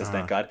 Because he says,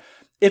 thank God.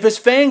 If his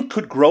fang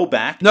could grow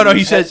back, no,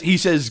 he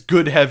says,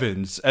 "Good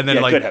heavens," and then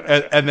good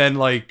heavens, and then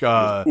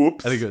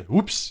oops, I think,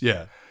 "Oops,"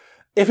 yeah.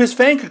 If his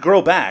fang could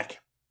grow back,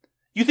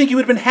 you think he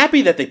would have been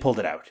happy that they pulled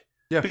it out,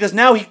 yeah? Because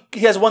now he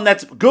has one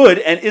that's good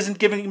and isn't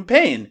giving him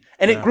pain,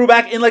 and it grew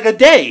back in like a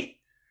day.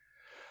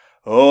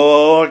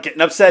 Oh,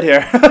 getting upset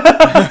here,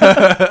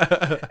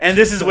 and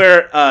this is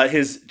where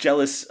his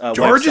jealous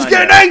George wife, is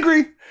getting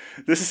angry.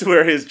 This is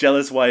where his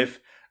jealous wife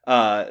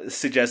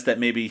suggests that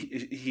maybe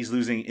he's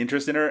losing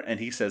interest in her, and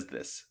he says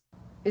this.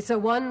 It's a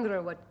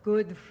wonder what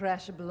good,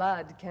 fresh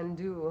blood can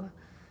do,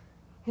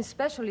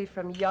 especially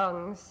from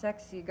young,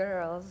 sexy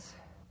girls.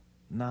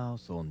 Now,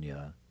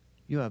 Sonia,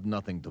 you have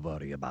nothing to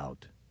worry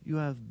about. You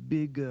have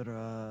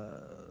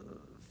bigger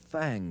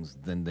fangs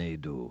than they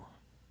do.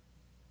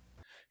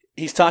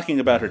 He's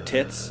talking about her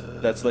tits.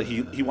 That's like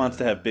he wants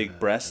to have big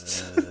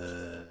breasts.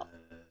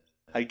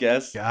 I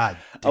guess. God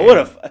damn. I would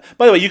have.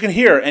 By the way, you can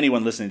hear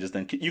anyone listening just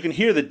then. You can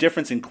hear the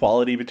difference in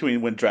quality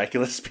between when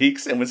Dracula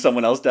speaks and when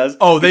someone else does.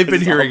 Oh, they've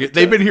been hearing it.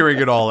 They've been hearing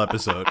it all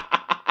episode.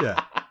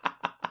 Yeah.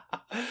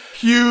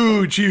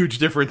 Huge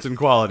difference in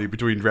quality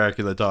between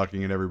Dracula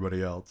talking and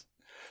everybody else.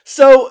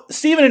 So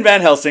Stephen and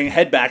Van Helsing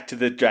head back to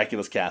the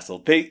Dracula's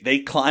castle. They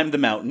climb the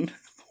mountain.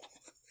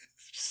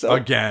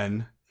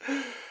 Again.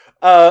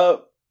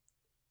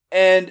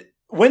 And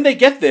when they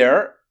get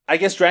there, I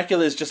guess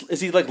Dracula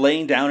is he like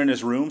laying down in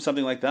his room,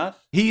 something like that?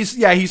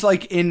 He's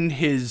like in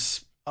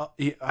his,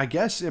 I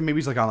guess maybe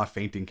he's like on a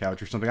fainting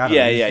couch or something. I don't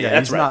know. Yeah.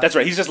 That's right. That's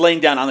right. He's just laying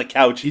down on the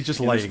couch. He's just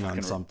laying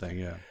on something.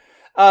 Yeah.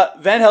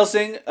 Van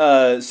Helsing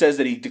says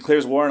that he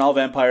declares war on all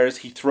vampires.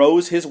 He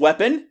throws his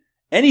weapon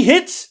and he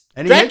hits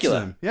Dracula.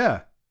 Hits him.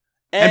 Yeah.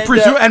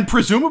 And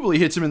presumably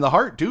hits him in the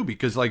heart too,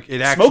 because like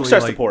it actually smoke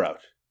starts to pour out.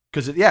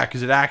 Because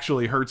it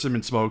actually hurts him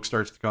and smoke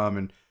starts to come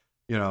and.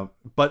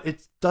 But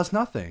it does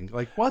nothing.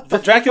 Like, what the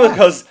Dracula fuck?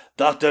 goes,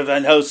 Dr.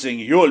 Van Helsing,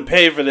 you'll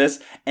pay for this.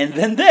 And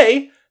then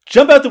they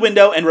jump out the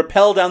window and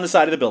rappel down the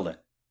side of the building.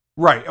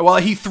 Right. Well,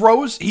 he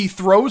throws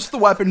the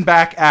weapon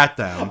back at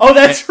them. Oh,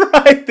 that's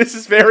right. This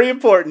is very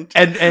important.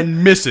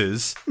 And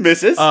misses.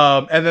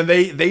 And then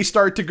they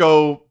start to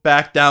go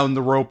back down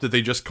the rope that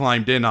they just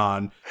climbed in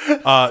on.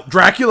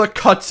 Dracula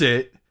cuts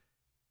it,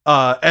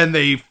 and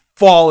they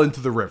fall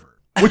into the river,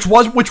 which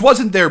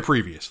wasn't there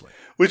previously.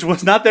 Which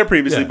was not there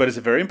previously, but is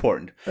very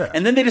important. Yeah.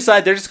 And then they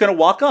decide they're just going to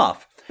walk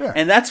off. Yeah.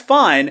 And that's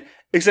fine,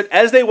 except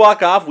as they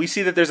walk off, we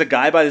see that there's a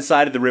guy by the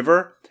side of the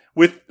river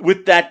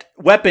with that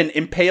weapon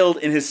impaled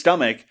in his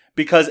stomach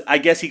because I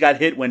guess he got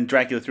hit when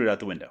Dracula threw it out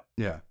the window.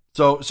 Yeah.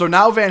 So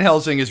now Van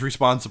Helsing is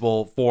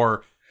responsible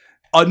for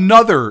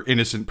another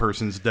innocent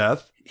person's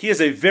death. He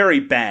is a very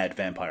bad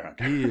vampire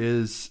hunter.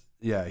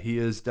 He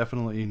is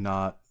definitely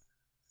not.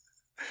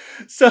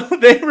 So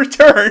they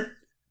return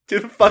to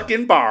the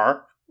fucking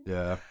bar.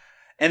 Yeah.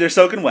 And they're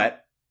soaking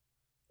wet.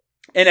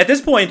 And at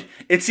this point,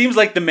 it seems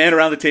like the men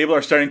around the table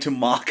are starting to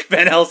mock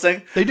Van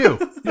Helsing. They do,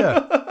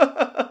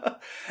 yeah.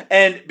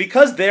 And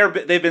because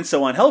they've been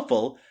so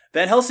unhelpful,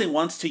 Van Helsing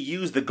wants to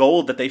use the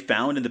gold that they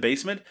found in the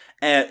basement.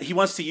 He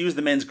wants to use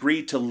the men's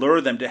greed to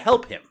lure them to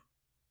help him.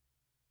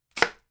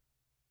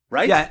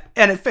 Right? Yeah,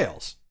 and it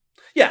fails.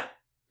 Yeah.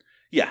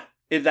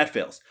 That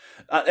fails.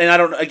 And I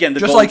don't, again,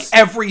 just like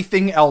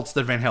everything else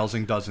that Van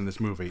Helsing does in this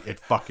movie, it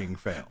fucking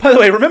fails. By the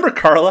way, remember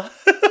Carla?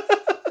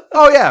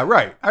 Oh, yeah,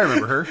 right. I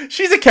remember her.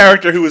 She's a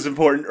character who was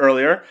important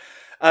earlier.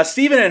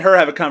 Steven and her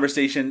have a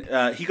conversation.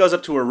 He goes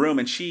up to her room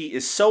and she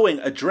is sewing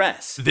a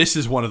dress. This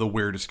is one of the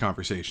weirdest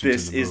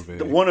conversations in the movie.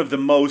 This is one of the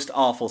most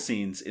awful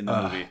scenes in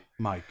the movie.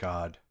 My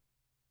God.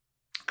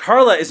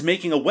 Carla is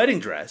making a wedding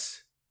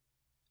dress.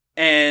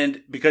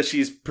 And because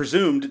she's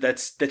presumed that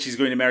she's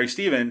going to marry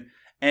Steven.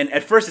 And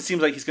at first it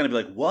seems like he's going to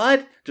be like,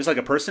 what? Just like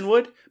a person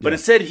would. But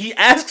instead he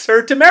asks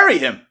her to marry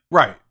him.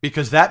 Right.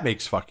 Because that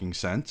makes fucking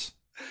sense.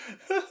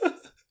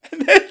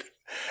 And then,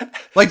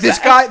 like this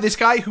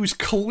guy who's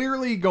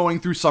clearly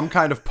going through some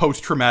kind of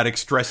post-traumatic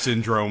stress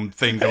syndrome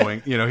thing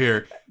going,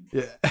 here.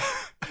 Yeah.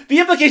 The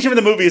implication of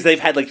the movie is they've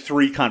had like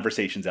 3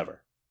 conversations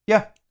ever.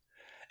 Yeah.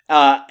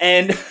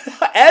 And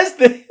as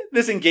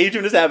this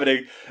engagement is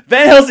happening,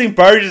 Van Helsing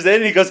barges in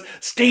and he goes,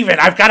 Steven,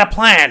 I've got a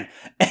plan.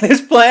 And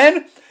his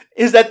plan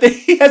is that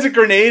he has a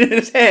grenade in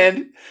his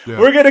hand. Yeah.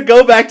 We're going to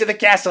go back to the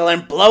castle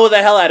and blow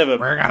the hell out of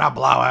him. We're going to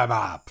blow him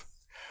up.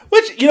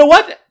 Which, you know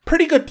what?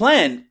 Pretty good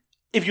plan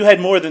if you had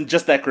more than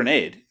just that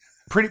grenade.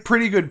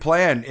 Pretty good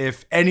plan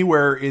if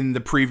anywhere in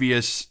the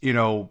previous,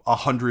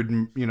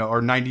 100,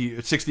 or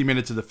 90, 60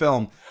 minutes of the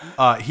film,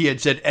 he had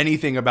said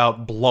anything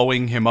about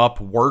blowing him up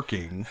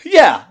working.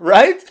 Yeah,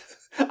 right?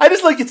 I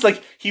just it's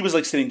like he was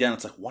like sitting down.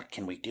 It's like, what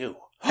can we do?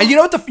 And you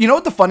know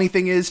what the funny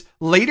thing is?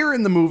 Later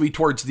in the movie,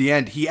 towards the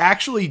end, he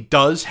actually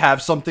does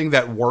have something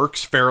that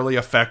works fairly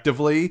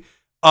effectively.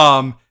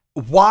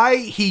 Why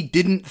he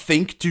didn't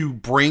think to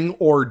bring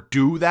or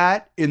do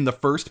that in the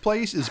first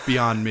place is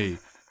beyond me.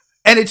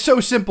 And it's so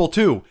simple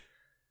too.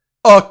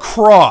 A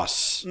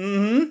cross.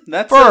 Mm-hmm.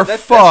 That's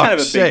fuck's kind of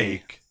a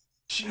sake.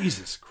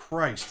 Jesus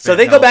Christ. So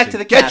they go back to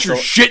the castle. Get your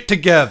shit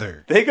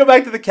together. They go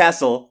back to the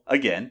castle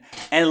again,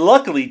 and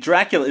luckily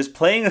Dracula is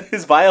playing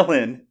his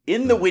violin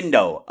in the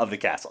window of the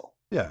castle.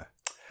 Yeah.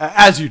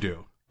 As you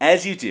do.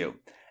 As you do.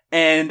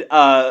 And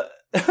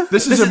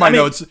this is in my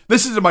notes.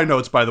 This is in my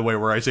notes, by the way,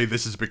 where I say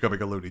this is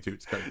becoming a Looney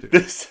Tunes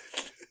cartoon.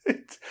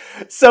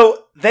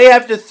 So they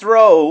have to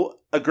throw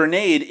a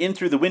grenade in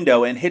through the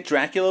window and hit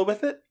Dracula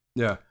with it.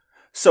 Yeah.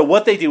 So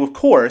what they do, of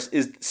course,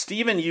 is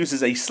Steven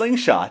uses a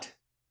slingshot.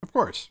 Of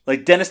course.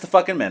 Like Dennis the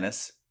fucking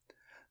Menace.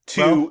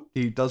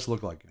 He does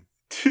look like him.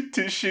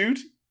 To shoot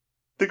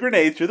the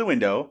grenade through the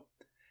window.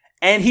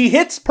 And he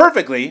hits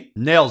perfectly.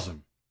 Nails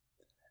him.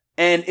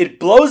 And it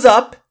blows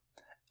up.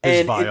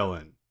 His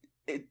violin.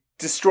 It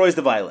destroys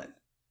the violin.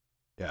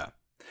 Yeah.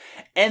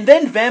 And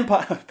then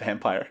vampire.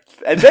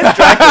 And then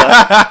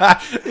Dracula.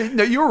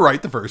 No, you were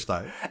right the first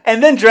time.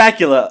 And then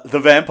Dracula, the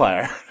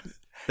vampire,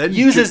 then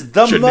uses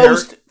the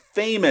most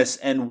famous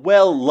and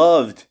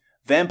well-loved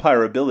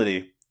vampire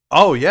ability.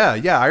 Oh, yeah.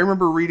 I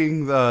remember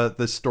reading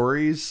the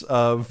stories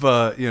of,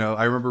 I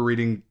remember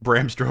reading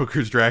Bram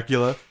Stoker's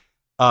Dracula.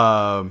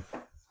 And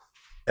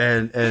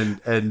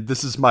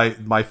this is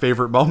my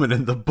favorite moment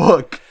in the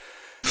book.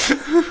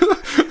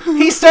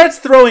 He starts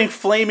throwing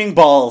flaming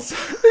balls.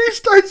 He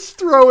starts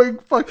throwing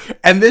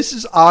and this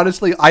is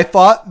honestly, I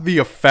thought the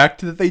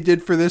effect that they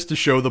did for this to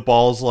show the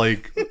balls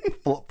like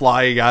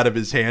flying out of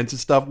his hands and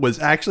stuff was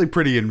actually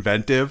pretty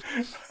inventive.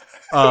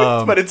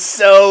 But it's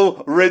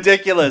so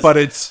ridiculous. But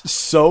it's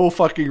so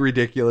fucking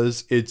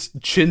ridiculous. It's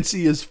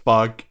chintzy as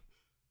fuck.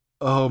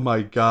 Oh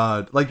my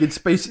God. Like it's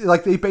basically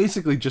like they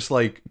basically just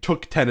like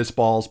took tennis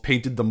balls,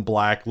 painted them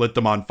black, lit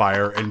them on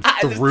fire and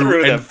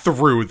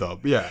threw them.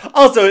 Yeah.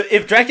 Also,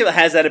 if Dracula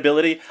has that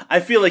ability, I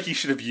feel like he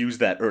should have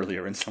used that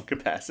earlier in some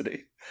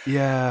capacity.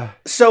 Yeah.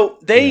 So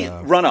they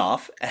run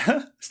off,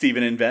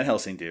 Steven and Van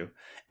Helsing do,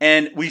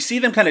 and we see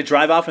them kind of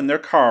drive off in their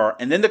car,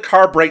 and then the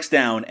car breaks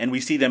down and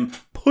we see them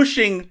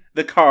pushing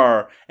the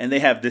car and they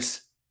have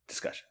this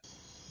discussion.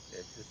 The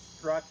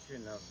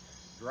destruction of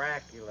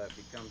Dracula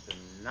becomes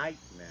a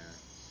nightmare.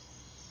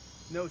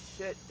 No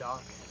shit,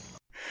 Doc.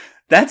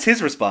 That's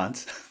his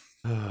response.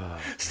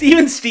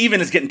 Steven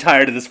is getting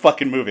tired of this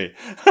fucking movie.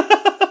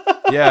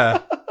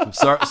 Yeah. I'm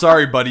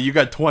sorry, buddy. You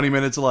got 20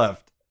 minutes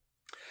left.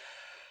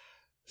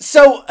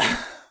 So,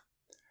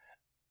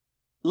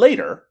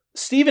 later,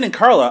 Steven and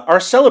Carla are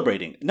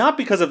celebrating, not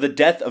because of the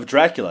death of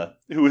Dracula,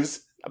 who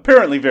is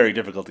apparently very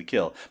difficult to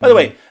kill. By the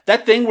way,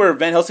 that thing where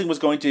Van Helsing was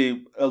going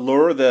to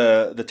lure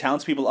the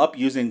townspeople up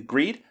using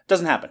greed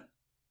doesn't happen.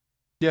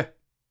 Yeah.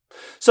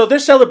 So they're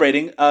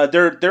celebrating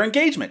their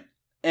engagement.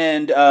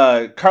 And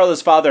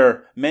Carla's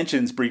father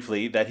mentions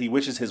briefly that he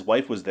wishes his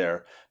wife was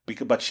there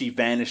but she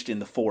vanished in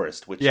the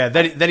forest. Which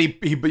then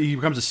he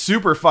becomes a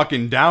super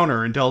fucking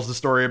downer and tells the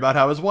story about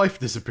how his wife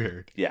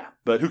disappeared. Yeah,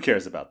 but who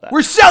cares about that?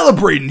 We're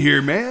celebrating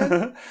here,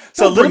 man.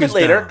 So a little bit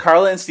later,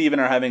 Carla and Steven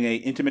are having an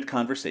intimate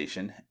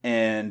conversation,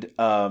 and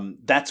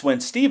that's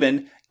when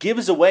Steven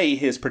gives away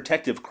his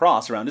protective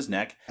cross around his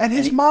neck. And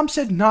his mom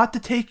said not to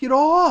take it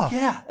off.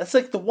 Yeah, that's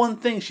like the one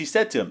thing she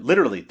said to him.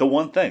 Literally, the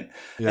one thing.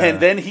 Yeah. And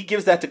then he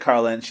gives that to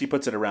Carla, and she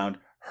puts it around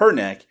her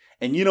neck.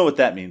 And you know what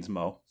that means,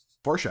 Mo.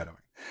 Foreshadowing.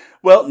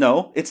 Well,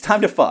 no, it's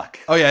time to fuck.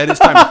 Oh yeah, it is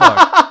time to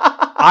fuck.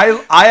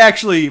 I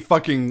actually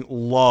fucking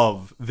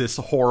love this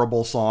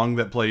horrible song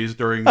that plays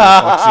during the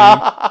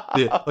fuck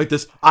scene. Like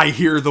this, I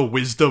hear the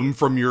wisdom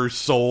from your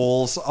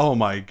souls. Oh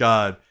my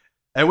god.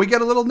 And we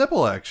get a little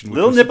nipple action.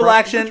 Little nipple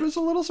action. Which was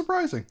a little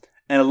surprising.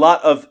 And a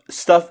lot of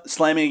stuff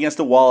slamming against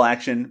the wall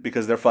action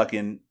because they're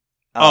fucking...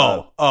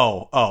 And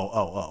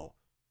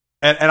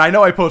I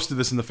know I posted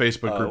this in the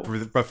Facebook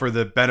group, but for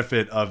the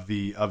benefit of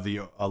the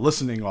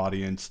listening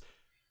audience,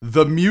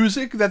 the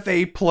music that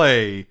they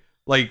play,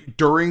 like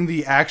during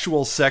the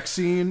actual sex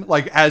scene,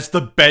 like as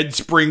the bed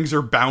springs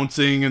are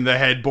bouncing and the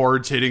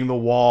headboard's hitting the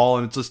wall,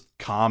 and it's just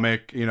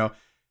comic, you know,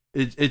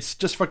 it's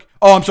just fucking.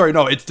 Oh, I'm sorry,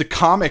 no, it's the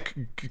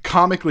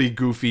comically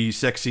goofy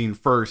sex scene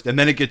first, and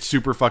then it gets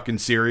super fucking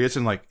serious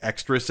and like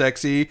extra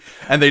sexy,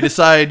 and they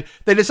decide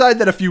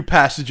that a few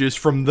passages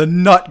from the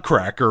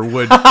Nutcracker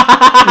would,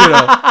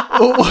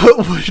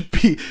 would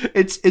be.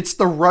 It's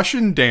the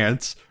Russian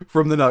dance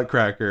from the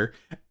Nutcracker,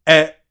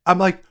 and I'm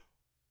like,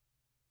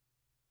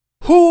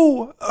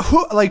 who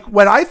like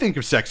when I think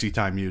of sexy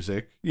time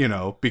music, you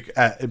know,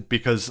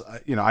 because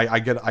you know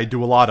I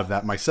do a lot of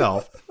that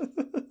myself.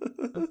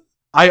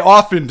 I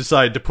often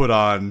decide to put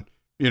on,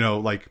 you know,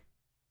 like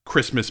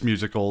Christmas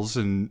musicals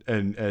and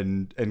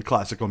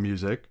classical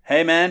music.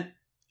 Hey man,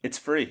 it's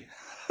free.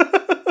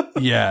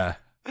 Yeah.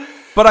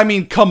 But I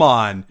mean, come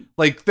on.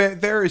 Like there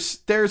are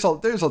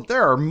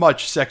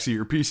much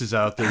sexier pieces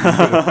out there you could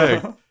have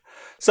picked.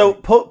 So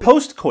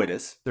post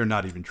coitus, they're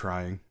not even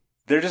trying.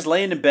 They're just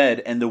laying in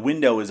bed and the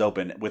window is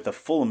open with a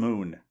full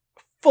moon.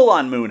 Full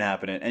on moon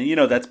happening. And you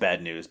know that's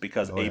bad news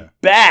because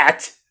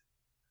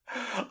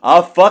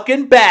a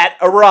fucking bat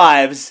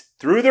arrives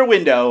through their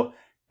window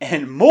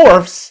and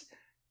morphs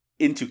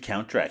into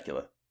Count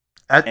Dracula.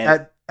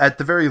 At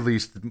the very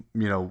least,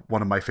 you know,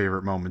 one of my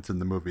favorite moments in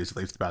the movie is at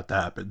least about to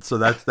happen. So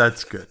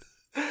that's good.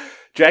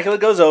 Dracula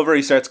goes over,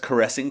 he starts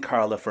caressing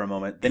Carla for a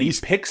moment. Then he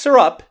picks her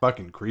up.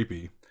 Fucking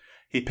creepy.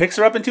 He picks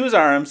her up into his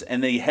arms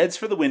and then he heads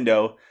for the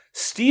window.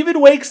 Steven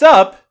wakes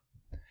up.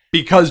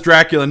 Because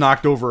Dracula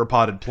knocked over a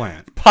potted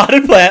plant.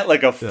 Potted plant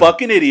like a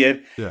fucking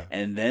idiot. Yeah.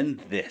 And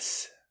then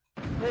this.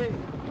 Hey,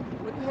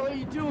 what the hell are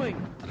you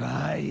doing?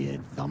 Try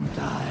it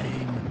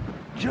sometime.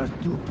 Just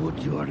to put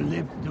your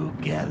lips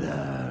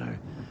together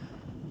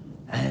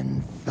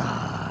and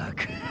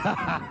suck.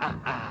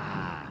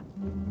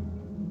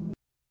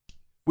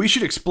 We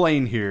should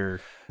explain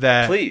here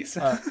that please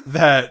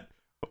that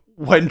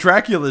when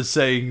Dracula is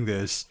saying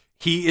this,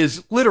 he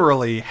is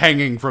literally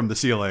hanging from the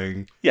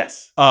ceiling.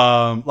 Yes.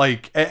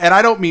 Like, and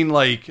I don't mean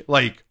like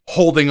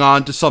holding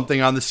on to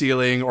something on the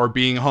ceiling or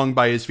being hung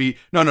by his feet.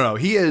 No.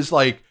 He is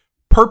like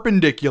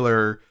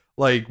perpendicular,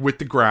 like with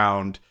the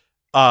ground,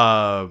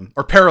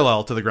 or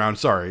parallel to the ground.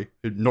 Sorry,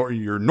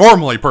 you're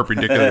normally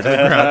perpendicular to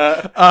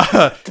the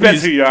ground.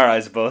 Depends who you are, I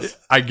suppose.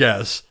 I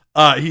guess.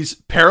 He's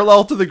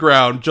parallel to the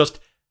ground, just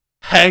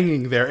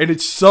hanging there, and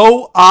it's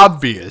so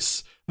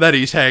obvious that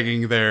he's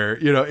hanging there.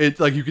 You know, it's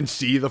like you can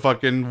see the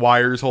fucking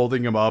wires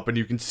holding him up, and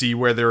you can see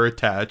where they're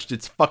attached.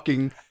 It's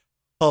fucking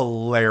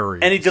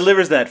hilarious. And he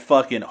delivers that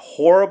fucking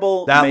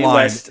horrible Mae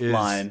West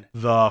line.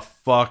 The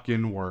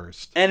fucking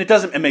worst. And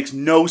it makes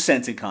no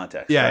sense in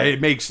context. Yeah, right?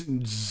 it makes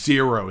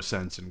 0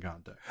 sense in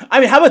context. I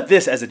mean, how about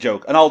this as a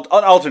joke? An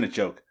alternate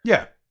joke.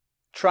 Yeah.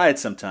 Try it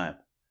sometime.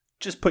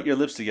 Just put your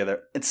lips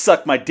together and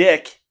suck my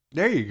dick.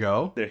 There you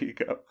go. There you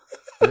go.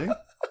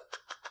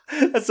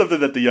 That's something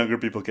that the younger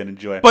people can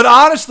enjoy. But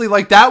honestly,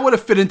 like that would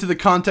have fit into the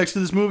context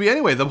of this movie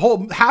anyway. The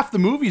whole half the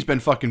movie's been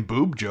fucking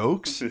boob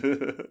jokes.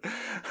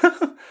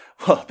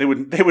 Well, they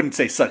wouldn't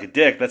say suck a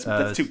dick. That's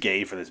too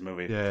gay for this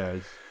movie. Yeah.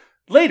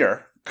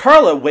 Later,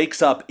 Carla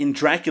wakes up in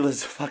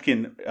Dracula's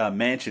fucking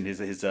mansion,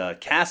 his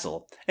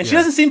castle, and she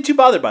doesn't seem too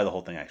bothered by the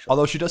whole thing. Actually,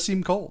 although she does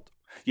seem cold.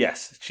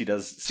 Yes, she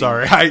does.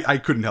 Sorry, I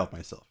couldn't help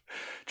myself.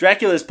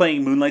 Dracula is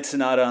playing Moonlight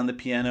Sonata on the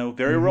piano.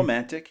 Very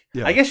romantic.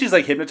 Yeah. I guess she's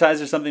like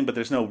hypnotized or something, but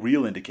there's no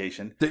real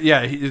indication.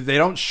 They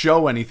don't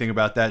show anything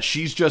about that.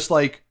 She's just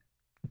like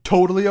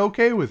totally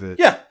okay with it.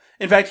 Yeah.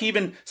 In fact, he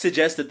even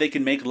suggests that they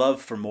can make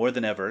love for more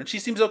than ever, and she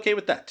seems okay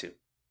with that too.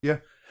 Yeah.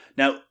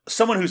 Now,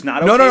 someone who's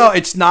not okay. No,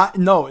 it's not.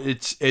 No,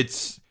 it's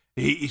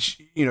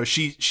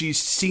she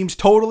seems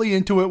totally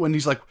into it when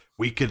he's like,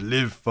 "We could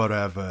live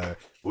forever.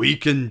 We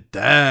can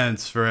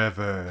dance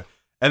forever."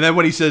 And then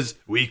when he says,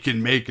 "We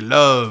can make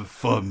love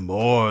for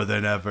more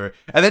than ever,"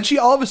 and then she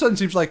all of a sudden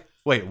seems like,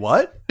 "Wait,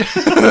 what?"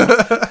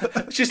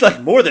 She's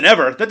like, "More than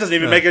ever." That doesn't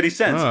even make any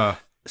sense.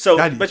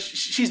 But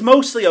she's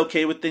mostly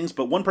okay with things.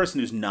 But one person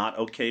who's not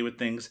okay with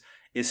things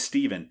is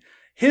Steven.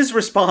 His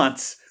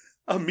response,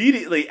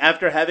 immediately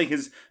after having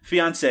his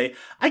fiancée,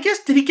 I guess,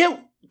 did he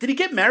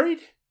get married?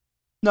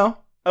 No.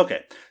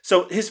 Okay.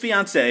 So his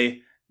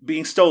fiancée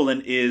being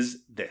stolen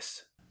is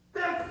this.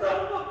 That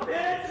son of a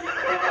bitch!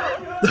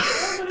 I'm gonna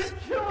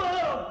kill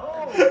him!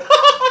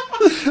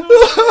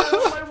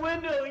 Oh, my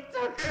window! He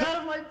took her out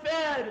of my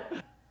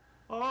bed!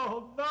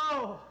 Oh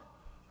no!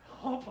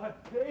 Oh my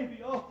baby!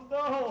 Oh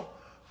no!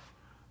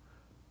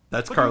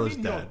 That's What do you Carla's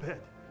mean, your dad.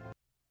 bed?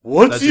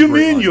 What That's do a you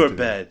great mean line, your too.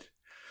 bed?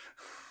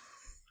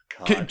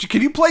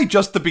 Can you play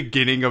just the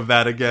beginning of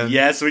that again?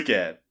 Yes, we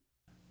can.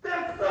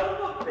 That son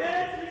of a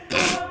bitch!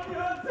 He's got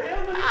my fiancé!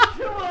 I'm gonna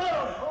kill him!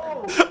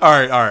 Oh. All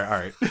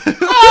right.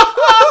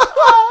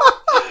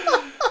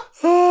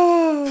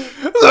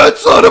 That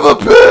son of a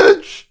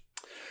bitch!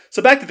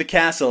 So back to the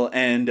castle,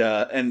 and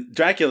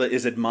Dracula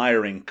is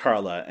admiring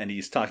Carla, and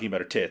he's talking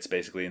about her tits,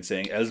 basically, and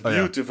saying, as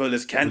beautiful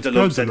as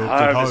cantaloupes at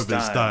harvest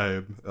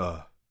time.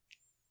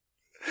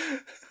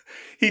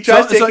 He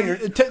tries taking her...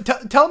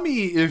 Tell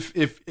me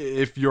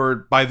if you're,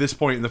 by this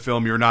point in the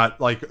film, you're not,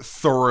 like,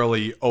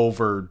 thoroughly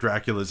over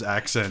Dracula's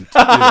accent.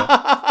 You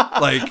know?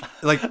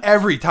 like,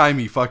 every time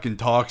he fucking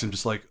talks, I'm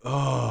just like,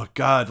 oh,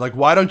 God. Like,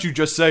 why don't you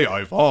just say,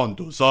 I want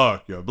to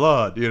suck your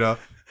blood, you know?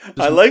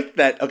 I like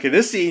that. Okay,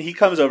 this scene, he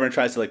comes over and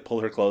tries to, like,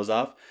 pull her clothes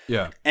off.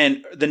 Yeah.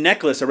 And the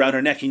necklace around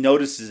her neck, he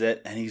notices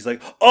it, and he's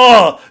like,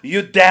 oh,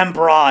 you damn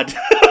broad.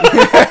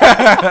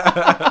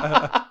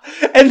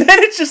 And then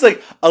it's just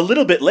like, a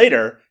little bit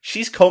later,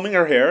 she's combing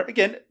her hair.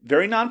 Again,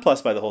 very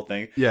nonplussed by the whole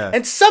thing. Yeah.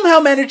 And somehow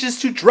manages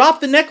to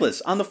drop the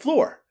necklace on the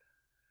floor.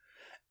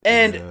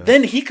 And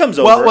then he comes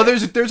over. Well,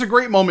 there's a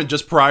great moment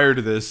just prior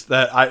to this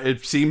that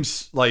it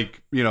seems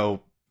like, you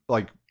know,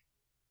 like,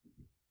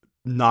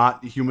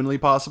 not humanly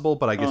possible,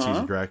 but I guess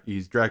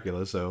he's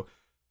Dracula, so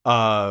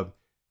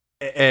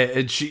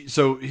and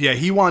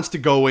he wants to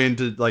go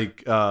into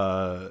like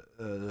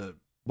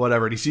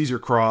whatever, and he sees her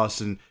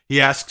cross and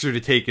he asks her to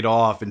take it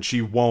off and she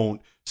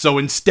won't, so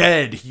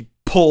instead he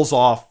pulls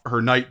off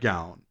her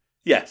nightgown.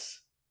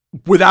 Yes.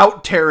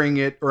 Without tearing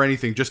it or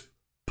anything, just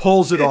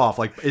pulls it off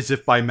like as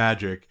if by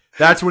magic.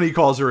 That's when he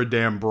calls her a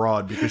damn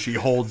broad, because she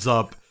holds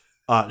up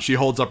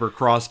her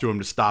cross to him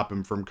to stop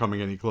him from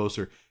coming any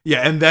closer.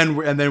 Yeah, and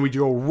then we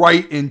go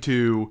right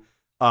into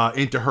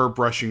her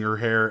brushing her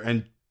hair,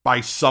 and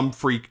by some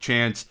freak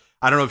chance,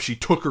 I don't know if she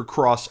took her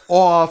cross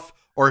off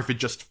or if it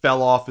just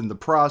fell off in the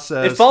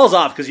process. It falls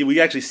off because we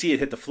actually see it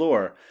hit the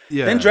floor.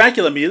 Yeah. Then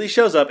Dracula immediately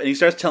shows up and he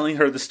starts telling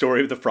her the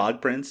story of the Frog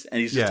Prince,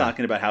 and he's just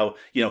talking about how,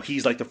 you know,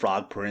 he's like the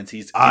Frog Prince,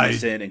 he's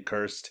innocent and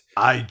cursed.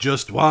 I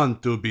just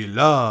want to be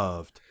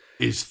loved.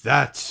 Is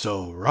that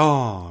so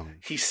wrong?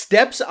 He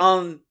steps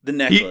on the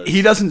necklace.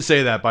 He doesn't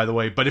say that, by the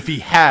way, but if he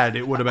had,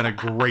 it would have been a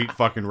great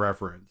fucking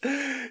reference.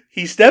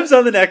 He steps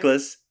on the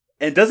necklace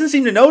and doesn't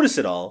seem to notice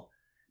it all,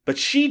 but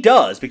she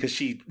does, because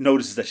she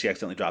notices that she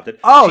accidentally dropped it.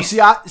 Oh,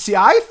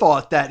 I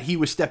thought that he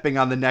was stepping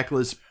on the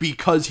necklace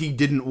because he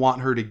didn't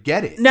want her to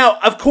get it. Now,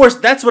 of course,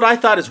 that's what I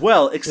thought as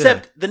well,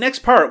 except the next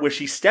part where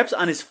she steps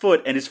on his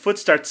foot and his foot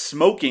starts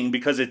smoking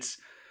because it's...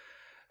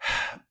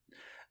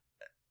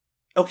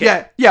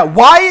 Okay. Yeah.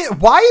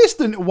 Why is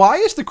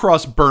the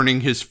cross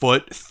burning his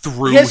foot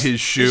through his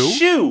shoe? His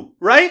shoe,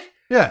 right?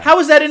 Yeah. How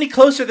is that any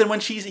closer than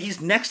when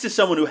he's next to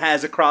someone who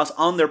has a cross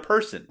on their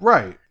person?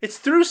 Right. It's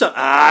through some...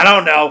 I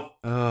don't know.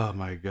 Oh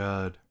my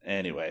God.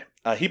 Anyway,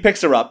 he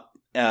picks her up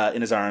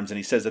in his arms and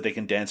he says that they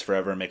can dance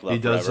forever and make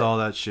love forever. He does all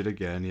that shit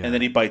again, yeah. And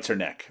then he bites her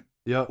neck.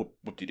 Yep.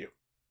 Whoop-de-doo.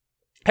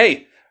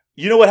 Hey,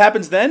 you know what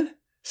happens then?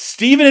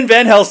 Steven and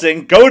Van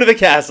Helsing go to the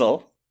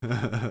castle.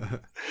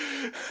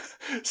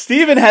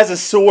 Steven has a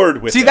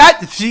sword with him.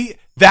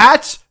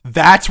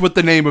 That's what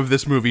the name of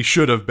this movie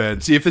should have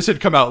been. See, if this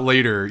had come out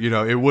later, you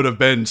know, it would have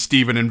been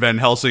Steven and Van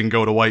Helsing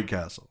go to White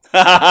Castle.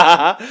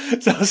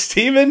 So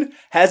Steven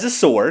has a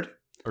sword.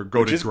 Or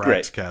go to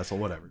Drax Castle,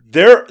 whatever.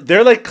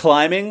 They're like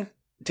climbing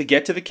to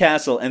get to the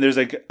castle, and there's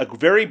like a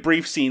very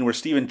brief scene where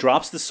Steven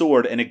drops the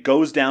sword and it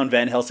goes down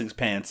Van Helsing's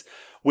pants,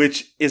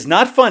 which is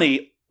not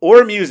funny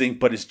or amusing,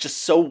 but it's just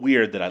so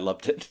weird that I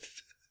loved it.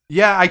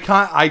 Yeah, I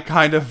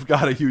kind of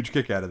got a huge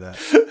kick out of that.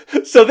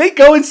 So they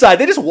go inside.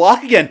 They just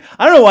walk again.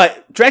 I don't know why.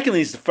 Dracula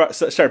needs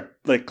to start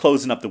like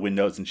closing up the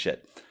windows and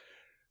shit.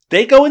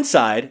 They go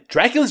inside.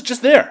 Dracula's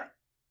just there.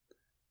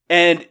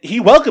 And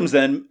he welcomes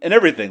them and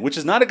everything, which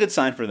is not a good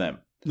sign for them.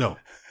 No.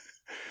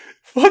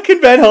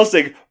 Fucking Van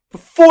Helsing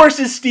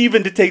forces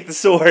Steven to take the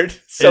sword.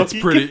 So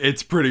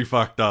it's pretty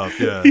fucked up,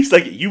 yeah. He's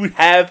like, you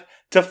have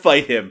to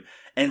fight him.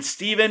 And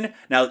Steven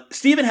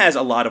has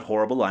a lot of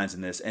horrible lines in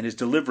this, and his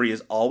delivery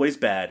is always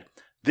bad.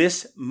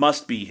 This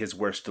must be his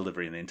worst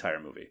delivery in the entire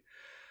movie.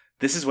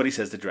 This is what he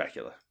says to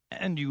Dracula.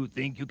 And you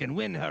think you can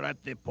win her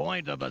at the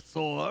point of a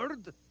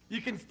sword?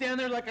 You can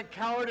stand there like a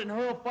coward and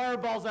hurl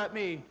fireballs at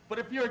me. But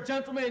if you're a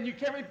gentleman, you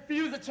can't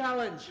refuse a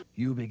challenge.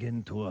 You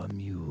begin to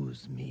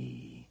amuse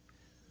me.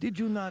 Did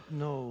you not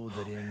know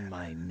that in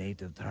my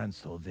native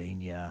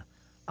Transylvania,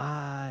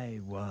 I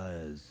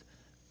was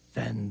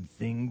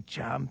fencing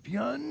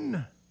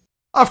champion?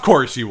 Of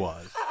course he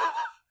was.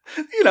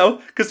 You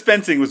know, because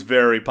fencing was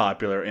very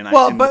popular in the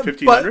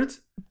 1500s.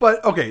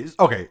 But okay.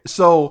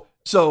 So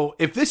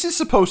if this is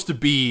supposed to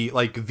be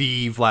like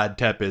the Vlad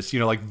Tepes,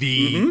 like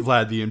the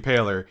Vlad the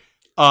Impaler,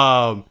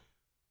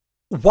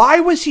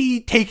 why was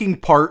he taking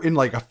part in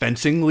like a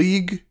fencing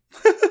league?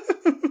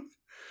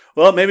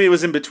 Well, maybe it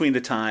was in between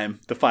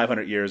the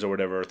 500 years or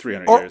whatever, or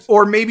 300 years.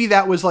 Or maybe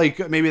that was like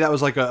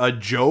a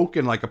joke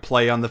and like a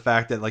play on the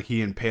fact that like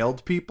he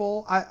impaled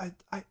people.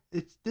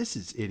 This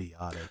is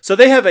idiotic. So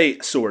they have a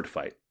sword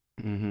fight.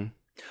 Mm-hmm.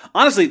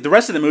 Honestly, the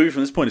rest of the movie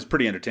from this point is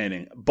pretty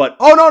entertaining. But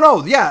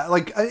no, yeah,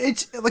 like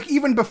it's like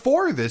even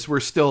before this,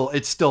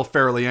 it's still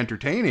fairly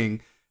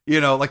entertaining.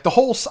 Like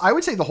I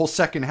would say the whole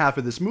second half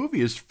of this movie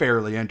is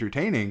fairly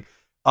entertaining.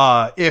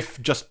 If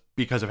just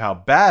because of how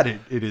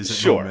bad it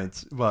is at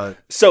moments. But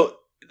so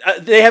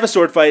they have a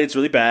sword fight. It's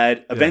really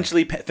bad.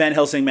 Eventually, Van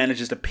Helsing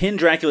manages to pin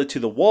Dracula to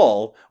the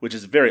wall, which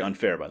is very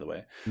unfair, by the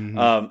way. Mm-hmm.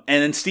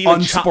 And then Stephen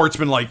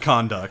unsportsmanlike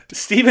conduct.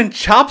 Stephen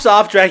chops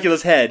off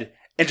Dracula's head,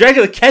 and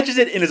Dracula catches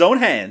it in his own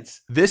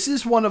hands. This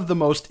is one of the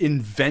most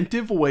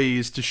inventive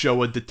ways to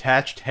show a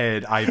detached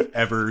head I've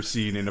ever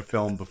seen in a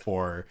film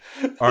before.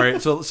 All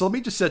right, so let me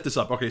just set this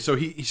up. Okay, so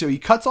he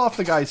cuts off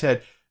the guy's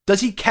head.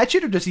 Does he catch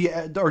it,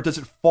 or does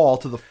it fall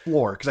to the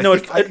floor? No,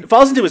 it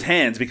falls into his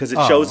hands because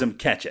it shows him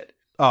catch it.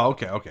 Oh,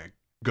 okay,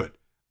 good.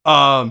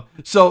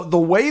 So the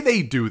way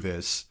they do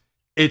this,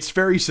 it's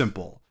very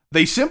simple.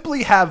 They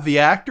simply have the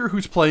actor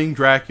who's playing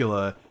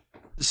Dracula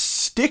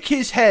stick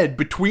his head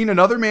between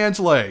another man's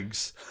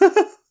legs,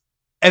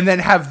 and then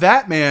have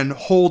that man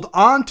hold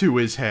onto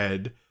his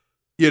head,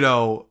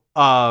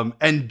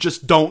 and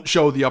just don't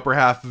show the upper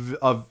half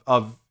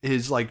of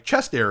his like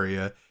chest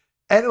area.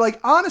 And like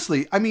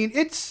honestly, I mean,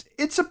 it's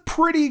a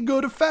pretty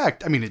good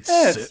effect. I mean, it's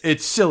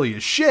silly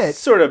as shit,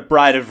 sort of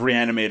Bride of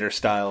Reanimator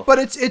style. But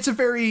it's a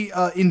very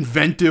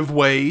inventive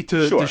way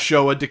to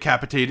show a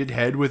decapitated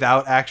head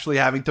without actually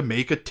having to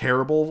make a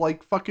terrible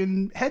like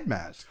fucking head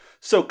mask.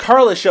 So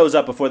Carla shows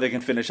up before they can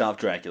finish off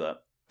Dracula,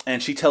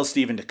 and she tells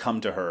Stephen to come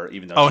to her,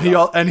 even though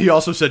he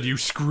also said, "You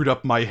screwed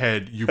up my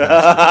head, you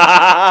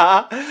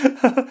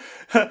bastard."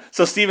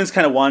 So Stephen's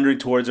kind of wandering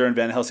towards her, and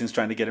Van Helsing's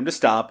trying to get him to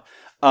stop.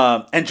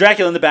 And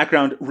Dracula in the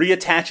background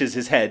reattaches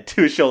his head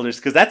to his shoulders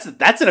because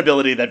that's an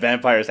ability that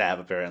vampires have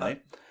apparently.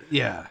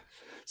 Yeah.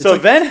 So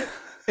then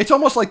it's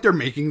almost like they're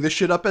making this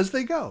shit up as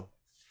they go.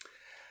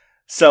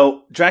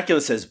 So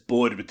Dracula says,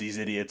 "Bored with these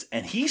idiots,"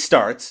 and he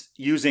starts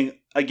using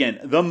again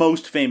the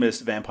most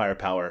famous vampire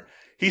power.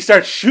 He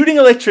starts shooting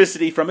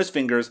electricity from his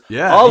fingers,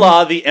 a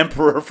la the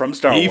Emperor from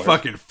Star Wars. He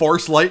fucking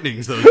force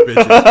lightnings those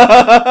bitches.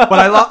 But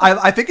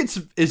I think it's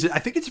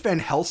Van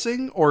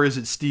Helsing, or is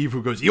it Steve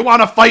who goes, "You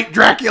want to fight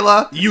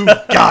Dracula? You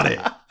got it."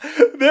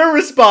 Their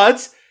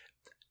response,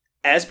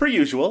 as per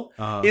usual,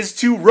 is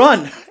to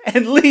run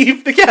and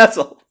leave the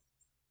castle.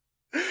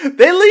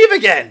 They leave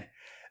again.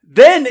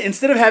 Then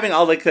instead of having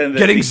all like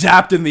getting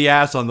zapped in the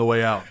ass on the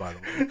way out, by the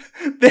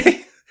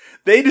way,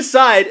 They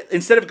decide,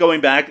 instead of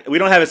going back, we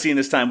don't have a scene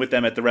this time with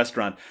them at the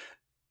restaurant.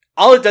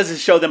 All it does is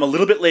show them a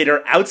little bit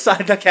later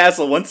outside the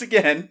castle once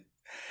again.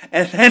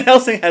 And Van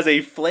Helsing has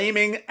a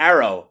flaming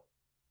arrow.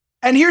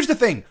 And here's the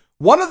thing.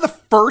 One of the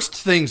first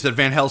things that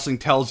Van Helsing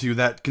tells you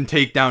that can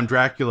take down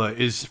Dracula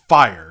is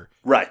fire.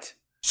 Right.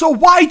 So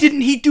why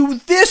didn't he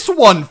do this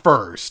one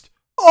first?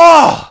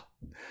 Oh!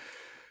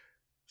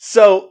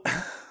 So,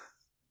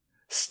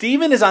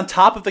 Stephen is on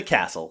top of the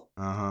castle.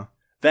 Uh-huh.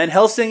 Van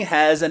Helsing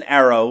has an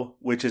arrow,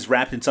 which is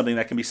wrapped in something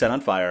that can be set on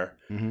fire.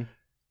 Mm-hmm.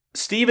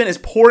 Stephen is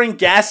pouring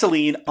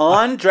gasoline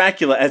on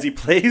Dracula as he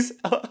plays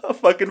a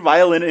fucking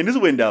violin in his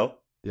window.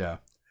 Yeah.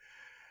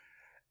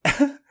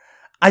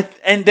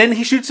 And then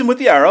he shoots him with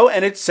the arrow,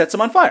 and it sets him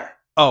on fire.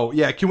 Oh,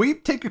 yeah. Can we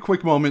take a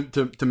quick moment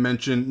to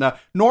mention... Now,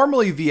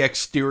 normally the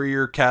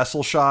exterior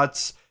castle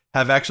shots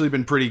have actually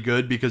been pretty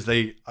good because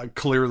they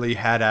clearly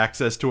had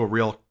access to a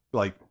real,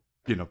 like,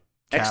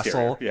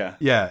 castle. Exterior,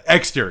 yeah,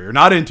 exterior,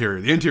 not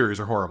interior. The interiors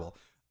are horrible.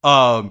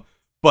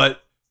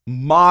 But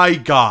my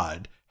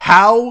God,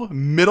 how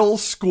middle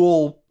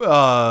school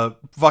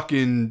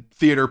fucking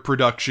theater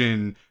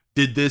production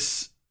did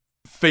this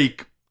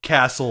fake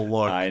castle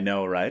look? I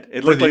know, right?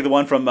 It looked like the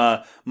one from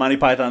Monty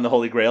Python and the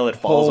Holy Grail. It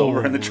falls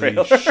over in the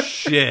trailer.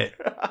 Shit,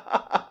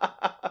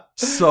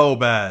 so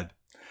bad.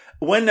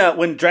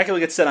 When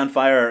Dracula gets set on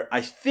fire, I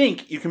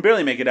think you can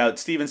barely make it out.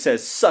 Stephen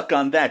says, "Suck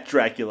on that,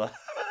 Dracula."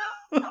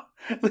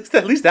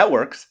 At least that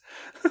works.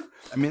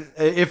 I mean,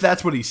 if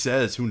that's what he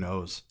says, who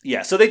knows?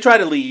 Yeah, so they try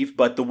to leave,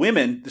 but the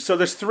women... So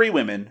there's 3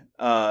 women.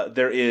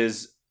 There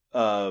is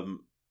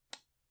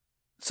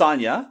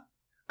Sonia,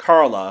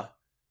 Carla,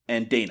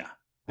 and Dana,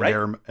 right?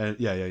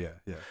 Yeah.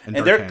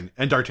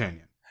 And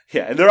D'Artagnan.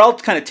 Yeah, and they're all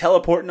kind of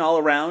teleporting all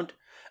around,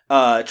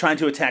 trying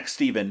to attack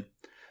Stephen,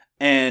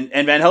 and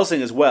Van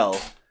Helsing as well.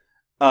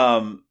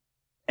 And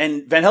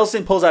Van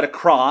Helsing pulls out a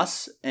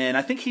cross, and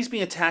I think he's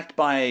being attacked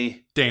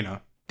by...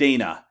 Dana.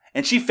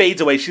 And she fades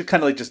away. She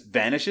kind of like just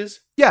vanishes.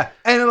 Yeah,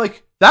 and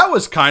like that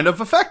was kind of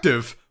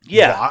effective.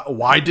 Yeah.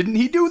 Why didn't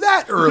he do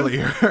that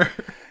earlier?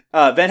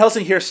 Van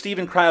Helsing hears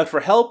Stephen cry out for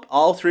help.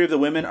 All 3 of the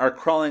women are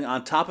crawling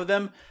on top of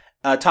him,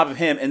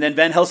 and then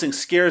Van Helsing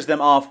scares them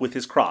off with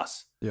his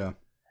cross. Yeah.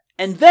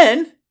 And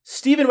then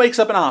Steven wakes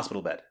up in a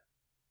hospital bed.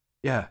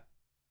 Yeah.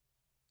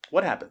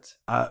 What happens?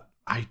 I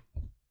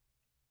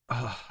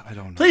don't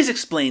know. Please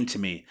explain to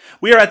me.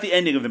 We are at the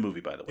ending of the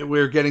movie, by the way.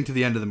 We're getting to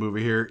the end of the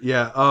movie here.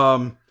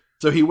 Yeah.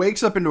 So he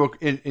wakes up in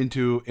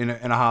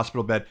a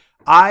hospital bed.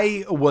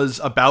 I was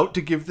about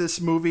to give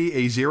this movie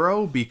a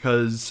 0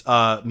 because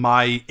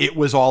my "it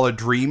was all a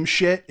dream"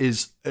 shit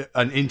is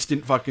an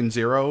instant fucking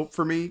 0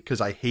 for me because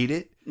I hate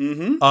it.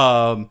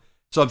 Mm-hmm.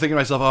 So I'm thinking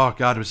to myself, oh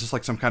god, was this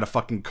like some kind of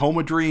fucking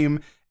coma dream?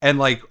 And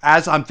like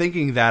as I'm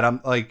thinking that, I'm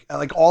like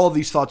all of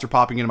these thoughts are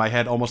popping into my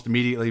head almost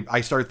immediately.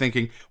 I start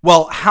thinking,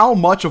 well, how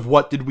much of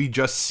what did we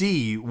just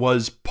see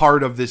was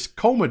part of this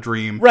coma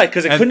dream? Right,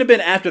 because it couldn't have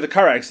been after the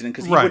car accident,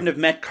 because he wouldn't have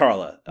met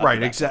Carla.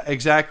 Right,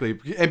 exactly.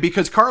 And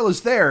because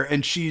Carla's there,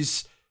 and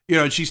she's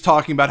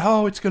talking about,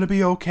 oh, it's gonna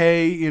be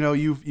okay.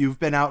 You've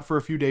been out for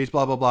a few days,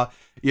 blah blah blah.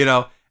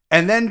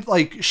 And then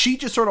like she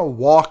just sort of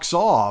walks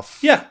off.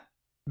 Yeah.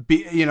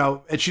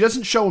 And she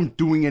doesn't show him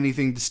doing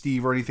anything to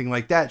Steve or anything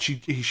like that. She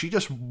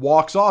just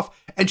walks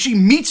off and she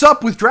meets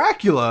up with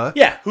Dracula.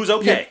 Yeah, who's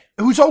okay.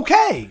 Yeah, who's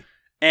okay.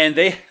 And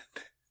they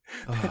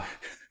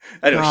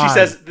I don't know,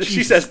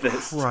 she says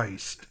this.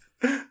 Christ.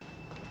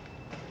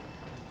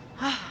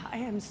 I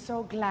am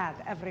so glad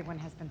everyone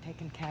has been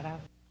taken care of.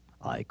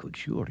 I could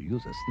sure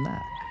use a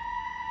snack.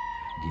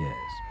 Yes,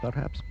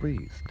 perhaps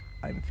priest.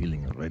 I'm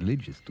feeling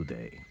religious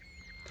today.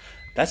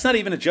 That's not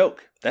even a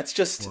joke. That's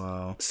just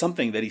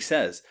something that he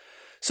says.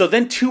 So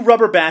then 2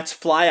 rubber bats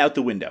fly out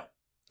the window.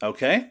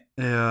 Okay?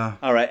 Yeah.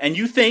 All right. And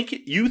you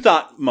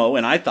thought, Mo,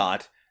 and I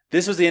thought,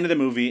 this was the end of the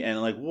movie. And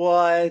like,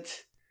 what?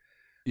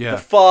 Yeah. The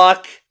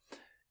fuck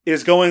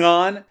is going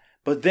on?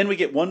 But then we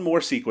get one more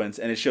sequence,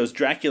 and it shows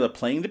Dracula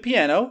playing the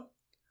piano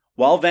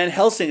while Van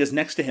Helsing is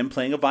next to him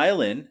playing a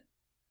violin.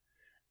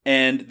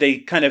 And they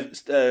kind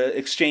of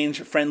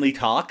exchange friendly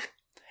talk.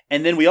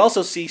 And then we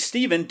also see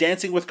Steven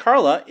dancing with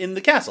Carla in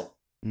the castle.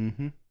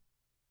 Mm-hmm.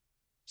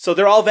 So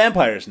they're all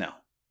vampires now.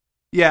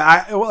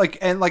 Yeah, when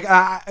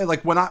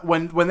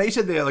they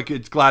said they like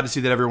it's glad to see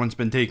that everyone's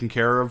been taken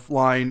care of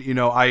line,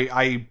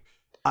 I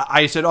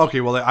said, okay,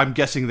 well, I'm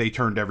guessing they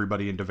turned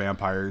everybody into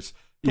vampires.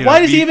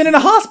 Why is he even in a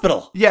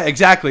hospital? Yeah,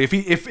 exactly.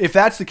 If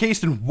that's the case,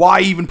 then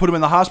why even put him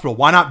in the hospital?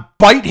 Why not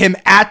bite him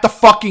at the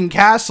fucking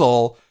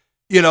castle?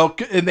 How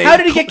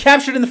did he get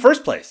captured in the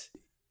first place?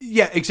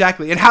 Yeah,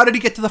 exactly. And how did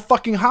he get to the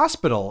fucking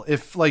hospital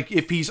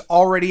if he's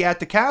already at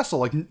the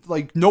castle?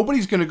 Like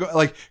nobody's going to go.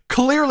 Like,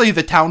 clearly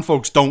the town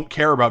folks don't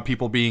care about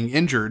people being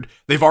injured.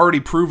 They've already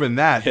proven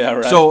that. Yeah,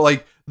 right. So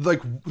like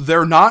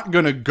they're not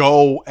going to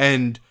go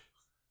and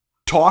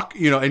talk,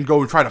 and go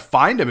and try to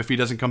find him if he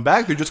doesn't come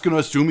back. They're just going to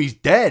assume he's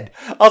dead.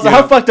 Also,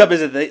 how fucked up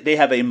is it that they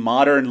have a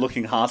modern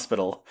looking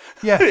hospital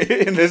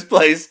in this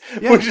place,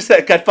 which is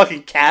got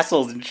fucking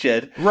castles and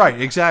shit. Right,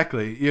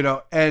 exactly.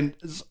 And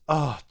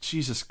oh,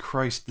 Jesus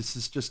Christ, this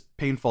is just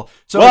painful.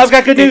 So I've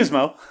got good news,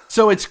 Mo.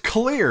 So it's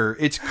clear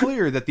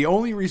that the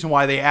only reason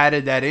why they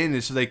added that in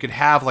is so they could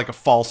have like a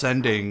false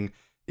ending,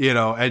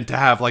 and to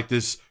have like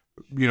this,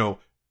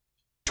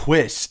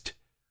 twist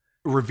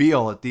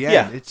reveal at the end.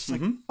 Yeah. It's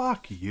like,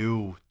 fuck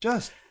you.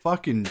 Just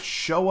fucking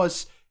show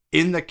us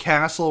in the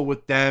castle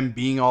with them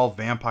being all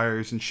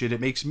vampires and shit.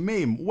 It makes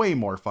way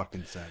more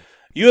fucking sense.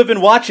 You have been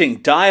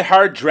watching Die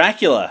Hard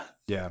Dracula.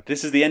 Yeah.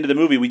 This is the end of the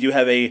movie. We do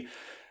have a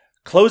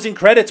closing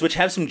credits, which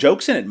have some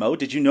jokes in it, Mo.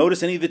 Did you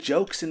notice any of the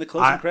jokes in the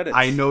closing credits?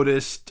 I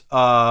noticed,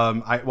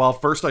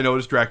 first I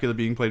noticed Dracula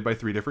being played by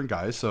 3 different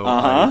guys, so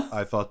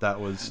I thought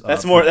that was...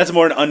 That's more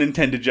an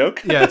unintended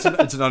joke. Yeah, it's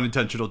an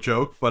unintentional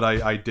joke, but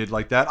I did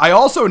like that. I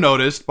also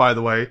noticed, by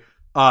the way,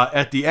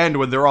 at the end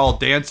when they're all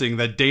dancing,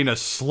 that Dana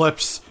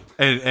slips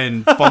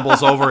and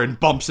fumbles over and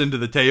bumps into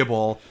the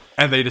table,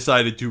 and they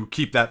decided to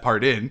keep that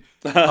part in.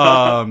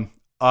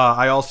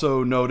 I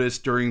also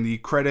noticed during the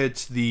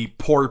credits, the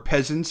poor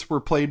peasants were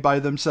played by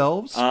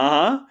themselves. It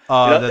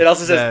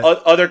also says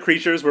other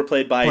creatures were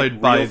played by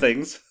real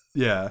things.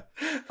 Yeah.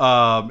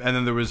 And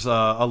then there was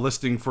a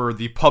listing for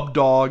the pub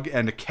dog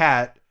and a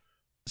cat.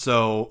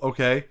 So,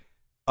 okay.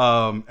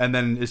 And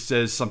then it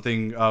says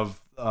something of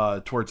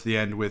towards the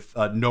end with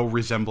no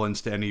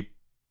resemblance to any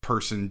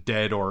person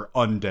dead or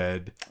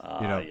undead.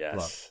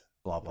 Yes.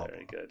 Blah, blah, blah.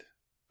 Very good.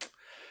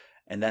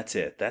 And that's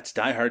it. That's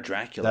Die Hard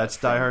Dracula. That's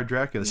Die Hard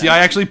Dracula. See, I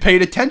actually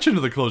paid attention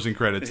to the closing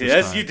credits this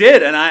Yes, time. you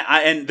did. And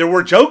and there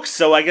were jokes,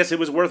 so I guess it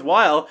was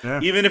worthwhile,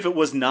 even if it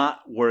was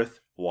not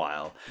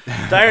worthwhile.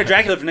 Die Hard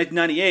Dracula from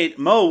 1998.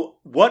 Mo,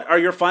 what are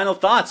your final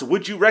thoughts?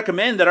 Would you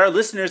recommend that our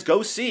listeners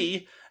go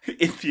see,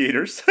 in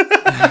theaters,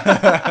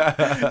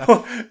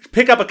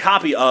 pick up a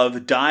copy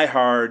of Die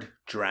Hard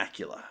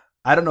Dracula?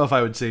 I don't know if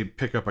I would say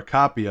pick up a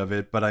copy of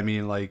it, but I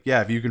mean, like,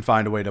 yeah, if you can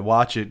find a way to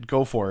watch it,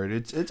 go for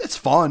it. It's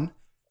fun.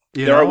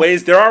 There are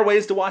ways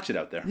to watch it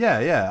out there.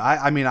 Yeah.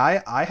 I mean,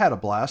 I had a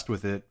blast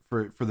with it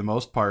for the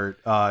most part.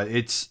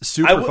 It's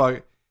super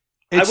fun.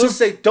 I will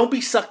say, don't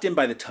be sucked in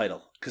by the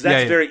title, because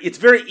that's it's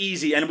very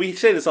easy, and we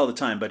say this all the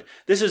time, but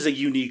this is a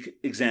unique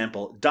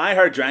example. Die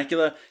Hard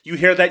Dracula, you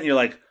hear that and you're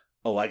like,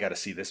 oh, I got to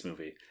see this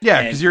movie.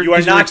 Yeah, because you're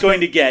not going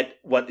to get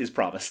what is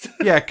promised.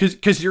 Yeah,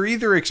 because you're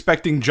either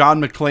expecting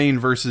John McClane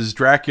versus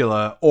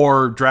Dracula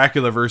or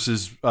Dracula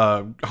versus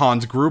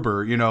Hans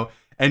Gruber,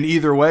 and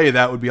either way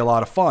that would be a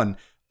lot of fun.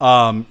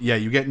 Yeah,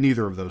 you get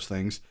neither of those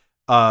things.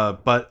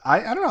 But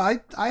I don't know.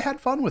 I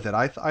had fun with it.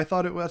 I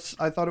thought it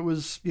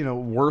was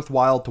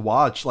worthwhile to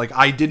watch. Like,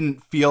 I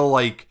didn't feel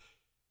like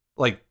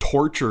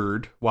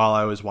tortured while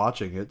I was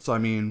watching it. So I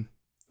mean,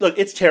 look,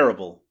 it's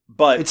terrible.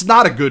 But it's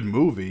not a good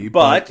movie.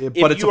 But if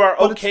you are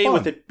okay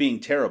with it being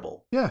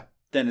terrible, yeah,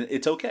 then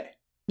it's okay.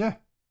 Yeah.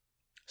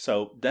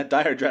 So that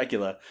Die Hard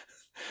Dracula,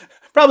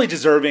 probably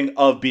deserving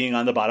of being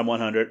on the bottom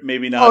 100.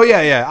 Maybe not. Oh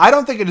yeah. I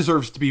don't think it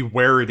deserves to be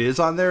where it is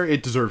on there.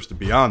 It deserves to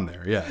be on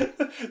there. Yeah.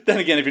 Then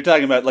again, if you're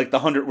talking about like the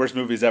 100 worst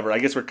movies ever, I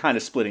guess we're kind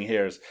of splitting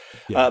hairs.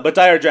 Yeah. But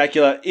Die Hard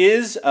Dracula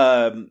is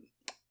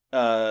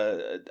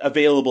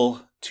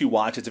available to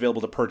watch. It's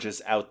available to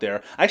purchase out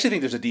there. I actually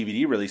think there's a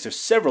DVD release. There's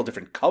several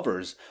different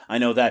covers. I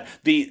know that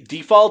the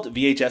default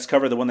VHS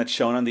cover, the one that's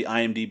shown on the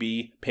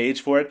IMDb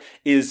page for it,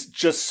 is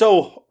just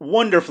so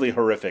wonderfully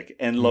horrific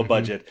and low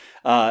budget.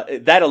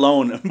 That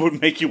alone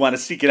would make you want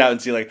to seek it out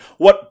and see like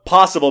what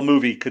possible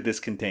movie could this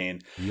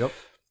contain. Yep.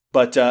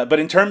 But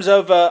in terms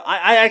of,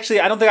 I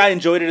don't think I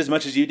enjoyed it as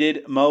much as you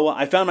did, Mo.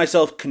 I found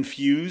myself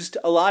confused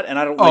a lot, and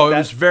I don't. Oh,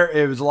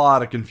 it was a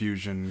lot of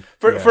confusion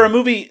for a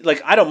movie.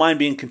 Like, I don't mind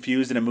being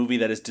confused in a movie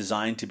that is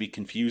designed to be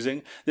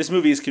confusing. This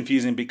movie is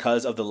confusing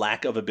because of the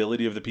lack of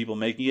ability of the people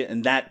making it,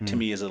 and that to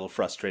me is a little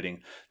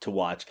frustrating to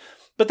watch.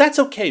 But that's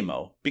okay,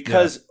 Mo,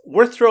 because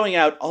we're throwing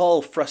out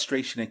all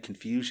frustration and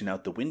confusion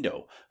out the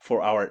window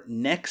for our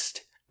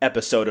next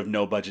episode of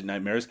No Budget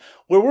Nightmares,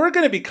 where we're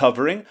going to be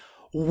covering.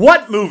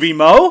 What movie,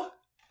 Mo?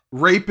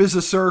 Rape is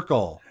a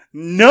Circle.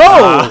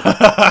 No!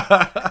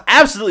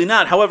 Absolutely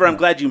not. However, I'm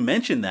glad you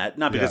mentioned that.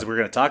 Not because we're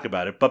going to talk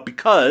about it, but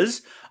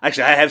because...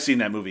 Actually, I have seen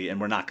that movie, and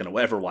we're not going to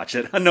ever watch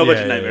it on No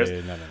Budget Nightmares.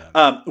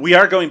 No. We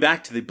are going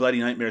back to the Bloody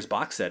Nightmares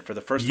box set for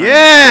the first time in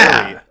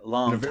a very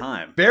long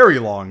time. Very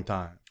long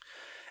time.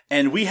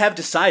 And we have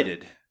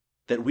decided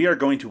that we are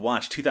going to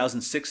watch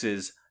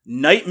 2006's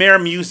Nightmare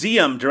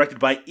Museum, directed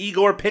by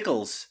Igor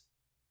Pickles.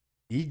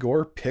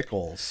 Igor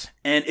Pickles.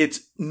 And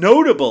it's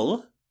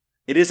notable.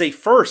 It is a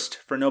first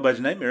for No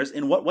Budget Nightmares.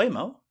 In what way,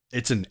 Mo?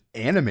 It's an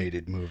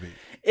animated movie.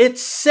 It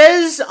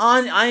says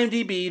on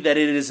IMDb that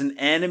it is an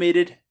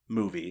animated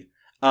movie.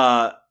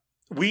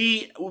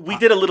 We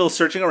did a little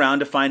searching around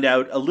to find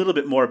out a little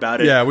bit more about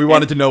it. Yeah, we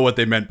wanted to know what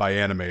they meant by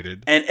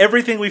animated. And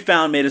everything we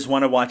found made us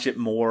want to watch it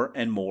more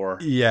and more.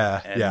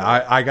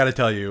 Yeah. I got to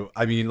tell you,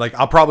 I mean, like,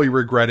 I'll probably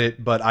regret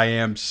it, but I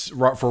am,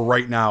 for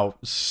right now,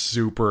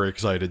 super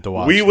excited to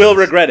watch We will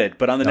regret it,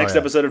 but on the next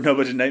episode of No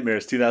Budget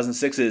Nightmares,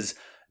 2006's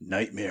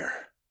Nightmare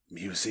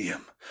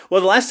Museum.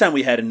 Well, the last time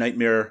we had a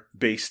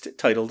nightmare-based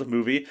titled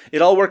movie,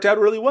 it all worked out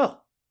really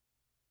well.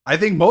 I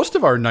think most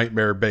of our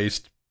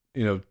nightmare-based,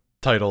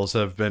 titles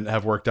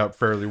have worked out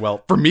fairly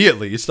well for me, at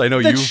least. I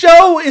know the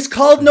show is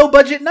called No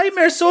Budget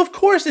Nightmares, so of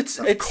course it's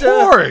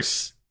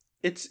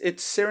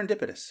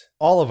serendipitous.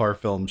 All of our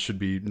films should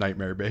be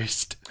nightmare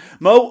based.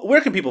 Mo,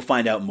 where can people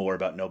find out more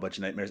about No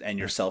Budget Nightmares and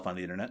yourself on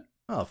the internet?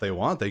 Well, if they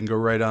want, they can go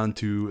right on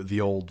to the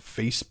old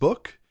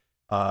Facebook,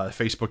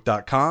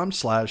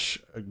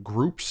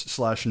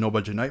 facebook.com/groups/No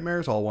Budget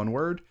Nightmares, all one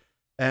word,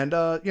 and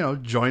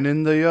join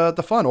in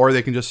the fun, or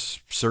they can just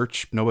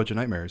search No Budget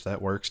Nightmares.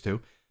 That works too.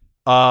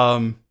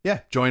 Join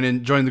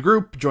the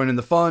group, join in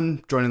the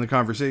fun, join in the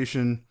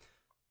conversation.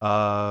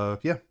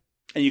 And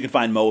you can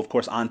find Mo, of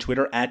course, on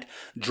Twitter at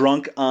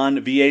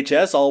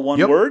DrunkOnVHS, all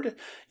one word.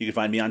 You can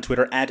find me on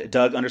Twitter at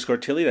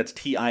Doug_Tilley. That's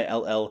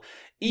TILLEY.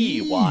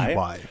 You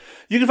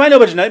can find No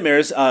Budget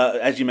Nightmares,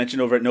 as you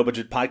mentioned, over at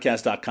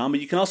NoBudgetPodcast.com,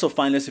 but you can also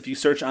find us if you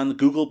search on the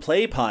Google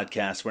Play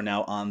Podcasts. We're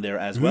now on there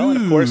as well.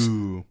 And of course,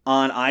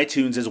 on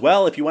iTunes as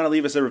well. If you want to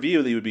leave us a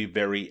review, that would be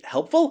very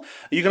helpful.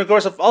 You can, of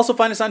course, also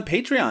find us on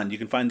Patreon. You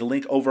can find the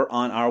link over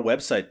on our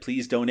website.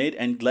 Please donate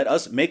and let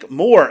us make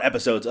more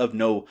episodes of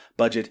No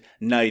Budget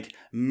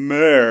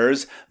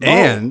Nightmares.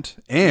 And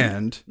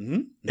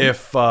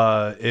if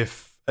I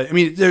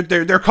mean,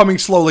 they're coming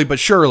slowly but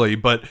surely,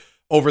 but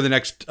over the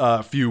next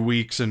few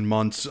weeks and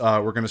months,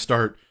 we're going to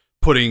start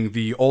putting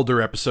the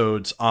older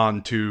episodes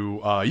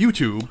onto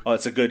YouTube. Oh,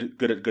 it's a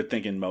good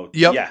thinking mode.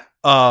 Yep. Yeah.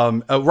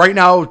 Right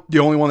now, the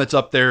only one that's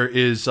up there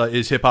is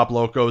Hip Hop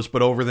Locos,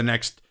 but over the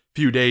next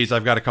few days,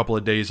 I've got a couple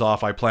of days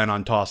off. I plan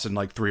on tossing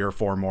like 3 or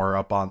 4 more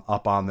up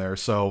on there.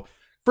 So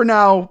for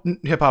now,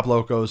 Hip Hop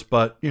Locos,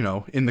 but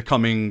in the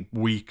coming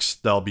weeks,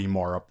 there'll be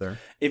more up there.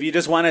 If you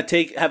just want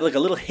to have like a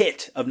little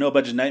hit of No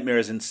Budget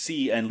Nightmares and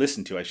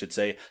listen to, I should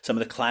say, some of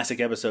the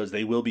classic episodes,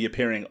 they will be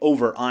appearing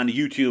over on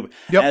YouTube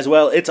as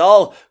well. It's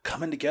all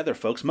coming together,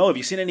 folks. Mo, have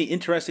you seen any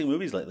interesting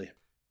movies lately?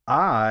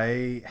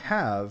 I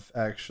have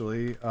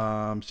actually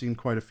seen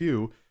quite a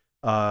few.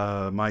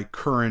 My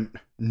current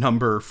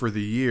number for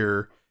the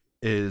year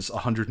is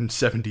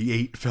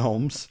 178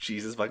 films.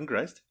 Jesus fucking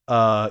Christ.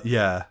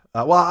 Yeah.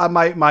 Well,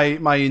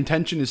 my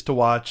intention is to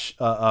watch,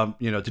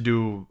 to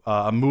do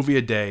a movie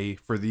a day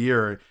for the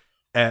year,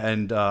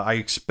 and I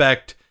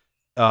expect,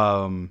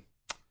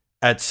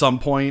 at some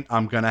point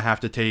I'm going to have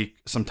to take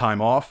some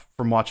time off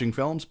from watching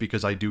films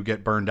because I do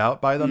get burned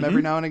out by them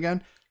every now and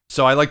again.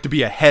 So I like to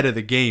be ahead of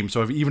the game.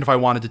 So even if I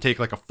wanted to take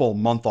like a full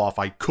month off,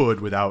 I could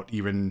without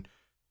even,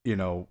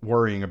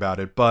 worrying about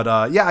it.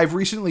 But yeah, I've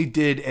recently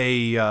did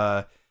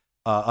a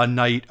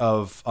night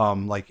of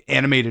like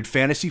animated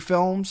fantasy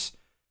films.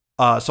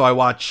 So I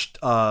watched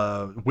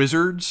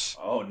Wizards.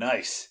 Oh,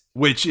 nice.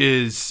 Which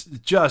is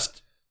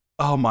just,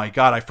 oh my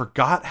God, I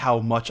forgot how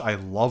much I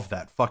love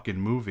that fucking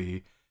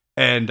movie.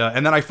 And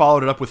then I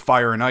followed it up with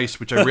Fire and Ice,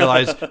 which I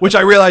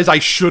realized I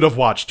should have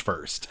watched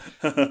first,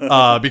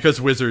 because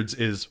Wizards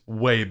is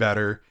way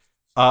better.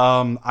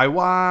 I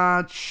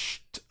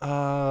watched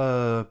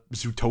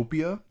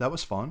Zootopia. That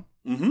was fun.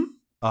 Mm-hmm.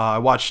 I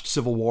watched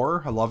Civil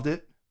War. I loved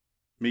it.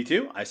 Me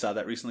too. I saw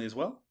that recently as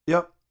well.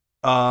 Yep.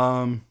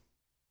 And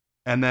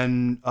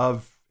then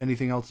of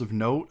anything else of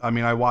note, I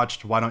mean, I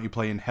watched Why Don't You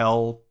Play in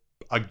Hell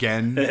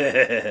again,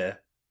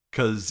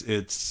 because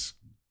it's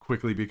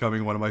quickly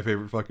becoming one of my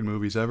favorite fucking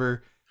movies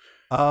ever.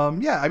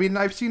 Yeah, I mean,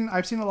 I've seen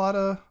a lot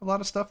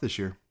of stuff this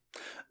year.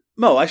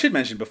 Mo, I should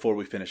mention before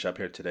we finish up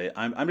here today,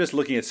 I'm just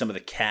looking at some of the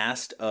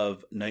cast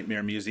of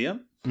Nightmare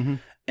Museum,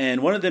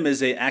 and one of them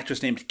is an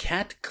actress named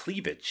Kat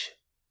Cleavage,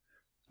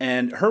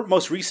 and her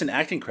most recent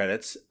acting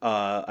credits.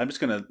 I'm just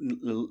going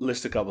to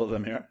list a couple of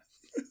them here.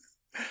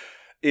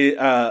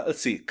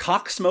 Let's see,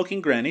 Cock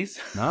Smoking Grannies.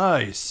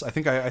 Nice. I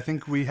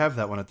think we have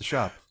that one at the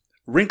shop.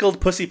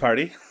 Wrinkled Pussy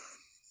Party.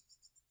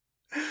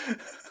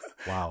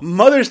 Wow.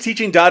 Mothers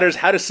teaching daughters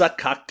how to suck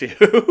cock too.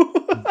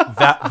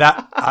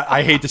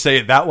 I hate to say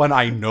it, that one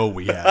I know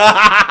we have.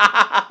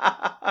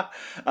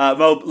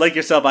 Mo, like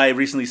yourself, I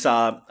recently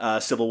saw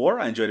Civil War.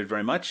 I enjoyed it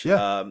very much.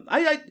 Yeah.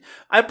 I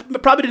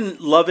probably didn't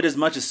love it as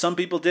much as some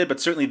people did,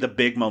 but certainly the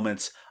big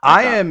moments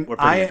were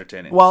pretty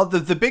entertaining. Well,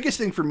 the biggest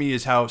thing for me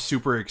is how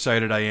super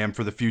excited I am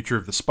for the future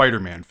of the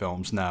Spider-Man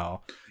films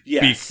now.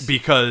 Yes.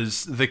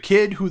 Because the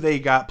kid who they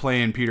got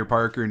playing Peter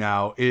Parker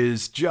now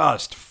is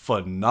just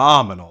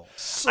phenomenal.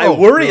 So I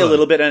worry good. a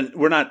little bit, and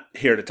we're not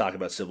here to talk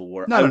about Civil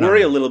War. I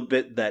worry a little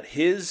bit that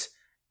his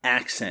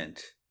accent,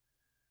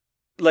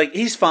 like,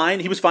 he's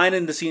fine. He was fine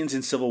in the scenes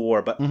in Civil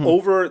War, but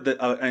over the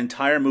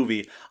entire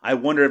movie, I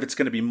wonder if it's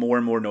going to be more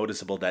and more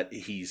noticeable that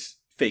he's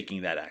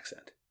faking that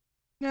accent.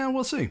 Yeah,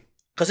 we'll see.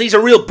 Because he's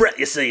a real Brit,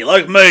 you see,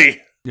 like me.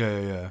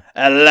 Yeah.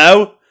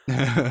 Hello?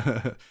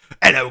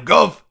 Hello,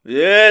 Gov.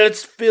 Yeah,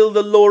 let's fill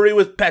the lorry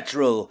with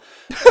petrol.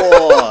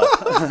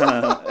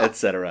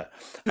 Etc.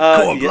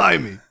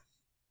 Blimey.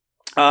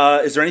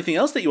 Is there anything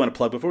else that you want to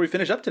plug before we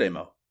finish up today,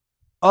 Mo?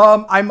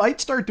 I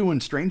might start doing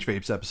Strange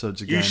Vapes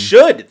episodes again. You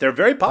should. They're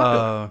very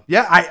popular.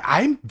 Yeah,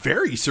 I'm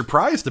very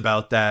surprised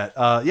about that.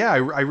 Yeah,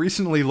 I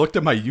recently looked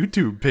at my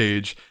YouTube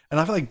page, and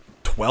I have like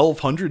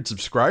 1,200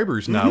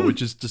 subscribers now,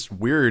 which is just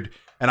weird.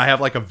 And I have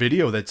like a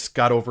video that's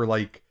got over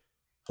like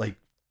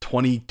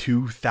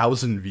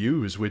 22,000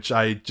 views, which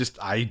I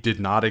did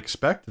not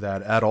expect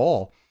that at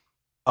all.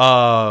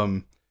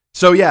 So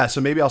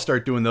maybe I'll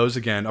start doing those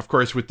again. Of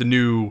course, with the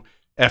new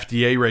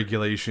FDA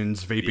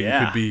regulations,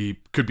 vaping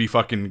could be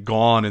fucking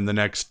gone in the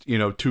next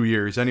 2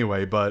 years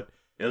anyway. But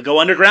it'll go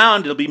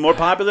underground. It'll be more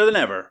popular than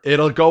ever.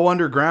 It'll go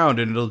underground,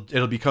 and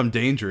it'll become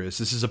dangerous.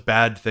 This is a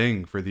bad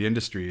thing for the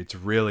industry. It's a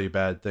really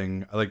bad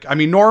thing. Like, I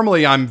mean,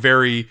 normally I'm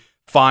very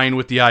fine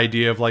with the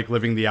idea of like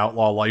living the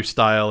outlaw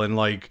lifestyle and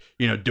like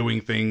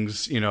doing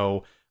things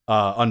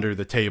under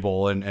the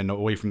table and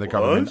away from the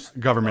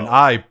government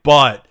eye,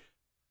 but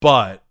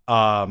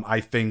I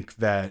think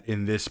that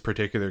in this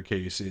particular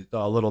case,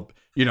 a little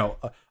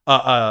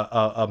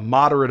a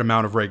moderate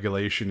amount of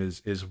regulation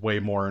is way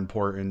more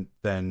important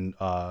than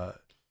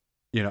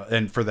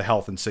and for the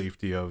health and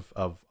safety of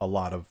a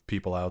lot of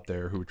people out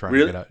there who are trying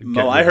to get out.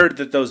 Mo, I heard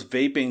that those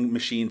vaping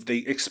machines, they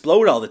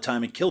explode all the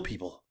time and kill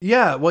people.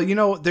 Yeah,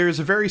 well, there's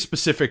a very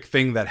specific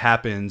thing that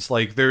happens.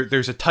 Like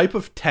there's a type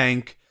of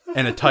tank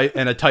and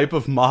a type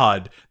of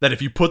mod that if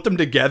you put them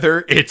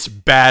together, it's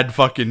bad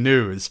fucking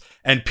news.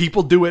 And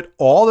people do it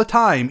all the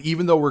time,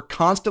 even though we're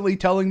constantly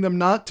telling them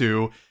not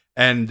to.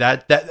 And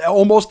that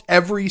almost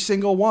every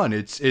single one,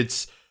 it's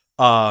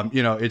a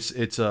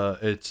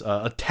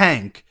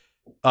tank.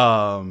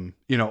 On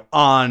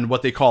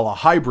what they call a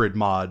hybrid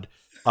mod,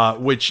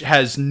 which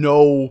has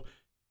no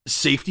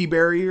safety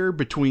barrier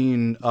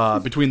between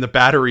the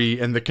battery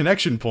and the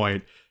connection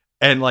point.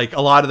 And like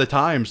a lot of the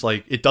times,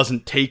 like it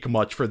doesn't take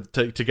much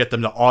to get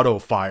them to auto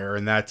fire,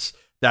 and that's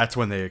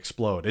when they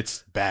explode.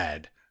 It's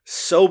bad.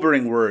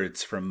 Sobering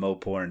words from Mo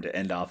Porn to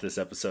end off this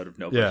episode of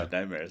No Budget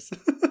Nightmares.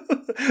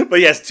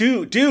 But yes,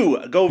 do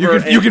go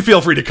over. You can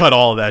feel free to cut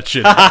all of that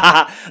shit.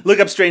 Look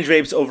up Strange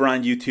Vapes over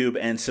on YouTube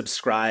and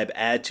subscribe.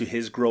 Add to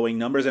his growing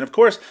numbers, and of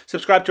course,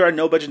 subscribe to our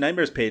No Budget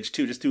Nightmares page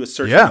too. Just do a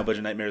search for No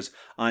Budget Nightmares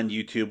on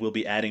YouTube. We'll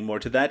be adding more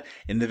to that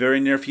in the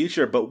very near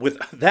future. But with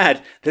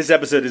that, this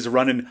episode is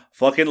running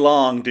fucking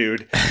long,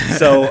 dude.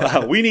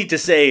 So we need to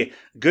say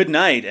good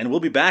night, and we'll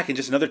be back in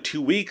just another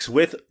 2 weeks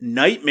with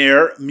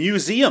Nightmare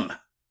Museum.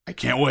 I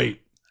can't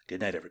wait.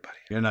 Good night, everybody.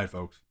 Good night,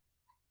 folks.